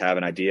guys have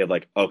an idea of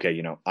like, okay,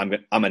 I'm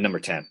at number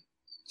 10.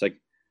 It's like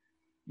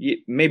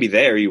maybe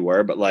there you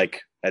were, but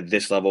like at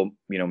this level,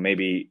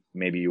 maybe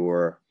you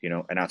were,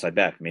 an outside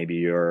back, maybe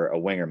you're a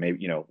winger,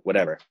 maybe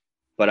whatever.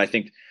 But I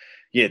think,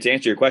 to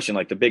answer your question,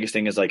 like the biggest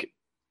thing is like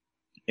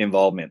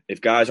involvement.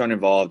 If guys aren't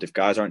involved, if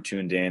guys aren't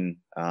tuned in,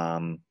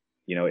 I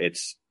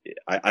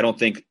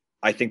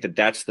think that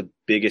that's the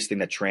biggest thing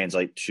that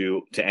translates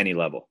to any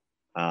level.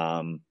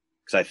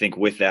 Because I think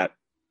with that,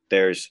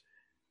 there's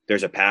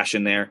a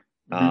passion there.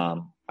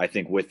 Mm-hmm. I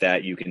think with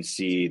that, you can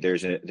see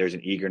there's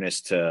an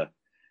eagerness to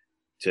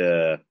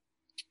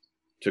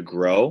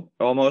grow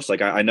almost.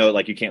 Like I know,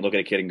 like you can't look at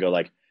a kid and go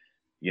like,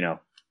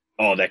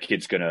 oh, that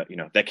kid's gonna,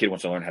 that kid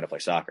wants to learn how to play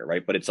soccer,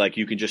 right? But it's like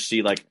you can just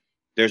see like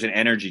there's an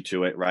energy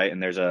to it, right?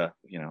 And there's a,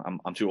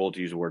 I'm too old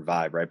to use the word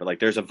vibe, right? But like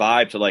there's a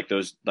vibe to like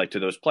those, like to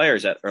those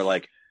players that are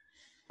like,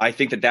 I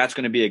think that that's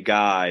going to be a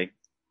guy,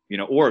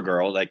 or a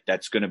girl, like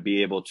that's going to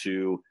be able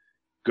to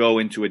go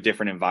into a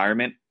different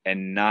environment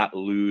and not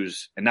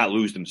lose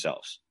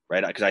themselves,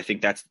 right? Because I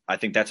think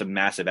that's a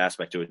massive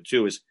aspect to it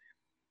too. Is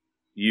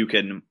you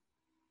can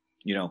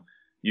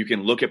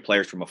look at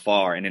players from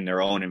afar and in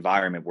their own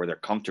environment where they're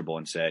comfortable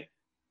and say,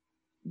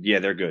 yeah,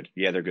 they're good.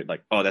 Yeah, they're good.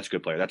 Like, oh, that's a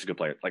good player. That's a good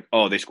player. Like,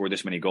 oh, they scored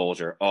this many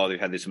goals, or oh, they've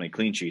had this many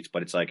clean sheets.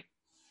 But it's like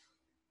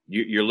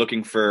you're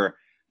looking for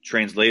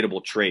translatable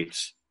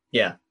traits.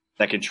 Yeah,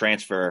 that can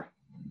transfer.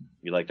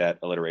 You like that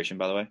alliteration,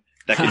 by the way?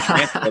 That can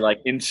transfer like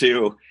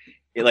into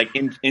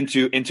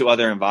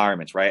other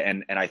environments, right?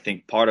 And I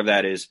think part of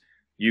that is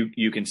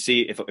you can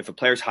see if a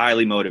player's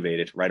highly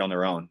motivated, right, on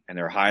their own, and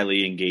they're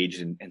highly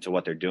engaged into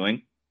what they're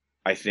doing.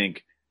 I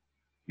think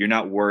you're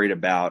not worried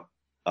about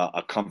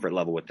a comfort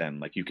level with them.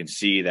 Like you can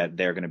see that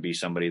they're going to be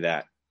somebody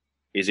that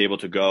is able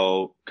to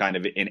go kind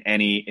of in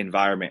any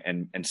environment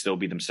and still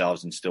be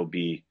themselves and still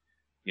be,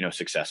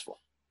 successful.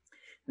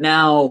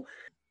 Now,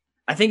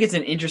 I think it's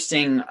an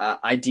interesting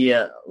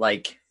idea.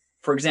 Like,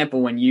 for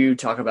example, when you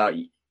talk about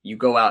you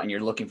go out and you're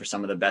looking for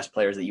some of the best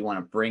players that you want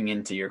to bring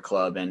into your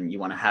club and you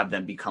want to have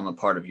them become a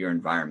part of your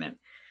environment.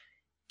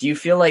 Do you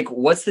feel like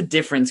what's the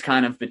difference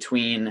kind of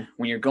between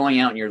when you're going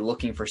out and you're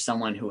looking for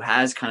someone who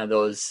has kind of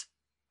those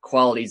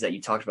qualities that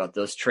you talked about,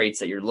 those traits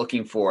that you're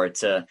looking for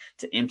to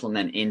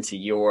implement into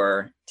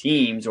your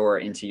teams or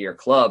into your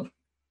club?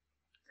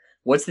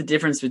 What's the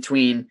difference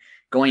between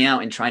going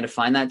out and trying to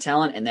find that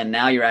talent and then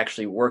now you're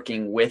actually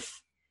working with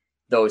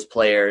those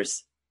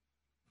players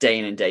day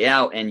in and day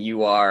out and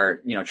you are,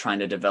 trying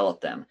to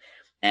develop them,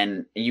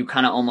 and you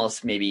kind of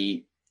almost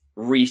maybe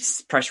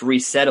press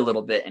reset a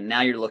little bit, and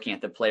now you're looking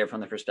at the player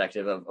from the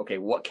perspective of, okay,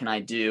 what can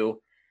I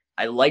do?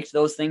 I liked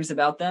those things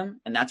about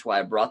them and that's why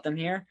I brought them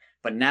here,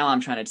 but now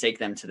I'm trying to take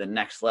them to the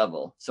next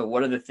level. So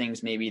what are the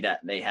things maybe that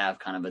they have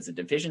kind of as a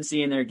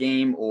deficiency in their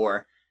game,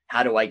 or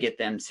how do I get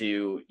them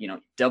to,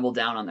 double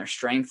down on their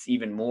strengths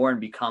even more and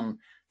become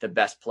the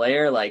best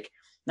player? Like,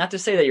 not to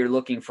say that you're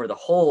looking for the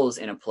holes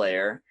in a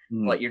player,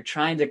 but you're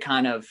trying to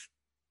kind of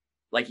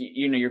like,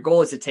 your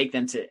goal is to take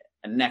them to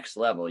a next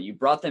level. You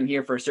brought them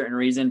here for a certain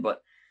reason,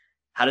 but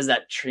how does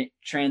that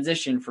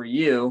transition for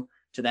you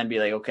to then be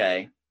like,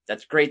 okay,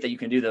 that's great that you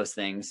can do those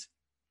things.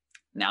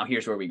 Now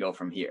here's where we go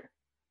from here.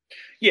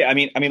 Yeah. I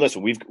mean,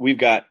 listen, we've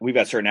got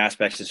certain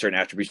aspects and certain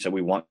attributes that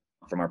we want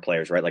from our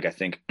players, right? Like I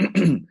think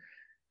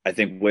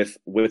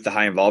with the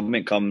high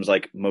involvement comes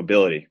like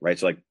mobility, right?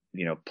 So like,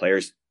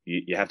 players,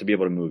 you have to be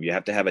able to move. You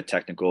have to have a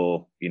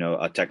technical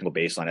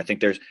baseline. I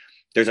think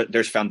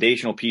there's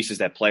foundational pieces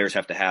that players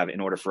have to have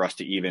in order for us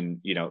to even,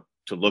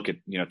 to look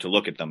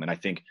at them. And I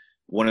think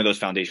one of those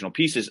foundational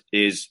pieces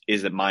is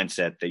the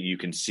mindset that you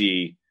can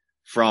see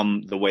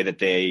from the way that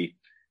they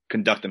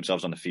conduct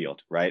themselves on the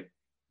field. Right.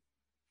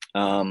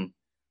 And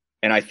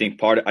I think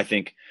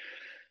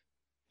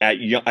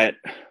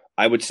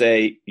I would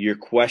say your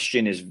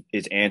question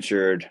is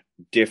answered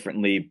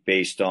differently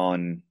based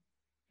on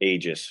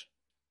ages.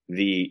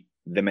 The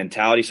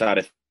mentality side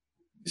of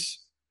things,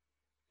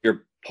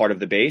 you're part of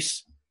the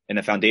base and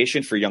the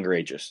foundation for younger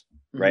ages,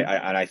 right?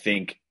 Mm-hmm. And I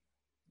think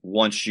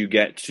once you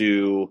get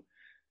to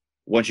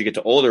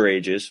older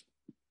ages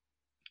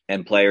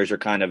and players are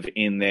kind of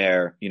in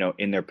their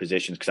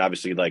positions, because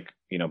obviously like,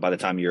 by the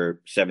time you're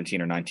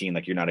 17 or 19,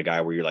 like you're not a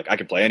guy where you're like, I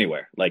can play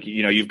anywhere. Like,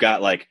 you've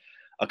got like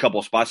a couple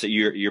of spots that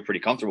you're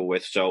pretty comfortable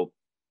with. So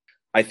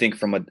I think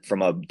from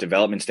a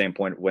development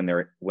standpoint, when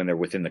they're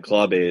within the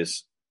club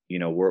is,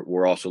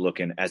 we're also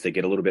looking as they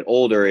get a little bit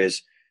older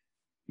is,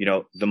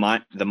 the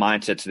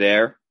mindset's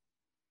there,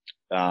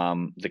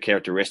 the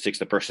characteristics,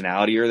 the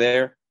personality are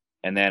there.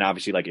 And then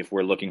obviously, like if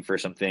we're looking for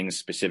some things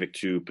specific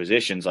to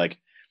positions, like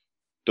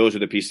those are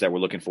the pieces that we're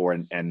looking for.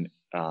 And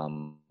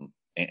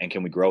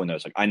can we grow in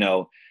those? Like I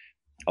know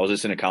I was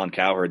listening to Colin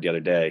Cowherd the other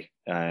day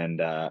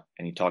and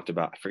he talked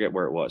about, I forget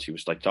where it was. He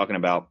was talking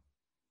about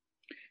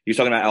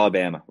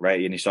Alabama,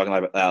 right? And he's talking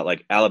about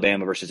like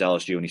Alabama versus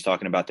LSU. And he's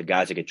talking about the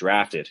guys that get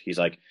drafted. He's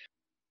like,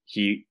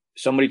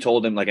 somebody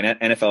told him, like an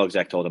NFL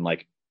exec told him,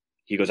 like,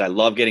 he goes, I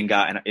love getting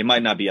guys, and it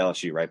might not be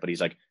LSU, right? But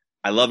he's like,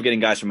 I love getting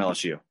guys from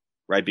LSU,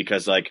 right?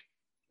 Because like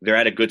they're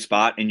at a good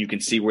spot and you can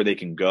see where they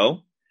can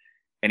go.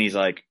 And he's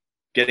like,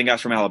 getting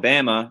guys from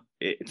Alabama,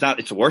 it's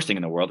the worst thing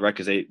in the world, right?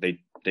 Because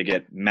they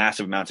get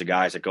massive amounts of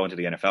guys that go into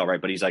the NFL,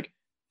 right? But he's like,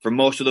 for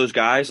most of those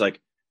guys, like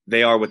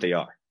they are what they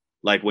are.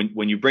 Like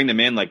when you bring them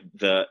in, like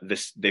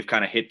they've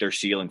kind of hit their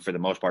ceiling for the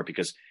most part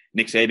because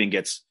Nick Saban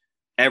gets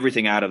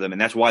everything out of them, and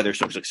that's why they're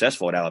so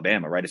successful at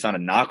Alabama, right? It's not a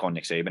knock on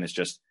Nick Saban. It's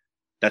just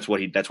that's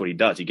what he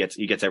does. He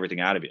gets everything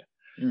out of you.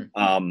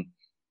 Mm.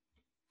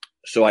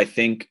 So I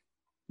think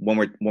when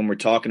we're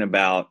talking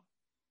about,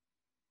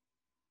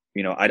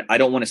 I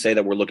don't want to say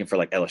that we're looking for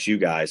like LSU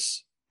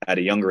guys at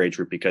a younger age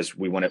group because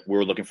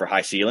we're looking for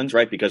high ceilings,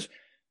 right? Because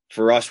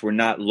for us, we're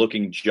never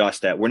looking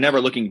just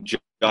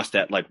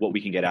at like what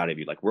we can get out of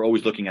you. Like we're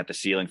always looking at the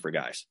ceiling for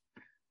guys.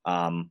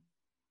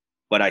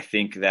 But I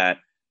think that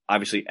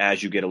obviously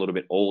as you get a little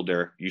bit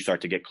older, you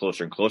start to get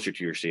closer and closer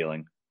to your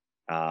ceiling.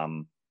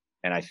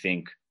 And I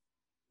think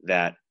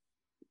that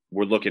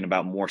we're looking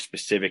about more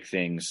specific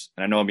things.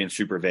 And I know I'm being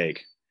super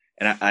vague.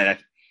 And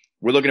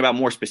we're looking about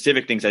more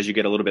specific things as you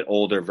get a little bit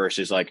older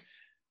versus like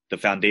the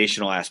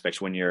foundational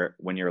aspects when you're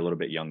a little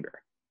bit younger.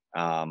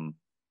 And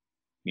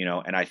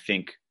I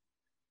think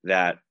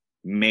that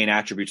main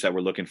attributes that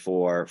we're looking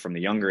for from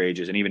the younger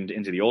ages and even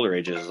into the older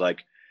ages is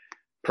like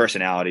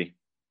personality,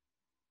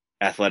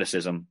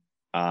 athleticism.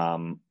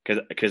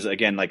 Cause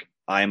again, like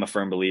I am a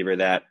firm believer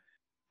that,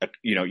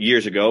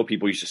 years ago,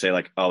 people used to say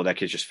like, oh, that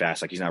kid's just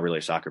fast. Like he's not really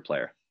a soccer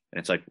player. And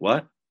it's like,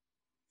 what?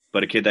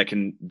 But a kid that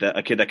can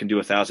do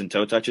 1,000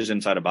 toe touches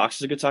inside a box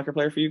is a good soccer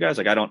player for you guys.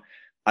 Like I don't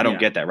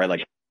get that, right?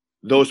 Like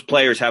those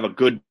players have a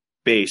good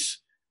base,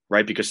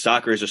 right? Because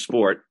soccer is a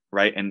sport,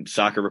 right? And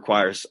soccer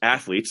requires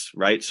athletes,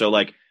 right? So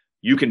like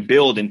you can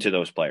build into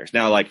those players.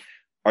 Now, like,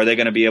 are they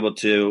going to be able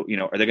to,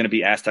 are they going to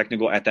be as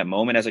technical at that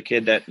moment as a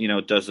kid that,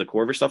 does the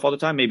Corver stuff all the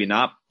time? Maybe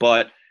not,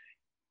 but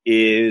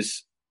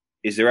is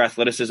their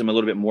athleticism a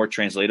little bit more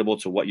translatable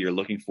to what you're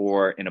looking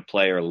for in a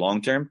player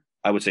long-term?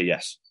 I would say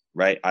yes,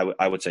 right?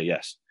 I would say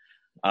yes.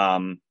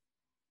 And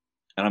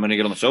I'm going to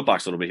get on the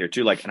soapbox a little bit here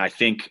too. Like, and I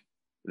think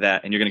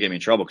that, and you're going to get me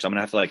in trouble because I'm going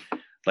to have to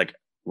like,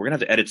 we're going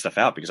to have to edit stuff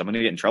out because I'm going to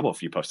get in trouble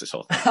if you post this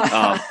whole thing.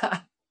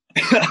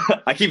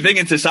 I keep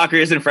thinking soccer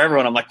isn't for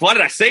everyone. I'm like, why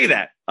did I say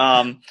that?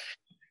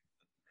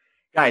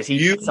 Guys,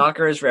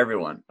 soccer is for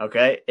everyone.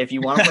 Okay. If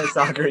you want to play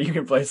soccer, you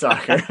can play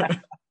soccer.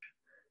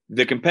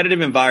 The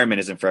competitive environment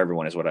isn't for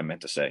everyone is what I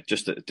meant to say.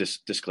 Just a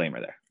disclaimer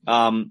there.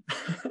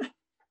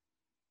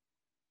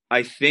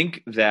 I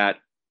think that,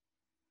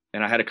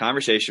 and I had a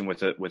conversation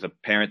with a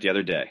parent the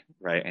other day,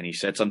 right? And he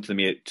said something to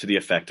me to the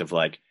effect of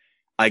like,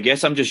 I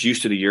guess I'm just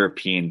used to the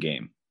European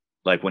game.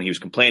 Like when he was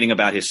complaining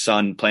about his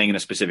son playing in a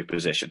specific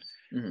position.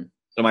 Mm-hmm.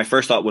 So my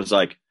first thought was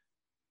like,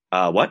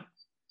 what?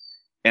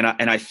 And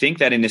I think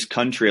that in this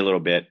country a little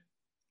bit,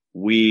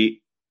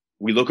 we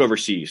look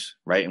overseas,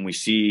 right? And we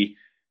see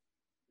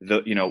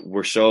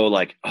we're so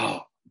like,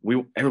 oh,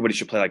 everybody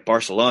should play like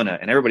Barcelona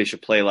and everybody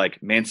should play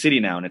like Man City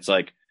now. And it's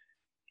like,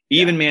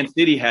 even Man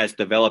City has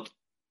developed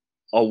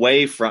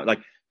away from like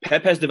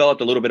Pep has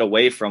developed a little bit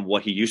away from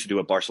what he used to do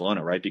at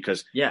Barcelona, right?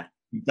 Because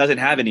he doesn't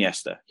have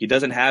Iniesta. He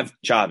doesn't have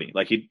Xavi.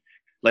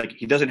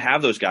 He doesn't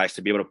have those guys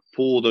to be able to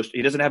pull those.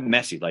 He doesn't have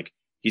Messi. Like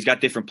he's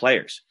got different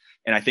players.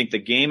 And I think the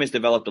game has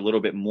developed a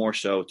little bit more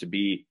so to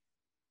be,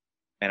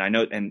 and I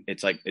know, and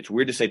it's like, it's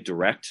weird to say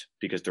direct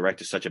because direct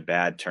is such a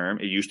bad term.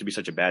 It used to be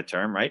such a bad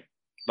term, right?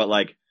 But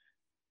like,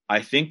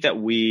 I think that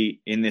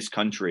we in this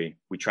country,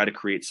 we try to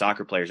create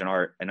soccer players and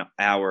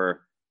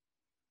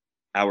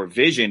our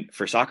vision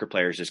for soccer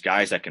players is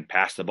guys that can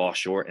pass the ball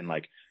short and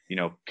like,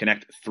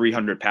 connect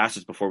 300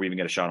 passes before we even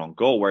get a shot on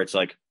goal, where it's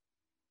like,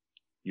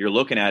 you're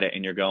looking at it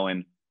and you're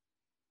going,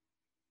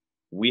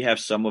 we have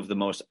some of the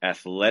most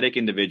athletic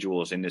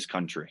individuals in this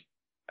country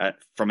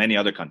from any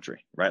other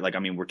country, right? Like, I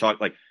mean, we're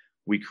talking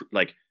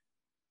like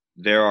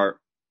there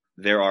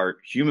are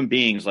human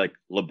beings like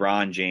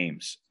LeBron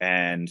James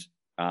and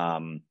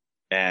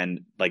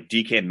like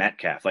DK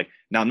Metcalf. Like,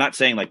 now I'm not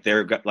saying like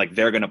they're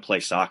going to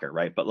play soccer,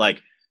 right? But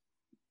like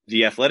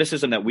the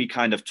athleticism that we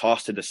kind of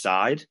toss to the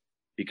side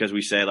because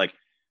we say like,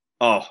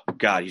 oh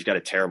God, he's got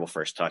a terrible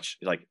first touch.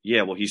 Like,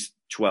 yeah, well, he's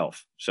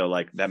 12. So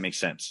like, that makes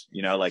sense.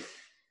 Like,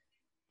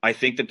 I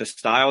think that the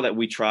style that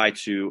we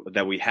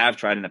have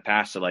tried in the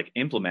past to like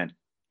implement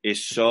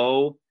is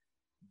so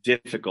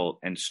difficult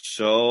and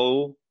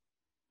so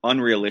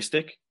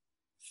unrealistic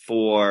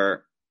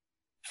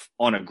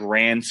on a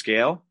grand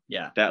scale.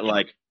 Yeah. That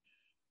like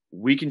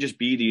we can just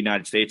be the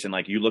United States, and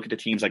like you look at the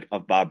teams like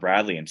of Bob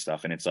Bradley and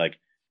stuff, and it's like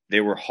they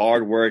were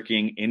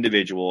hardworking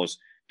individuals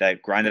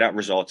that grinded out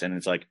results, and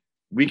it's like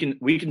we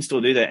can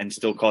still do that and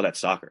still call that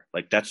soccer.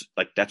 That's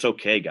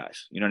okay,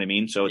 guys. You know what I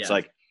mean? So it's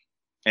like,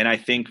 and I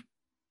think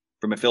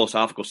from a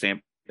philosophical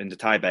standpoint, and to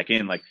tie it back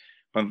in, like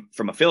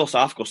from a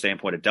philosophical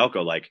standpoint at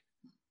Delco, like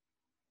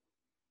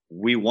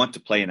we want to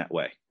play in that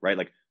way, right?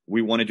 Like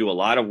we want to do a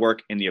lot of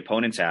work in the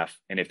opponent's half,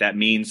 and if that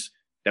means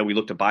that we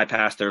look to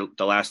bypass the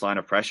last line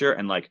of pressure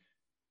and like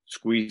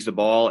squeeze the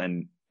ball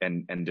and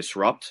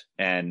disrupt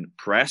and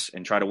press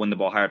and try to win the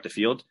ball higher up the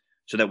field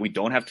so that we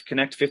don't have to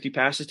connect 50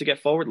 passes to get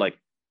forward, like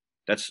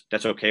that's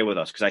okay with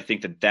us. Cause I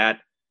think that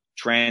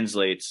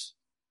translates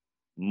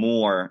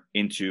more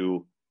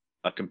into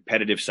a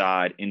competitive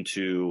side,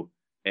 into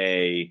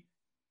a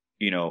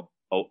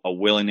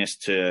willingness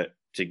to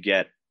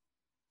get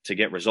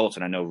results.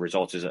 And I know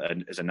results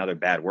is another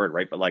bad word,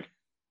 right? But like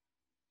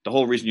the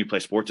whole reason you play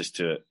sports is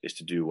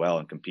to do well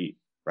and compete,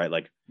 right?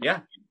 Like,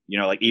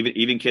 like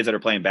even kids that are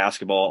playing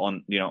basketball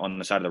on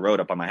the side of the road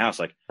up on my house,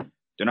 like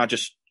they're not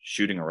just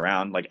shooting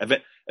around. Like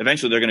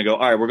eventually they're going to go,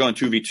 all right, we're going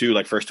 2v2,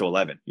 like 1st to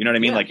 11. You know what I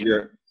mean? Yeah. Like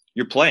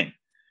you're playing.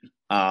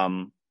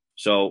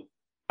 So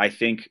I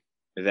think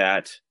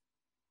that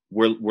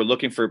we're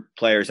looking for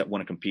players that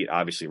want to compete,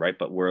 obviously, right?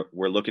 But we're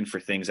looking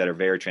for things that are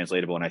very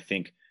translatable. And I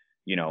think,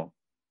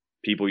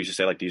 people used to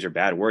say like these are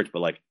bad words,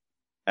 but like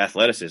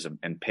athleticism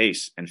and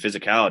pace and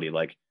physicality,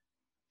 like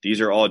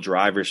these are all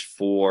drivers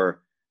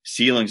for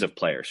ceilings of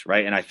players,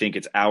 right? And I think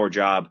it's our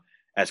job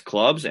as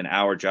clubs and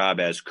our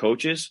job as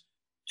coaches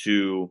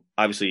to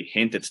obviously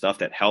hint at stuff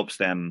that helps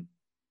them,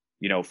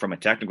 from a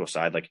technical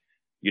side. Like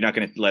you're not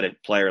going to let a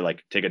player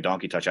like take a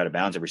donkey touch out of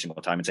bounds every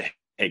single time and say,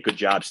 hey, good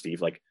job,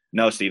 Steve. Like,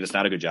 no, Steve, that's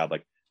not a good job.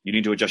 Like you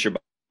need to adjust your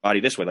body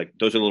this way. Like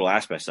those are little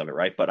aspects of it,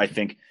 right? But I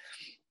think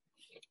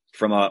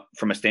from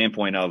a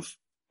standpoint of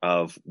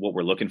what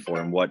we're looking for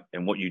and what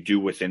you do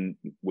within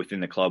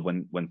the club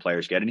when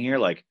players get in here,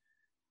 like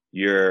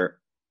you're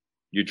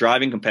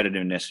driving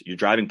competitiveness, you're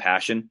driving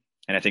passion.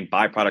 And I think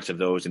byproducts of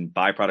those and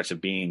byproducts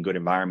of being in good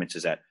environments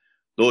is that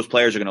those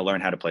players are going to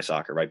learn how to play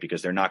soccer, right?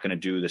 Because they're not going to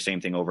do the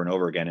same thing over and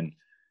over again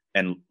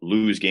and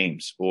lose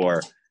games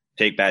or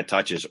take bad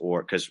touches,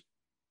 or because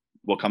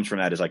what comes from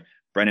that is like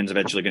Brendan's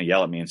eventually going to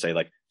yell at me and say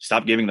like,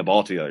 stop giving the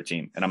ball to the other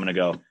team. And I'm going to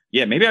go,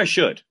 yeah, maybe I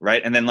should.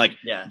 Right. And then like,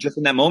 just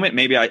in that moment,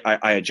 maybe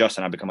I adjust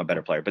and I become a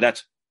better player, but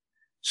that's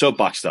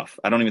soapbox stuff.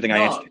 I don't even think I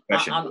answered the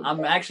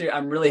question.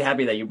 I'm really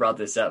happy that you brought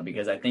this up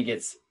because I think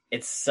it's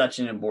such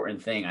an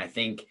important thing. I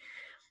think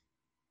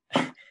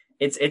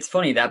it's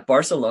funny that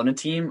Barcelona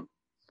team,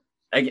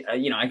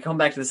 I come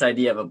back to this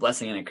idea of a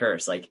blessing and a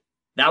curse. Like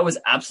that was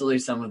absolutely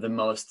some of the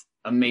most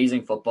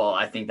amazing football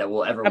I think that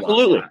we'll ever watch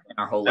in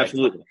our whole life.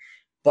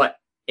 But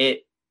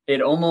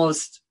it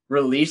almost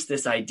released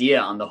this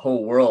idea on the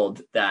whole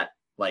world that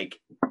like,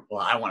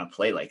 well, I want to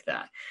play like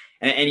that.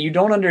 And you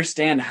don't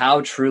understand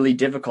how truly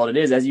difficult it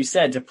is, as you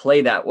said, to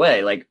play that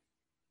way. Like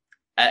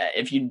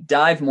if you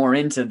dive more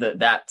into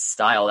that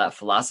style, that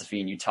philosophy,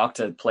 and you talk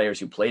to players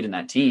who played in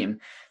that team,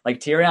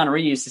 like Thierry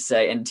Henry used to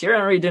say, and Thierry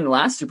Henry didn't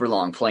last super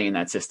long playing in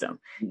that system,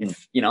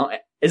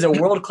 is a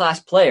world-class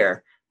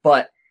player,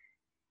 but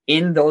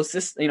in those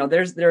systems,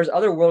 there's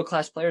other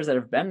world-class players that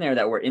have been there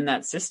that were in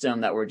that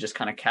system that were just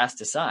kind of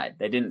cast aside.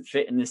 They didn't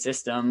fit in the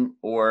system,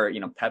 or,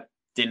 Pep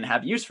didn't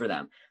have use for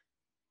them.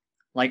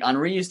 Like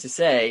Henry used to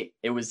say,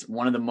 it was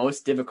one of the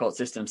most difficult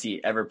systems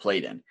he ever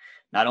played in,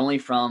 not only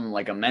from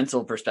like a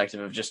mental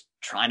perspective of just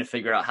trying to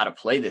figure out how to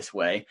play this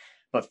way,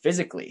 but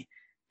physically.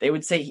 They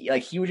would say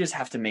he would just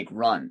have to make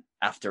run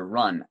after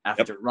run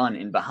after run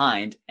in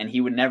behind, and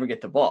he would never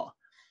get the ball.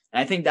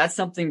 And I think that's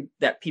something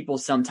that people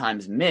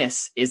sometimes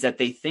miss, is that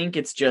they think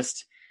it's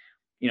just,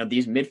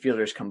 these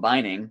midfielders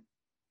combining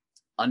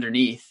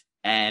underneath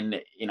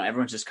and,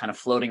 everyone's just kind of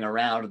floating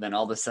around, and then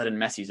all of a sudden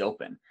Messi's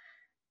open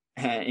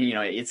and,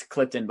 it's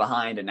clipped in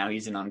behind and now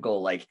he's in on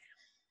goal. Like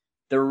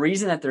the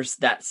reason that there's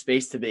that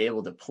space to be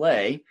able to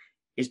play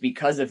is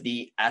because of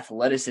the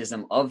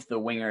athleticism of the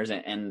wingers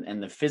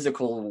and the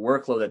physical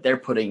workload that they're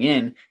putting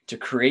in to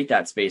create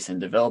that space and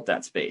develop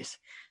that space.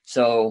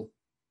 So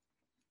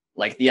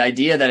like the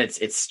idea that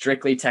it's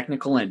strictly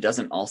technical and it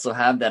doesn't also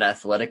have that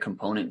athletic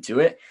component to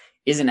it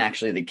isn't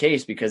actually the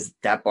case, because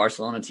that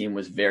Barcelona team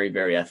was very,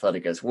 very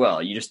athletic as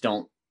well. You just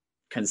don't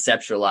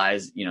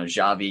conceptualize,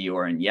 Xavi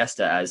or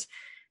Iniesta as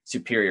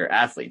superior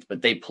athletes,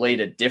 but they played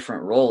a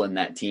different role in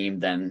that team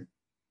than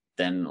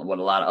what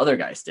a lot of other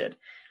guys did.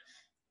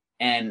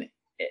 And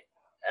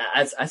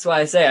that's why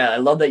I say I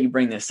love that you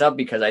bring this up,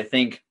 because I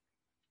think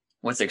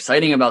what's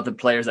exciting about the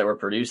players that we're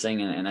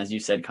producing, and as you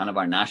said, kind of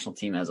our national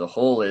team as a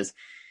whole, is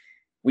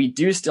we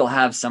do still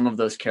have some of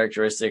those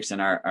characteristics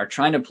and are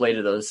trying to play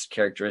to those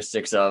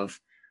characteristics of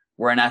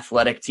we're an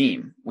athletic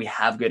team. We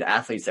have good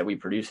athletes that we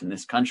produce in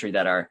this country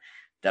that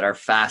are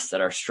fast,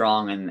 that are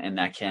strong, and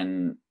that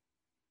can,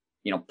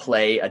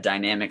 play a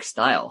dynamic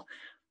style.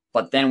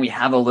 but then we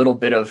have a little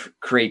bit of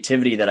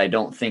creativity that I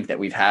don't think that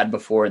we've had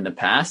before in the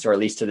past, or at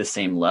least to the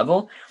same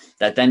level,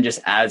 that then just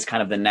adds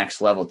kind of the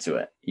next level to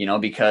it,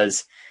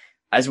 because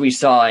as we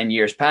saw in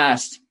years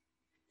past,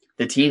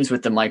 the teams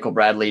with the Michael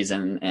Bradleys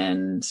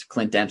and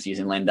Clint Dempseys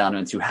and Landon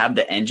Donovans who have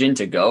the engine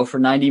to go for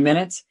 90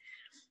 minutes,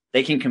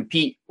 they can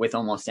compete with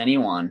almost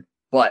anyone,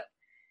 but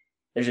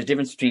there's a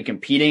difference between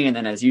competing and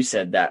then, as you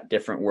said, that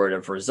different word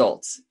of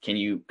results. Can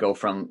you go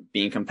from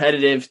being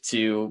competitive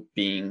to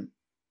being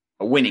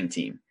a winning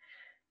team?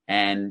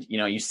 And,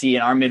 you see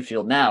in our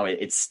midfield now,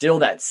 it's still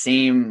that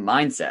same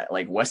mindset.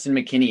 Like Weston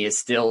McKennie is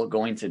still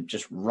going to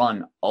just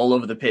run all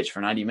over the pitch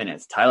for 90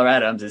 minutes. Tyler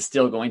Adams is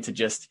still going to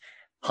just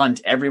hunt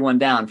everyone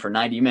down for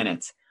 90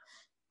 minutes.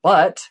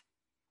 But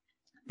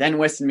then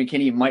Weston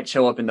McKennie might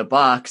show up in the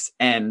box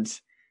and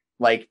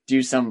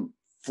do some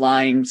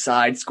flying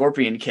side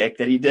scorpion kick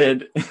that he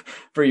did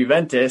for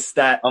Juventus.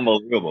 That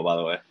unbelievable, by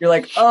the way. You're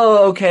like,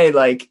 oh, okay,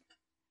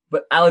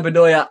 but Ali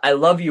Bedoya, I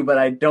love you, but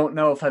I don't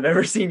know if I've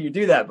ever seen you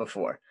do that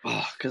before.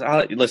 Oh, because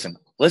listen,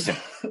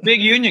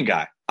 big Union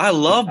guy. I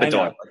love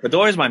Bedoya.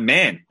 Bedoya's my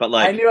man, but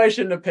I knew I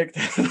shouldn't have picked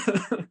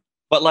him.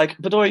 But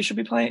Bedoya, you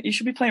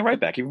should be playing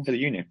right back, even for the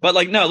Union.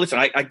 But no, listen,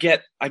 I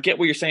get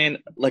what you're saying,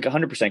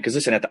 100%. Because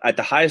listen, at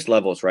the highest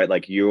levels, right?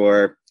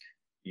 You're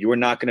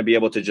not going to be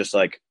able to just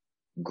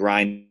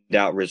grind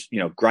out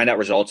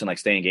results and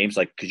stay in games,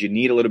 because you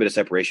need a little bit of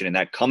separation, and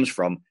that comes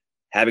from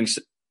having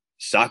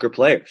soccer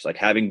players,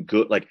 having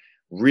good,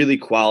 really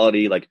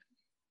quality,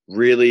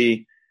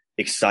 really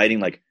exciting,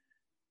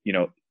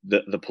 the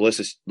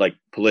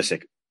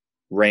Pulisic,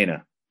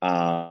 Reyna,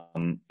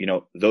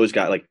 those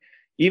guys,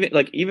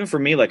 even for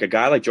me, a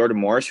guy like Jordan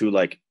Morris, who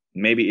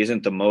maybe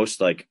isn't the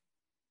most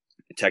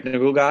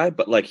technical guy,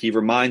 but he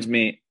reminds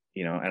me,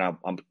 and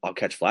I'll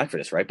catch flack for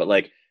this, right?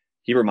 But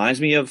he reminds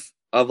me of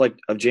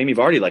Jamie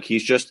Vardy.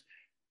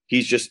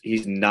 He's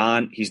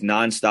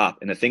nonstop,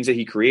 and the things that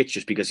he creates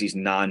just because he's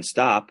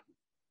nonstop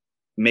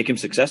make him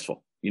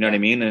successful. You know what I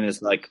mean? And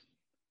it's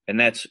and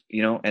that's,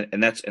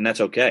 and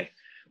that's okay.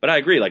 But I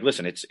agree.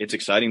 Listen, it's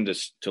exciting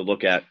to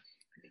look at,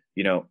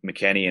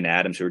 McKennie and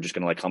Adams, who are just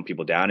going to hunt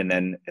people down. And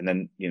then,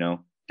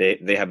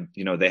 they have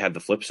the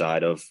flip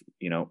side of,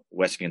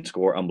 West can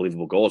score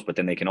unbelievable goals, but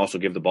then they can also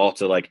give the ball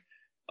to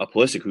a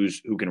Pulisic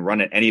who can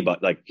run at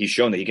anybody. He's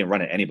shown that he can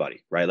run at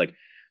anybody, right?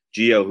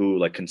 Gio,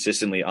 who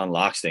consistently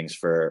unlocks things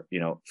for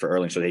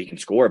Erling so that he can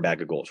score a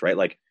bag of goals, right?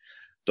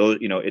 Those,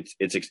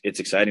 it's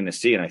exciting to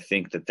see. And I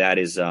think that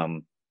is,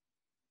 I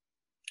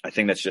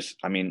think it's just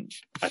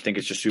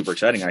super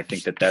exciting. I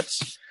think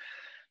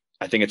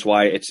it's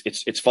why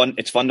it's fun.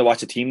 It's fun to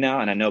watch a team now.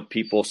 And I know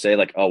people say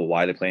oh,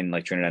 why are they playing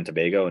Trinidad and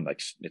Tobago? And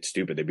it's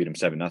stupid. They beat them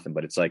 7-0.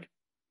 But it's I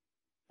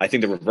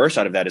think the reverse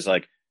side of that is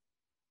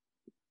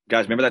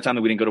guys, remember that time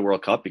that we didn't go to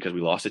World Cup because we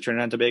lost to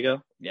Trinidad and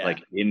Tobago? Yeah.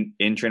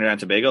 In Trinidad and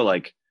Tobago,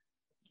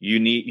 you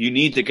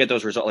need to get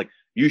those results.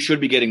 You should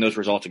be getting those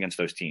results against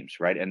those teams,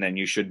 right? And then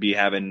you should be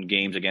having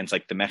games against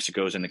the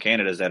Mexicos and the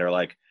Canadas that are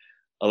a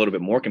little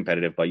bit more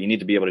competitive, but you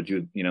need to be able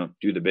to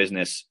do the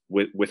business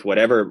with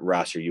whatever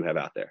roster you have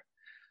out there.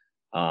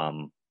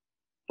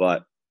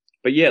 But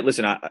yeah,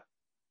 listen,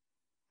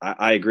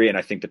 I agree. And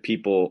I think that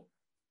people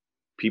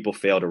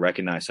fail to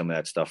recognize some of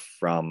that stuff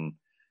from,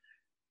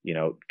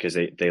 because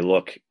they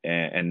look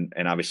and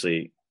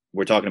obviously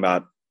we're talking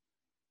about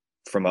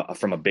from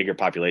a bigger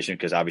population,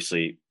 because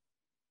obviously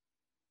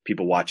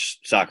people watch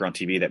soccer on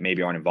TV that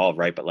maybe aren't involved,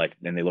 right? But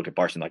then they look at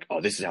Barcelona oh,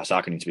 this is how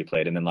soccer needs to be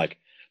played. And then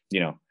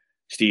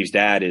Steve's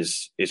dad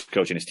is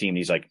coaching his team. And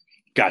he's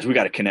guys, we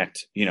got to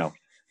connect,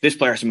 this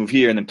player has to move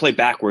here and then play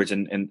backwards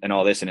and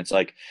all this. And it's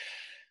I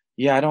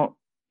don't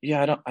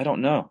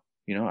know,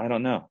 I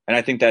don't know. And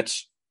I think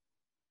that's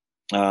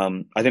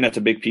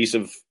a big piece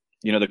of,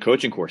 the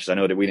coaching courses. I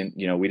know that we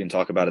didn't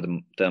talk about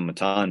them a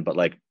ton, but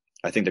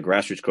I think the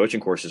grassroots coaching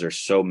courses are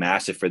so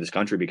massive for this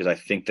country, because I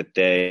think that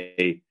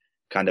they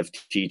kind of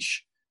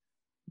teach,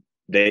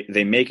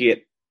 they make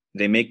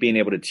being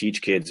able to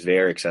teach kids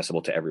very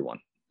accessible to everyone,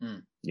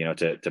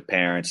 to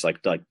parents,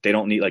 they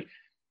don't need,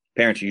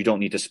 parents, you don't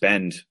need to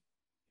spend,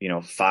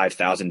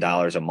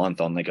 $5,000 a month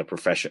on a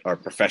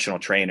professional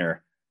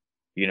trainer,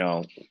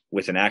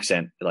 with an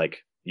accent.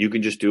 You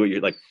can just do it.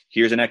 You're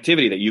here's an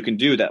activity that you can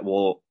do that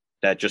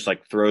just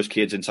throws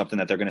kids in something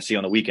that they're going to see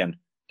on the weekend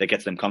that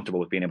gets them comfortable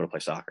with being able to play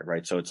soccer.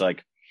 Right. So it's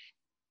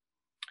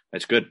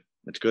it's good.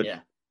 It's good. Yeah.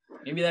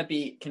 Maybe that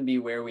can be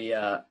where we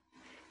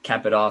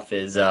cap it off,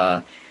 is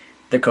the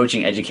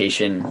coaching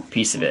education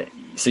piece of it.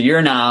 So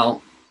you're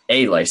now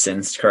A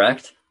licensed,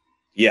 correct?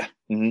 Yeah.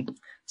 Mm-hmm.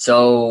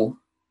 So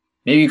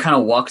maybe you kind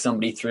of walk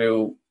somebody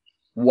through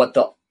what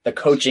the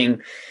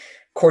coaching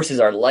courses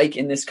are like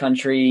in this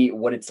country,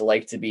 what it's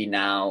like to be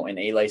now an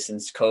A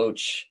licensed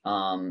coach,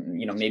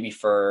 maybe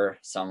for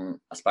some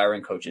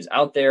aspiring coaches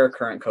out there,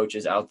 current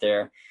coaches out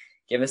there.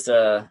 Give us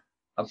a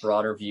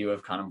broader view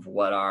of kind of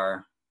what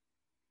our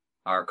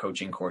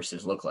coaching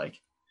courses look like.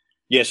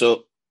 Yeah.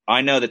 So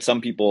I know that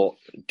some people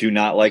do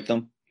not like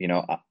them.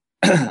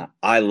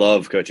 I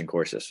love coaching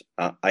courses.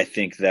 I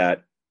think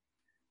that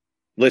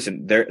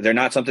listen, they're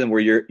not something where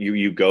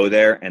you go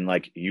there and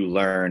like you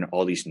learn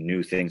all these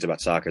new things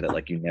about soccer that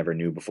like you never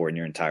knew before in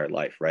your entire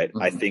life, right?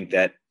 Mm-hmm. I think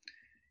that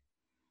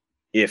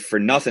if for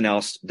nothing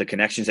else, the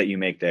connections that you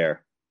make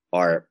there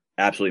are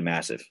absolutely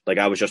massive. Like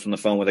I was just on the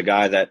phone with a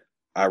guy that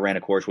I ran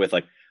a course with,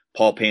 like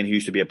Paul Payne, who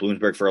used to be at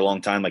Bloomsburg for a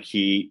long time. Like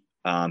he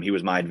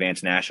was my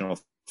advanced national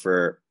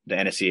for the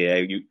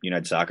NSCAA,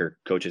 United Soccer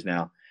coaches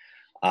now.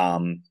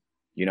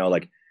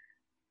 Like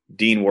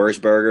Dean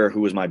Wurzberger,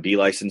 who was my B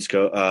license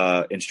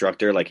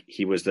instructor, like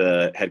he was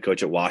the head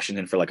coach at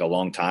Washington for like a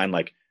long time.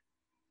 Like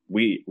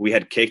we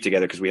had cake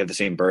together because we had the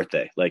same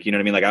birthday. Like, you know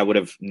what I mean? Like I would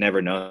have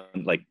never known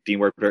like Dean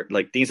Wurzberger,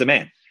 like Dean's the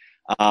man.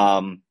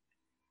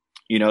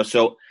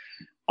 So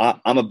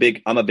I'm a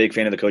big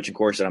fan of the coaching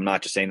course, and I'm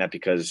not just saying that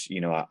because,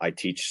 I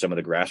teach some of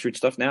the grassroots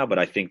stuff now, but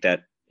I think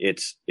that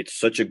it's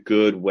such a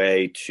good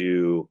way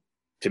to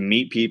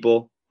meet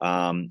people,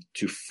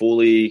 to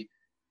fully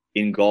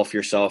engulf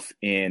yourself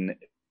in,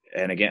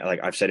 and again, like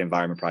I've said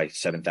environment probably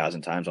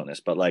 7,000 times on this,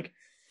 but like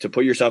to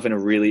put yourself in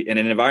an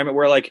environment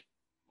where like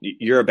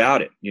you're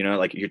about it,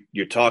 like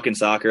you're talking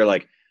soccer,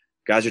 like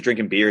guys are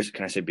drinking beers.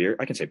 Can I say beer?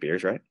 I can say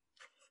beers, right?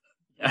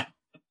 Yeah.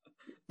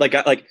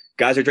 Like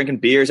guys are drinking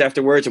beers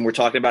afterwards, and we're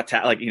talking about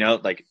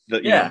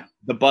the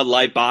Bud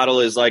Light bottle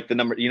is like the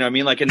number, you know what I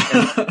mean? Like, and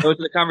those are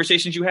the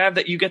conversations you have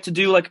that you get to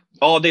do like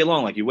all day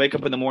long. Like you wake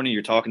up in the morning,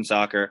 you're talking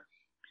soccer,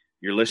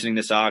 you're listening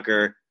to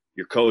soccer,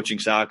 you're coaching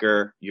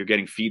soccer, you're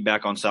getting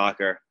feedback on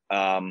soccer.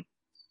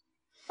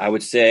 I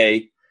would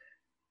say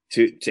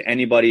to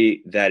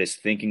anybody that is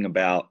thinking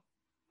about,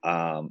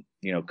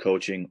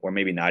 coaching, or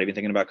maybe not even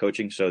thinking about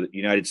coaching. So the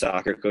United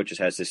Soccer Coaches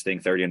has this thing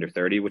 30 under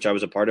 30, which I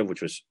was a part of,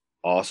 which was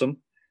awesome.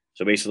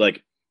 So basically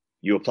like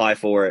you apply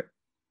for it.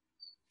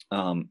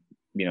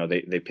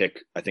 They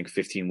pick, I think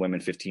 15 women,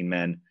 15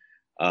 men,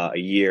 a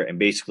year. And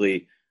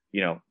basically,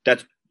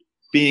 that's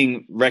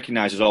being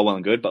recognized is all well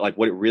and good, but like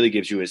what it really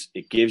gives you is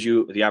it gives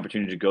you the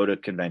opportunity to go to a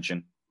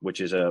convention,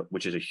 which is a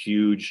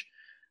huge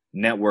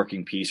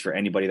networking piece for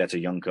anybody that's a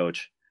young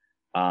coach.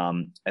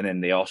 And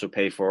then they also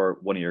pay for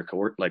one of your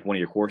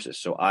courses.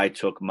 So I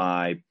took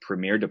my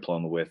premier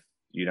diploma with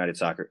United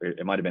Soccer.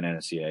 It might've been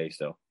NSCAA.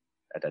 So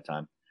at that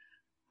time,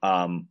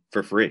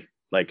 for free.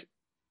 Like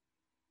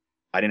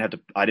I didn't have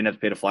to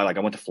pay to fly. Like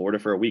I went to Florida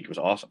for a week. It was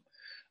awesome.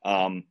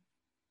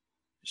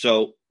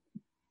 So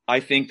I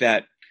think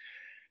that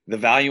the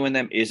value in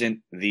them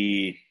isn't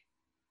listen,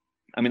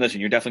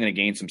 you're definitely going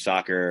to gain some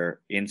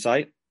soccer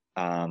insight.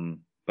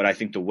 But I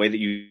think the way that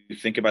you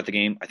think about the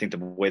game, I think the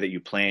way that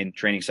you plan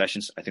training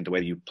sessions, I think the way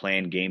that you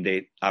plan game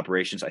day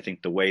operations, I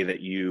think the way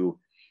that you,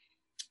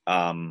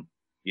 I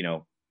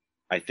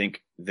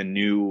think the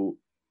new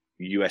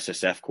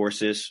USSF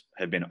courses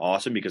have been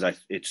awesome because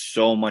it's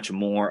so much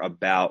more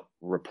about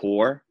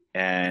rapport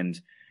and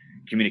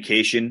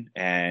communication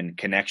and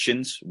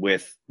connections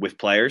with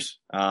players.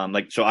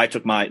 So I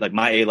took my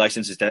A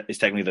license is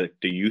technically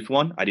the youth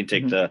one. I didn't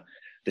take the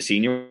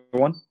senior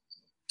one.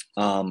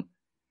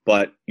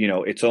 But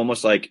it's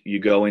almost like you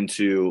go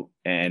into,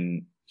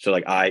 and so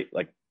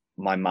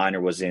my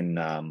minor was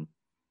in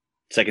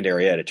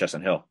secondary ed at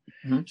Chestnut Hill.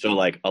 Mm-hmm. So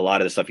like a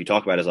lot of the stuff you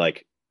talk about is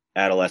like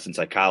adolescent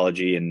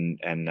psychology and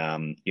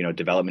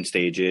development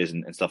stages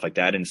and stuff like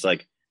that. And it's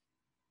like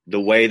the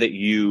way that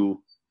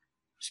you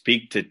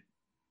speak to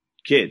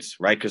kids,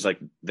 right? Because like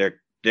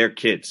they're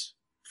kids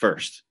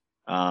first.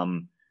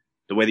 The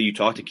way that you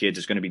talk to kids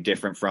is going to be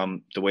different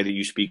from the way that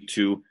you speak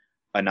to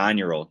a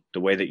 9-year-old, the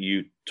way that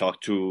you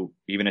talk to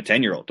even a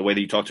 10-year-old, the way that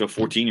you talk to a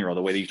 14-year-old,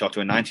 the way that you talk to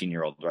a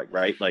 19-year-old,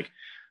 right? Like,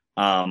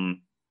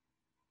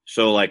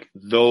 so like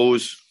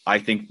those, I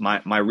think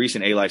my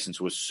recent A license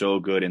was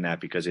so good in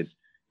that because it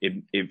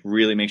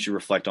really makes you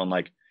reflect on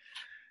like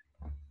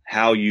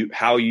how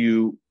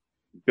you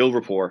build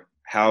rapport,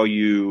 how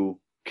you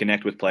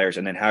connect with players,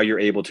 and then how you're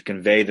able to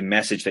convey the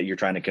message that you're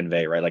trying to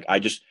convey, right? Like I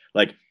just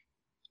like,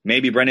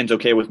 maybe Brendan's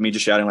okay with me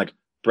just shouting like,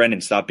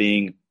 Brendan, stop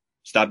being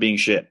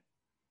shit.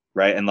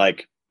 Right.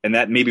 And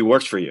that maybe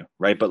works for you.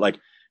 Right. But like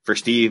for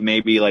Steve,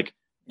 maybe like,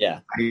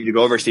 I need to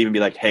go over to Steve and be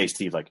like, hey,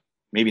 Steve, like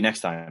maybe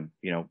next time,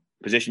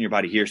 position your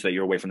body here so that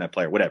you're away from that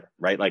player, whatever.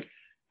 Right. Like,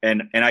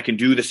 and I can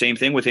do the same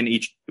thing within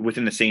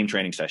the same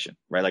training session.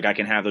 Right. Like I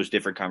can have those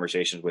different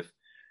conversations with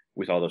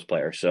all those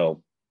players.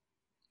 So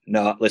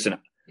no, listen,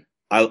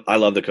 I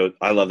love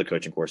the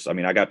coaching course. I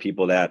mean, I got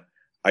people that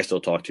I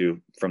still talk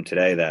to from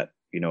today that,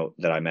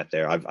 that I met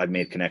there. I've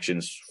made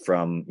connections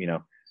from,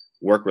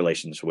 work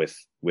relations with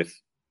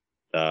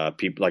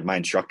people like my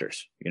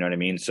instructors, you know what I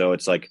mean? So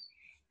it's like,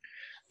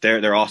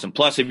 they're awesome.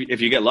 Plus if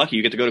you get lucky,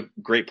 you get to go to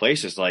great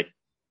places like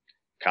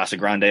Casa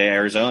Grande,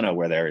 Arizona,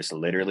 where there is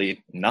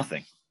literally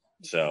nothing.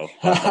 So,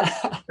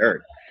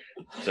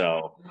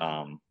 so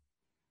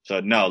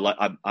no,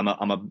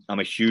 I'm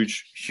a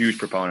huge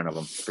proponent of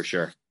them for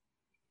sure.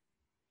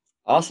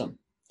 Awesome.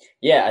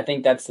 Yeah. I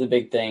think that's the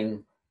big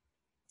thing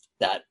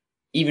that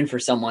even for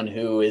someone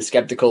who is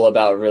skeptical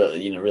about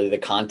really the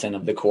content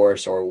of the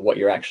course or what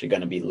you're actually going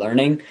to be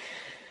learning,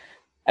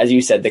 as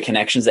you said, the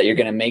connections that you're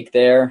going to make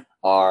there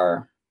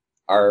are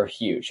are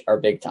huge, are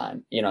big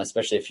time,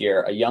 especially if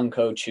you're a young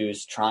coach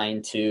who's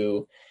trying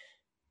to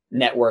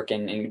network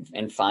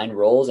and find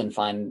roles and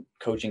find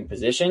coaching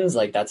positions.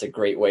 Like that's a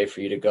great way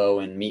for you to go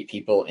and meet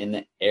people in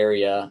the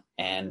area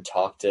and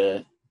talk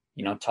to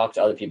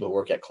other people who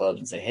work at clubs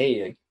and say,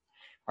 hey, like,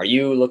 are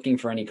you looking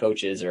for any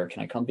coaches, or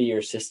can I come be your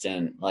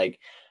assistant? Like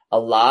a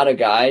lot of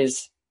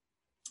guys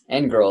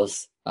and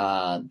girls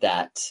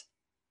that,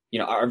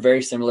 are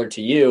very similar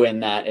to you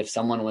in that if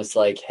someone was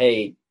like,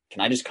 hey,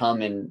 can I just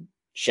come and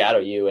shadow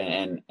you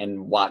and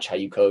watch how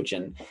you coach,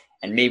 and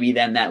maybe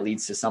then that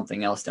leads to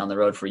something else down the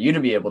road for you to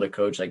be able to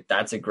coach. Like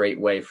that's a great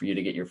way for you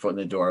to get your foot in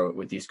the door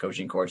with these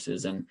coaching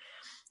courses.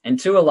 And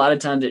two, a lot of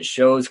times it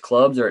shows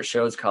clubs or it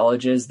shows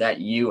colleges that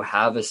you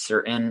have a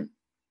certain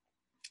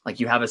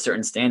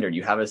standard,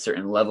 you have a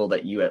certain level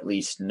that you at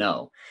least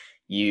know.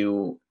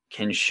 You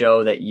can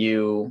show that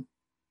you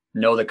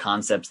know the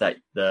concepts that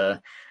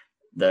the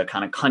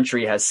kind of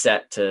country has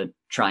set to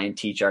try and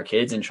teach our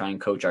kids and try and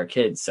coach our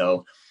kids.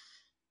 So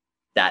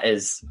that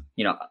is,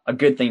 a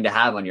good thing to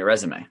have on your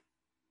resume.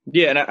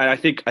 Yeah. And I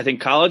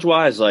think college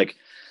wise, like,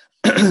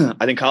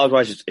 I think college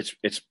wise,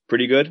 it's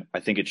pretty good. I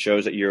think it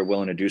shows that you're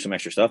willing to do some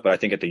extra stuff, but I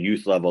think at the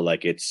youth level,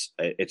 like it's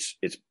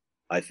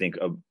I think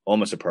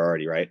almost a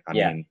priority, right? I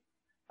mean,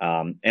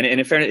 and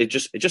in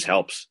fairness, it just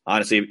helps,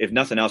 honestly. If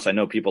nothing else, I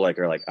know people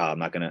are like, oh, I'm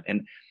not going to,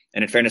 and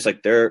in fairness,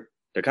 like they're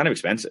kind of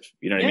expensive.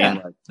 You know what I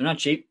mean? Like, they're not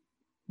cheap.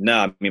 No,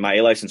 I mean, my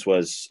A license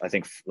was, I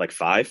think, like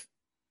 $5,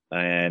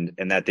 and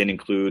that didn't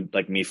include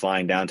like me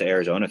flying down to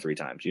Arizona 3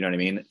 times. You know what I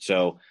mean?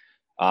 So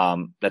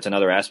that's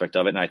another aspect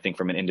of it. And I think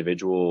from an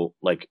individual,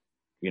 like,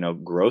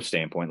 growth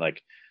standpoint,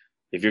 like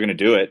if you're going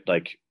to do it,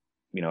 like,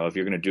 if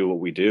you're going to do what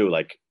we do,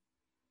 like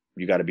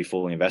you got to be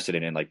fully invested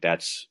in it. Like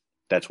that's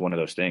one of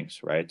those things.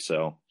 Right.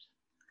 So.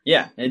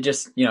 Yeah. It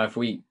just, if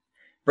we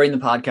bring the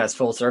podcast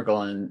full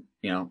circle and,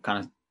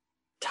 kind of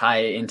tie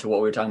into what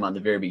we were talking about at the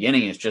very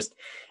beginning, it's just,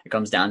 it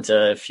comes down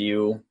to if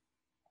you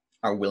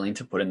are willing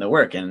to put in the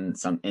work. And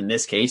in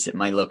this case, it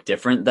might look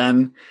different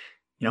than,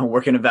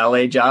 working a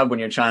valet job when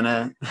you're trying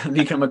to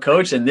become a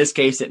coach. In this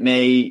case, it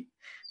may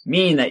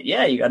mean that,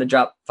 you got to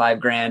drop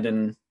 $5,000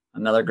 and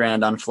another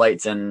grand on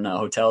flights and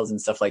hotels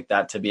and stuff like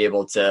that to be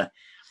able to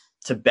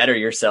better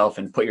yourself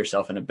and put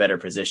yourself in a better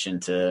position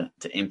to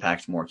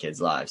impact more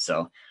kids' lives.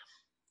 So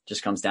it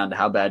just comes down to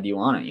how bad do you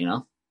want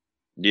it,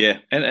 Yeah.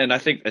 And I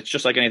think it's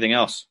just like anything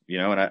else,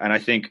 and I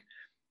think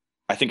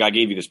I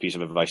gave you this piece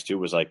of advice too,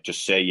 was like,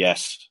 just say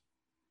yes.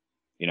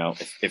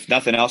 If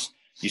nothing else,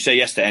 you say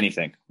yes to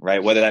anything,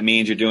 right? Whether that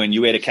means you're doing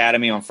U8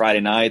 Academy on Friday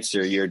nights,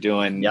 or you're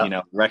doing,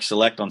 Rec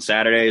Select on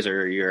Saturdays,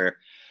 or you're,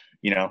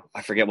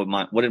 I forget what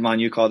did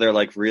Monu call their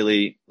like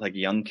really like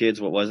young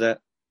kids? What was that?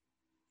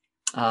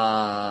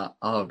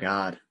 Oh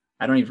God,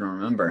 I don't even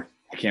remember.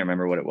 I can't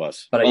remember what it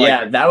was. But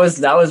that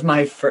was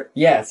my first.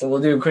 Yeah. So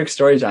we'll do a quick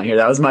story time here.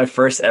 That was my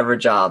first ever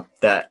job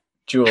that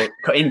Jules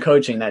in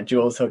coaching that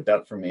Jules hooked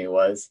up for me. He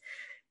was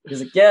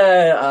like,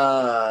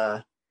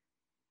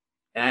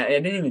 I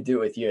didn't even do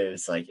it with you.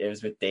 It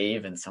was with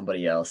Dave and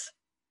somebody else.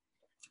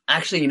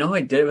 Actually, who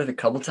I did it with a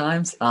couple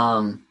times?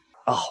 Why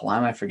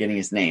am I forgetting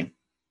his name?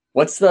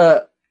 What's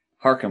the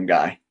Harcum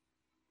guy?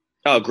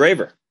 Oh,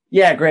 Graver.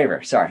 Yeah,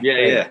 Graver. Sorry. Yeah,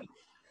 Graver. yeah.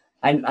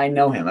 I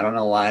know him. I don't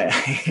know why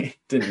I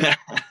didn't.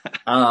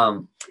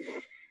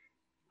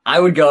 I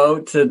would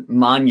go to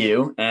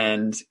Monu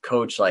and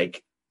coach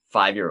like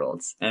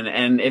 5-year-olds.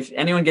 And if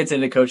anyone gets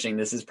into coaching,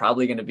 this is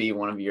probably going to be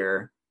one of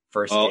your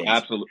first gigs.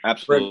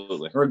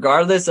 Absolutely.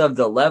 Regardless of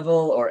the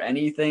level or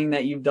anything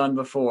that you've done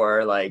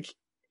before, like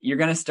you're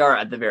going to start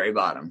at the very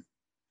bottom.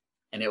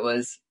 And it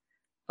was,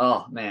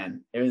 oh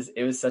man,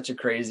 it was such a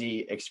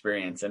crazy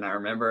experience. And I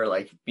remember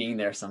like being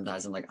there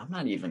sometimes. I'm like, I'm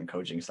not even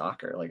coaching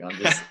soccer. Like I'm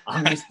just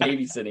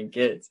babysitting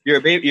kids. You're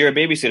a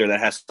babysitter that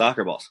has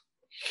soccer balls.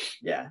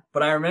 Yeah.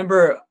 But I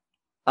remember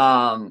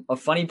a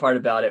funny part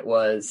about it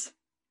was,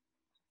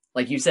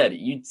 like you said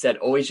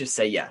always just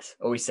say yes,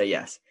 always say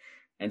yes.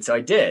 And so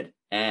I did.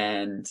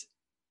 And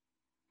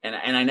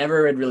I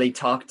never had really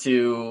talked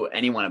to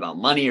anyone about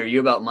money or you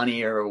about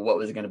money or what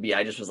was it going to be.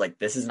 I just was like,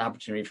 this is an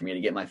opportunity for me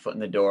to get my foot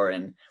in the door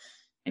and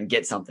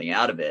get something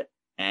out of it.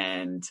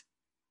 And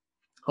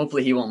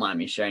hopefully he won't mind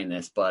me sharing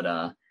this, but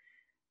a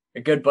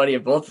good buddy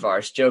of both of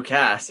ours, Joe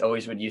Cass,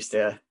 always used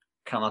to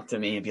come up to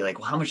me and be like,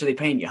 well, how much are they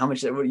paying you? How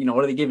much, what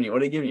are they giving you?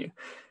 What are they giving you?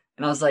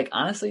 And I was like,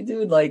 honestly,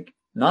 dude, like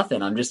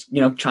nothing. I'm just,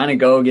 trying to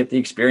go get the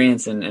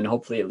experience and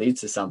hopefully it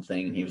leads to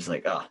something. And he was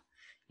like, oh,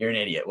 you're an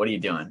idiot. What are you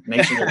doing?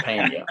 Make sure they're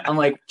paying you. I'm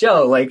like,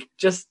 Joe, like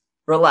just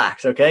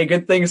relax. Okay.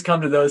 Good things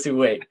come to those who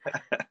wait.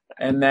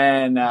 And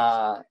then,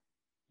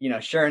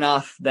 sure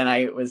enough, then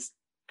I was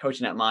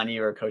coaching at Monu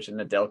or coaching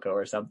at Delco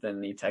or something.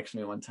 And he texted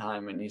me one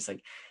time and he's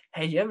like,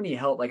 hey, do you have any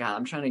help? Like,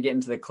 I'm trying to get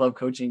into the club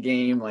coaching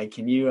game. Like,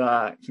 can you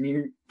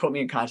put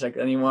me in contact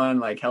with anyone?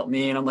 Like, help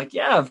me. And I'm like,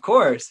 yeah, of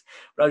course.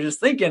 But I was just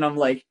thinking, I'm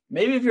like,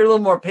 maybe if you're a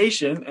little more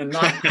patient and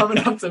not coming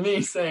up to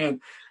me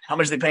saying, how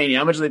much are they paying you?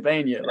 How much are they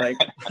paying you? Like,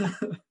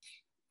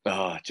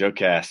 oh, Joe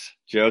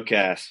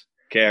Cass,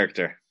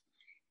 character.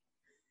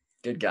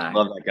 Good guy.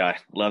 Love that guy.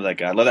 Love that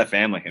guy. Love that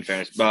family. In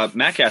fairness,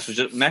 Matt Cass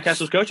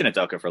was coaching at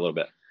Delco for a little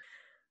bit.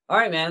 All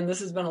right, man. This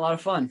has been a lot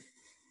of fun.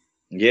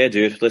 Yeah,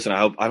 dude. Listen,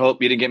 I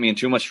hope you didn't get me in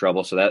too much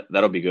trouble, so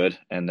that'll be good.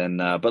 And then,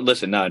 but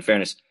listen, no, in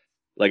fairness,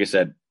 like I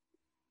said,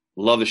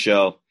 love the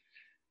show.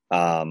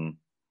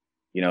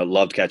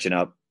 Loved catching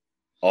up.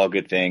 All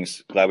good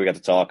things. Glad we got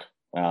to talk.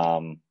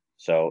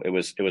 So it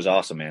was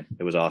awesome, man.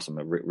 It was awesome.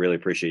 I really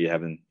appreciate you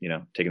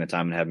taking the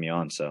time and having me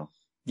on. So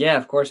yeah,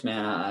 of course,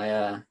 man.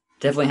 I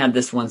definitely had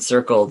this one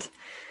circled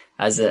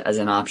as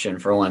an option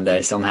for one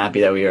day. So I'm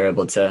happy that we were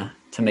able to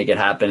make it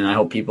happen. And I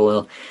hope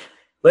people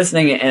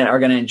listening are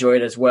going to enjoy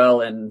it as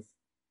well. And,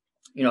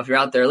 if you're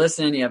out there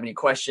listening, you have any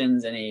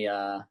questions, any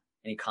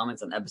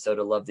comments on the episode,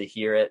 I'd love to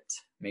hear it.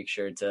 Make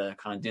sure to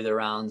kind of do the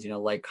rounds,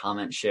 like,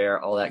 comment, share,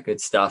 all that good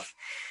stuff.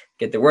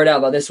 Get the word out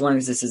about this one,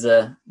 because this is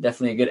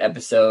definitely a good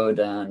episode.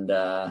 And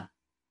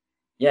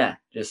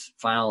just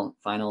final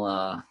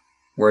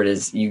word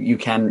is you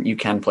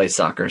can play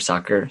soccer.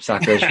 Soccer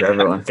is for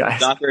everyone, guys.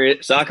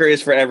 Soccer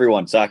is for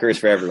everyone. Soccer is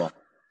for everyone.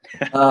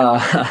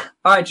 All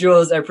right,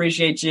 Jules, I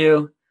appreciate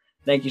you.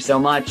 Thank you so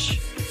much,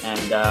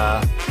 and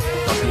talk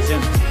to you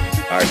soon.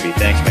 All right, Pete.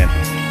 Thanks,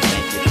 man.